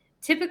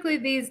 Typically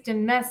these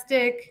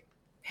domestic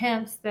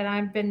pimps that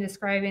I've been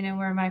describing and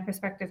where my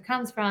perspective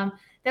comes from,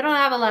 they don't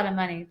have a lot of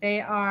money. They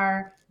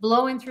are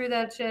blowing through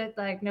that shit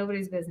like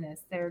nobody's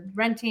business. They're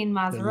renting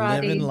Maserati.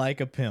 They're living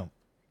like a pimp.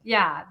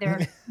 Yeah.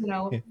 They're,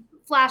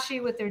 flashy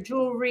with their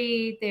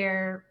jewelry,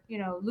 their,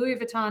 Louis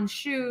Vuitton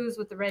shoes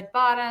with the red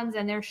bottoms,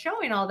 and they're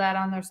showing all that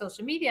on their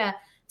social media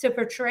to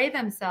portray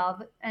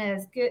themselves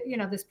as good,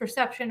 this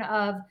perception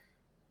of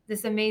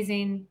this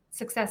amazing,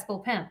 successful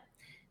pimp.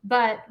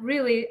 But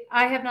really,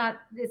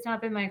 it's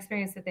not been my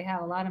experience that they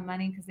have a lot of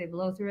money because they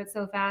blow through it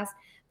so fast,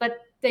 but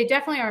they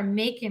definitely are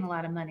making a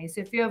lot of money.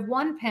 So if you have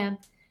one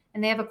pimp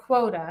and they have a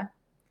quota,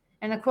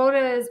 and the quota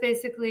is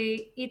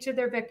basically each of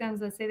their victims,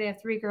 let's say they have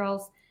 3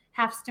 girls,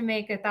 has to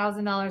make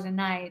 $1,000 a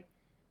night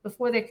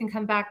before they can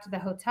come back to the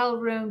hotel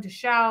room to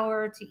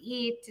shower, to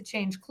eat, to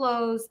change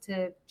clothes,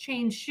 to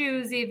change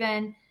shoes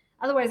even.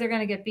 Otherwise, they're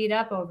going to get beat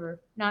up over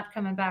not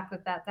coming back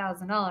with that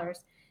 $1,000.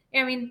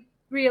 I mean,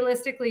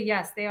 realistically,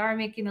 yes, they are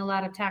making a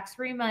lot of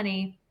tax-free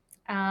money.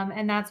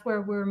 And that's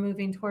where we're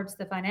moving towards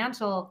the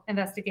financial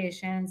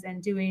investigations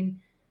and doing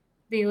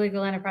the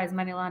illegal enterprise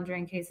money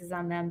laundering cases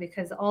on them,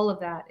 because all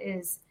of that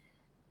is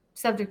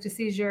subject to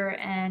seizure,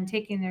 and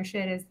taking their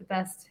shit is the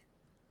best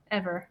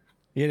ever.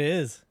 It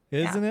is,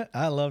 isn't it?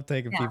 I love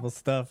taking people's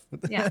stuff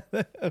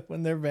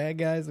when they're bad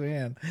guys,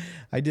 man.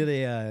 I did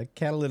a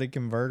catalytic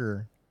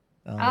converter.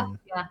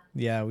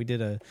 We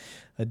did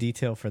a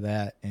detail for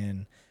that,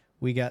 and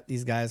we got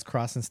these guys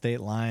crossing state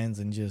lines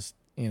and just,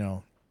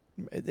 they're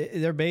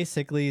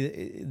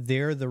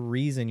the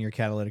reason your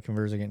catalytic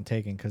converters are getting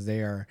taken, because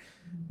they are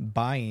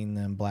buying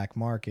them black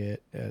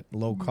market at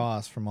low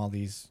cost from all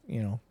these,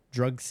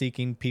 drug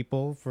seeking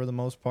people for the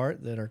most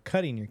part that are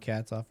cutting your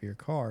cats off of your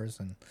cars.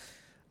 And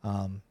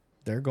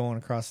they're going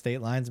across state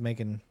lines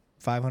making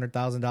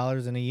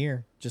 $500,000 in a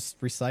year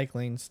just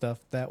recycling stuff.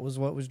 That was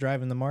what was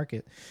driving the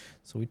market.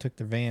 So we took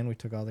their van, we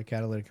took all the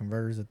catalytic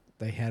converters that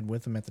they had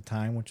with them at the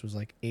time, which was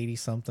like 80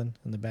 something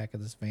in the back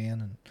of this van.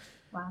 And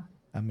wow.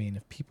 I mean,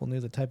 if people knew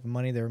the type of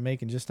money they were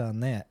making just on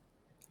that,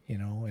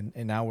 and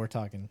now we're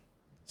talking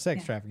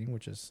sex trafficking,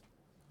 which is,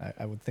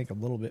 I would think, a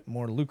little bit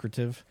more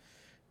lucrative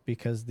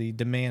because the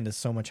demand is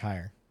so much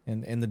higher.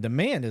 And the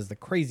demand is the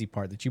crazy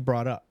part that you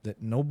brought up that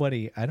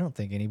I don't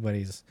think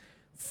anybody's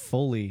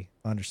fully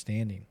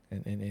understanding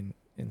and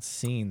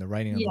seeing the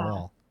writing on the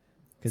wall.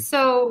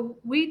 So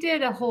we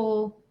did a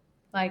whole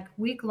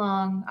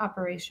week-long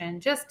operation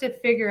just to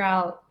figure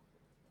out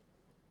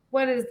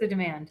what is the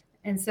demand.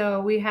 And so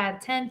we had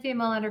 10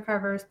 female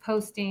undercovers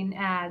posting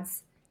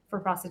ads for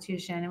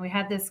prostitution. And we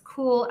had this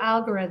cool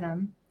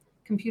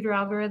computer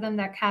algorithm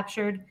that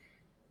captured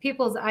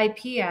people's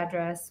IP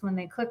address when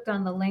they clicked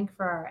on the link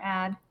for our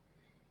ad.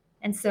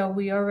 And so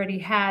we already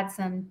had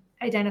some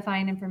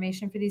identifying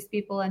information for these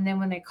people. And then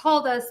when they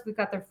called us, we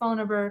got their phone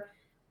number.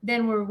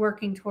 Then we're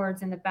working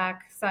towards, in the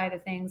back side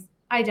of things,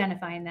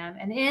 identifying them.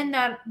 And in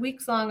that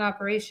weeks-long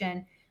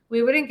operation,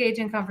 we would engage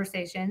in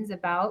conversations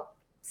about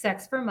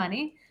sex for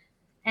money.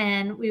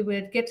 And we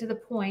would get to the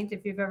point,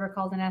 if you've ever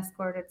called an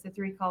escort, it's a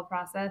 3-call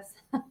process.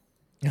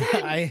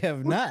 I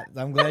have not.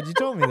 I'm glad you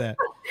told me that.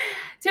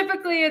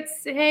 Typically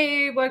it's,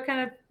 hey, what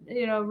kind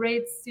of,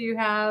 rates do you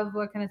have?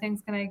 What kind of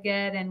things can I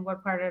get? And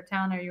what part of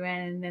town are you in?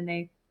 And then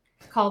they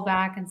call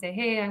back and say,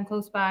 hey, I'm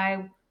close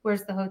by.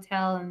 Where's the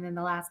hotel? And then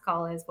the last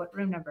call is what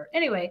room number.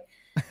 Anyway.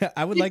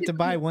 I would like to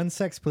buy one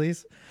sex,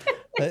 please.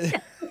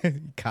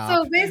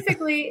 So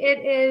basically it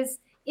is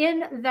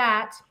in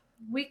that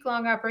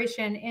week-long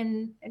operation.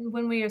 And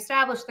when we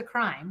established the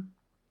crime,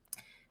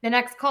 the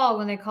next call,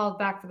 when they called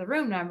back for the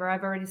room number,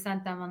 I've already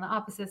sent them on the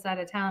opposite side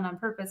of town on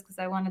purpose because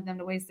I wanted them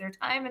to waste their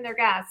time and their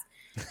gas.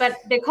 But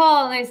they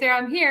call and they say,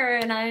 I'm here.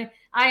 And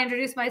I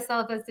introduce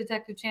myself as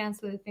Detective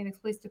Chance with the Phoenix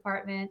Police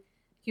Department,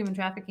 Human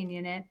Trafficking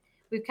Unit.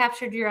 We've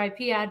captured your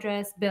IP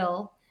address,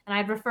 Bill. And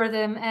I'd refer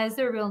them as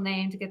their real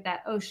name to get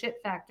that oh shit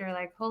factor,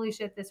 like, holy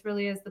shit, this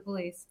really is the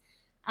police.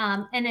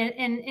 And in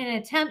an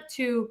attempt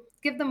to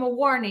give them a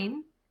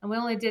warning, and we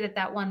only did it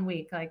that 1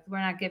 week. Like, we're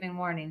not giving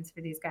warnings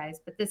for these guys,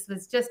 but this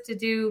was just to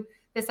do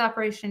this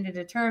operation to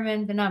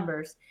determine the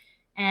numbers.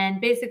 And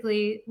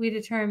basically, we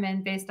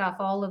determined based off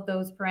all of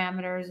those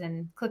parameters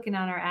and clicking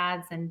on our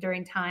ads and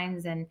during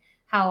times and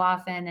how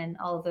often and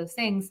all of those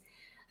things,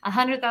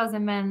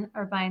 100,000 men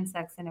are buying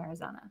sex in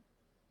Arizona.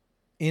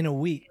 In a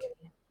week?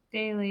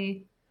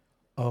 Daily.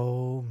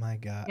 Oh my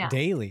God. Yeah.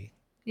 Daily?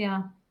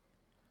 Yeah.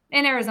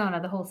 In Arizona,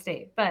 the whole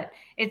state. But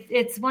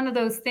it's one of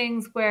those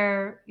things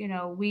where,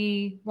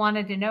 we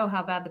wanted to know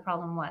how bad the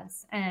problem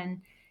was.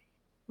 And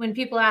when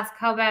people ask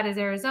how bad is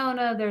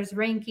Arizona, there's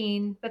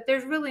ranking, but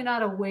there's really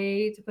not a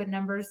way to put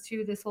numbers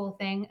to this whole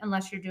thing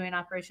unless you're doing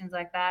operations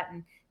like that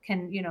and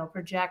can,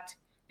 project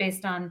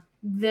based on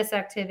this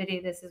activity,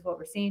 this is what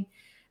we're seeing.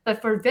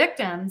 But for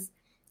victims,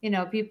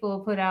 people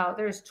put out,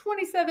 there's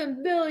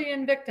 27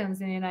 billion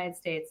victims in the United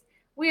States.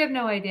 We have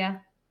no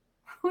idea.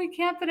 We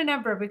can't put a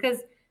number because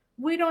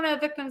we don't have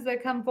victims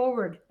that come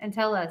forward and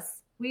tell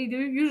us. We do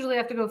usually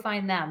have to go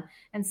find them.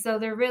 And so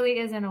there really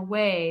isn't a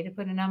way to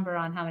put a number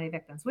on how many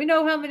victims. We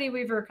know how many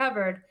we've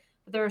recovered,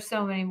 but there are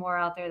so many more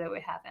out there that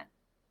we haven't.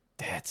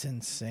 That's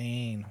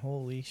insane.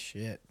 Holy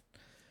shit.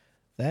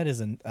 That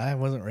isn't, I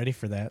wasn't ready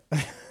for that.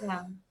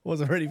 Yeah.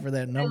 Wasn't ready for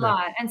that number. A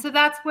lot. And so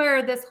that's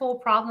where this whole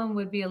problem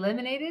would be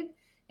eliminated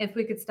if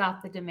we could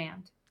stop the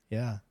demand.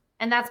 Yeah.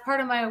 And that's part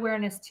of my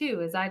awareness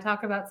too, is I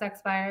talk about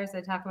sex buyers.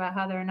 I talk about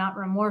how they're not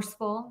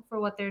remorseful for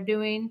what they're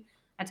doing.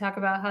 I talk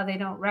about how they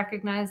don't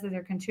recognize that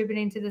they're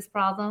contributing to this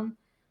problem.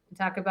 I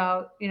talk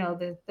about,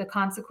 the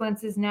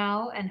consequences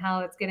now and how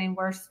it's getting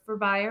worse for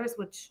buyers,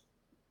 which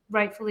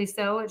rightfully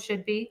so, it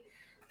should be.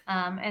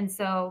 And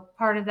so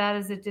part of that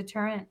is a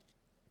deterrent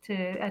to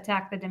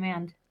attack the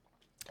demand.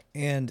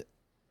 And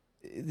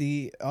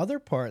the other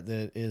part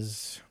that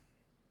is,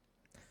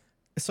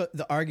 so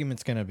the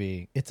argument's going to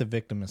be, it's a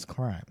victimless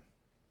crime.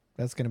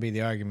 That's going to be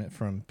the argument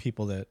from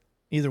people that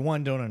either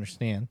one, don't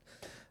understand,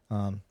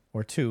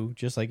 or two,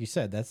 just like you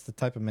said, that's the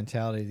type of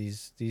mentality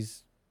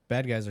these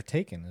bad guys are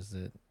taking, is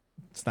that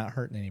it's not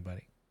hurting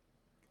anybody.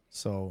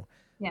 So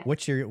yeah.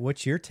 What's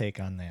your take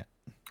on that?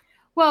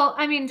 Well,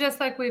 I mean, just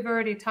like we've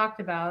already talked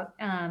about,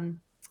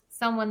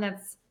 someone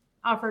that's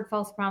offered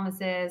false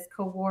promises,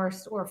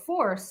 coerced or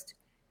forced,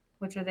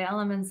 which are the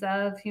elements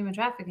of human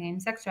trafficking,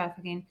 sex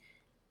trafficking,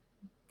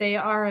 they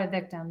are a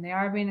victim. They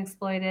are being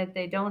exploited.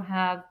 They don't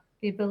have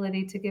the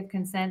ability to give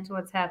consent to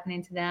what's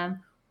happening to them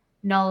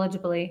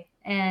knowledgeably.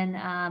 And,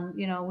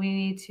 we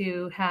need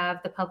to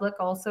have the public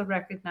also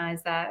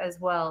recognize that as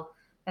well,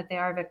 that they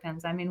are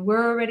victims. I mean,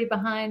 we're already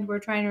behind. We're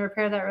trying to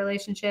repair that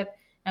relationship,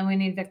 and we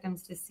need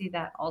victims to see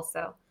that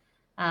also.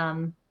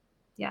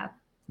 Yeah.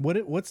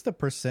 What's the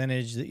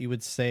percentage that you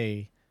would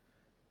say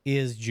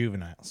is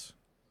juveniles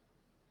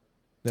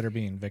that are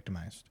being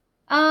victimized?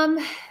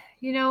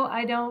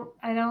 I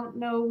don't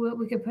know what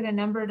we could put a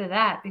number to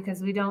that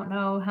because we don't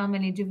know how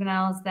many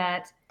juveniles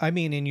that. I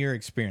mean, in your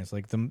experience,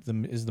 like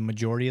is the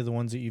majority of the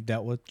ones that you've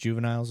dealt with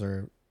juveniles,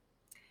 or?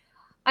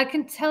 I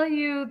can tell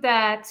you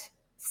that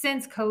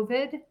since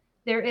COVID,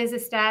 there is a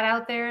stat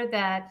out there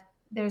that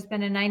there's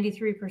been a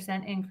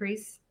 93%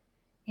 increase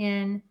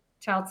in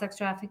child sex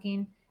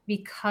trafficking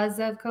because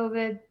of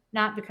COVID,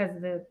 not because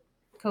of the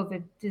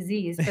COVID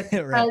disease, but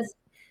because right.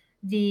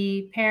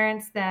 The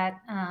parents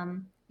that,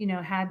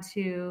 had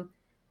to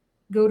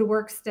go to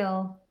work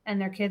still and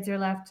their kids are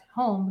left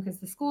home because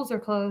the schools are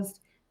closed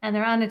and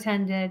they're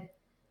unattended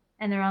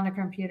and they're on their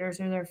computers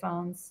or their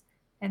phones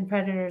and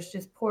predators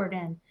just poured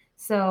in.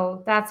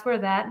 So that's where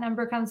that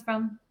number comes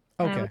from.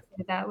 Okay. I would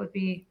say that would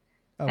be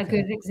a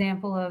good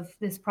example of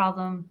this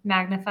problem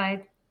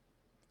magnified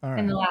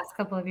in the last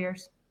couple of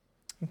years.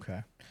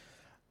 Okay.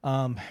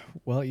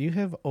 Well, you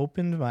have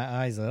opened my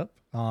eyes up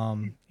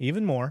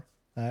even more.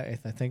 I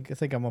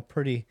think I'm a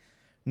pretty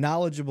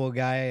knowledgeable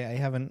guy. I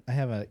have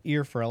an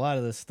ear for a lot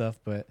of this stuff,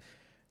 but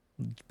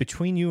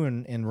between you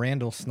and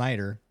Randall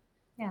Snyder,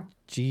 yeah,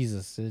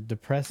 Jesus,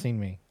 depressing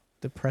me.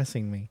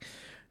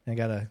 I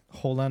gotta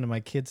hold on to my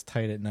kids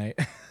tight at night.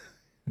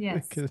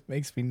 Yes, because it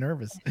makes me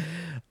nervous.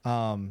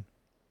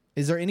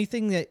 Is there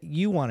anything that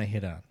you want to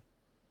hit on?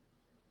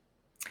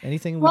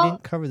 Anything we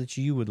didn't cover that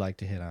you would like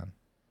to hit on?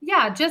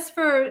 Yeah, just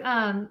for,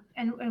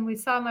 and we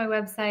saw my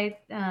website,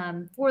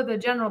 for the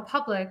general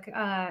public,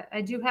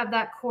 I do have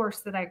that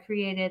course that I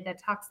created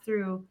that talks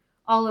through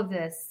all of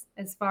this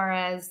as far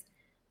as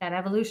that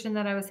evolution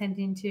that I was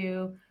hinting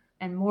to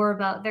and more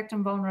about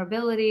victim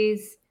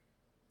vulnerabilities,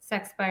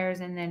 sex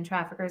buyers, and then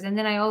traffickers. And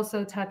then I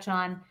also touch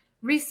on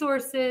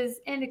resources,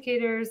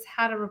 indicators,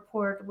 how to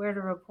report, where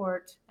to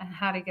report, and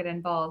how to get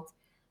involved.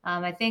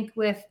 I think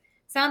with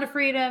Sound of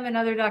Freedom and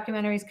other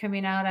documentaries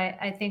coming out,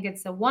 I think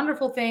it's a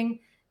wonderful thing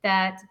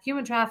that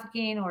human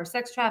trafficking or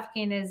sex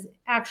trafficking is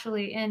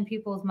actually in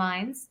people's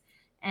minds.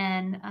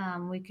 And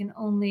we can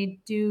only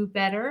do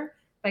better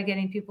by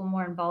getting people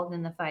more involved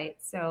in the fight.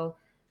 So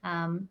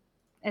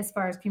as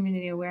far as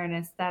community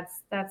awareness,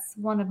 that's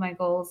one of my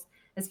goals.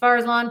 As far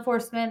as law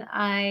enforcement,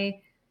 I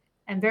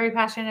am very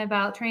passionate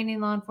about training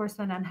law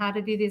enforcement on how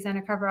to do these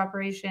undercover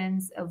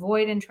operations,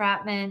 avoid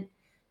entrapment,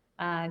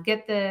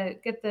 get the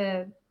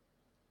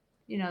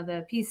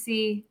the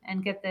PC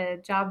and get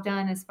the job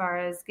done as far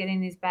as getting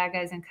these bad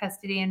guys in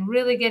custody and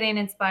really getting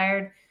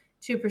inspired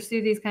to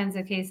pursue these kinds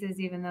of cases,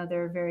 even though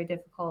they're very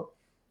difficult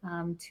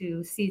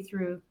to see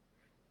through,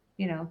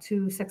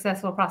 to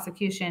successful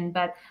prosecution.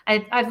 But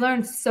I've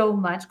learned so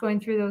much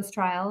going through those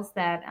trials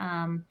that,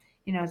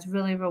 it's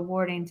really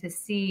rewarding to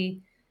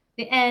see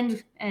the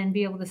end and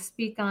be able to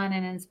speak on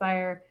and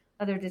inspire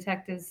other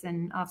detectives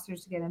and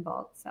officers to get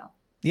involved. So,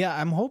 yeah,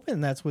 I'm hoping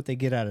that's what they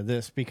get out of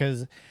this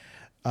because,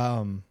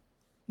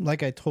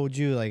 like I told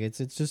you, like it's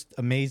just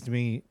amazed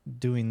me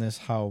doing this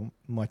how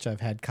much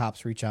I've had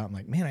cops reach out. I'm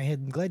like, man,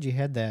 I'm glad you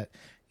had that,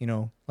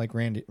 like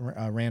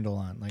Randall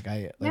on. Like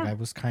I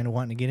was kind of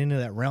wanting to get into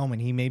that realm,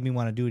 and he made me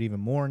want to do it even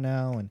more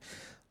now.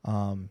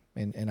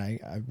 And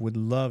I would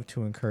love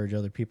to encourage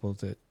other people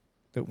that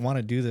want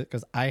to do that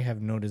because I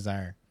have no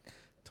desire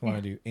to want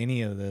to do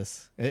any of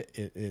this.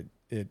 It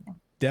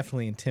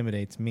definitely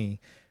intimidates me.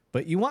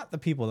 But you want the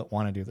people that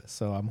want to do this,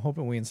 so I'm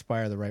hoping we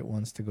inspire the right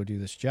ones to go do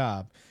this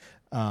job.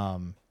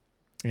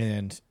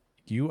 And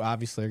you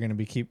obviously are going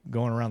to keep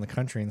going around the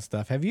country and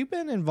stuff. Have you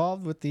been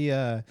involved with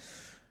the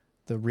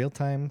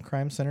Real-Time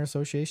Crime Center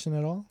Association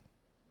at all?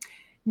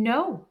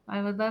 No,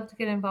 I would love to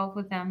get involved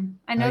with them.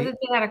 I know that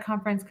they got a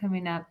conference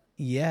coming up.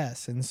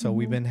 Yes, and so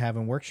we've been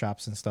having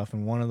workshops and stuff,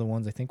 and one of the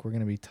ones I think we're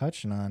going to be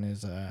touching on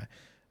is I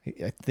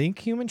think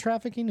human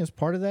trafficking is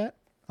part of that.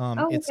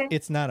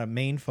 It's not a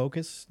main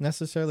focus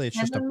necessarily. It's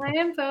just my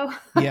info.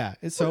 Yeah.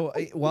 So,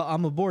 well,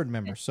 I'm a board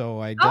member, so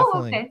I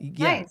definitely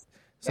Nice.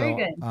 Very so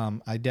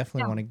good. I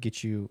definitely want to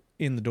get you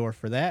in the door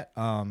for that.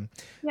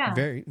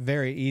 Very,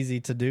 very easy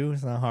to do.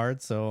 It's not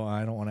hard, so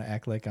I don't want to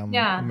act like I'm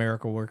a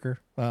miracle worker.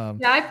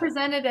 I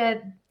presented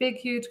at big,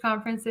 huge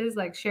conferences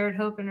like Shared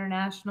Hope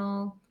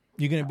International.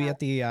 You going to be at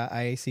the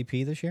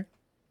IACP this year?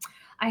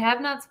 I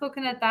have not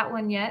spoken at that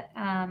one yet.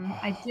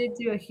 I did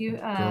do a huge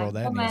girl.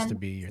 That needs to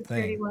be your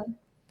thing. One.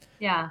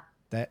 Yeah.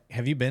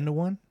 Have you been to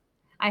one?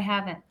 I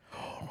haven't.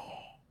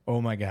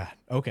 Oh my God.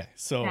 Okay,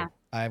 so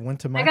I went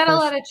to my. I got a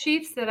lot of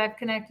chiefs that I've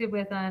connected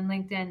with on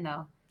LinkedIn,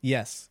 though.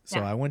 Yes. So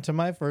I went to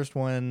my first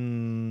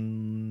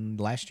one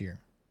last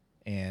year,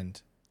 and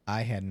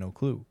I had no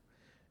clue.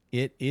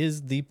 It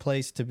is the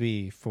place to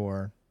be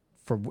for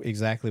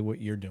exactly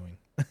what you're doing.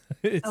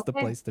 It's the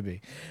place to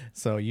be.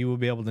 So you will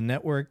be able to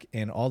network,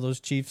 and all those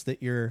chiefs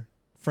that you're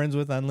friends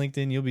with on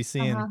LinkedIn, you'll be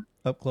seeing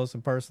up close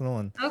and personal.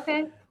 And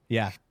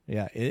yeah,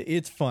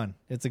 it's fun.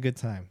 It's a good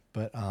time.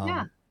 But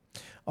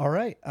all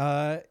right.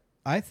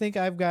 I think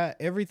I've got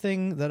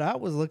everything that I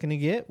was looking to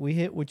get. We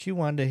hit what you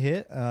wanted to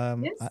hit.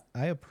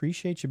 I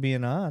appreciate you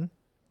being on.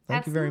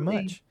 Thank you very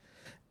much.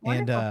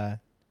 Wonderful. And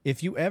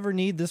if you ever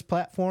need this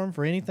platform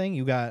for anything,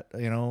 you got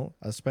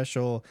a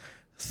special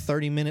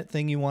 30-minute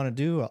thing you want to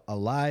do, a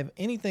live,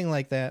 anything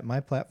like that, my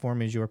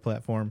platform is your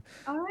platform.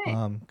 All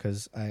right.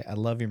 Because I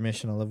love your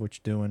mission. I love what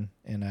you're doing.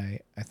 And I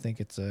think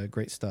it's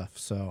great stuff.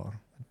 So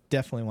I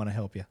definitely want to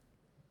help you.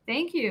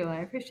 Thank you.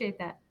 I appreciate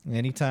that.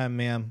 Anytime,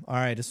 ma'am. All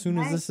right. As soon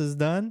as this is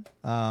done,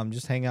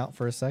 just hang out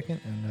for a second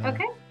and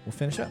we'll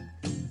finish up.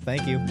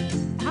 Thank you.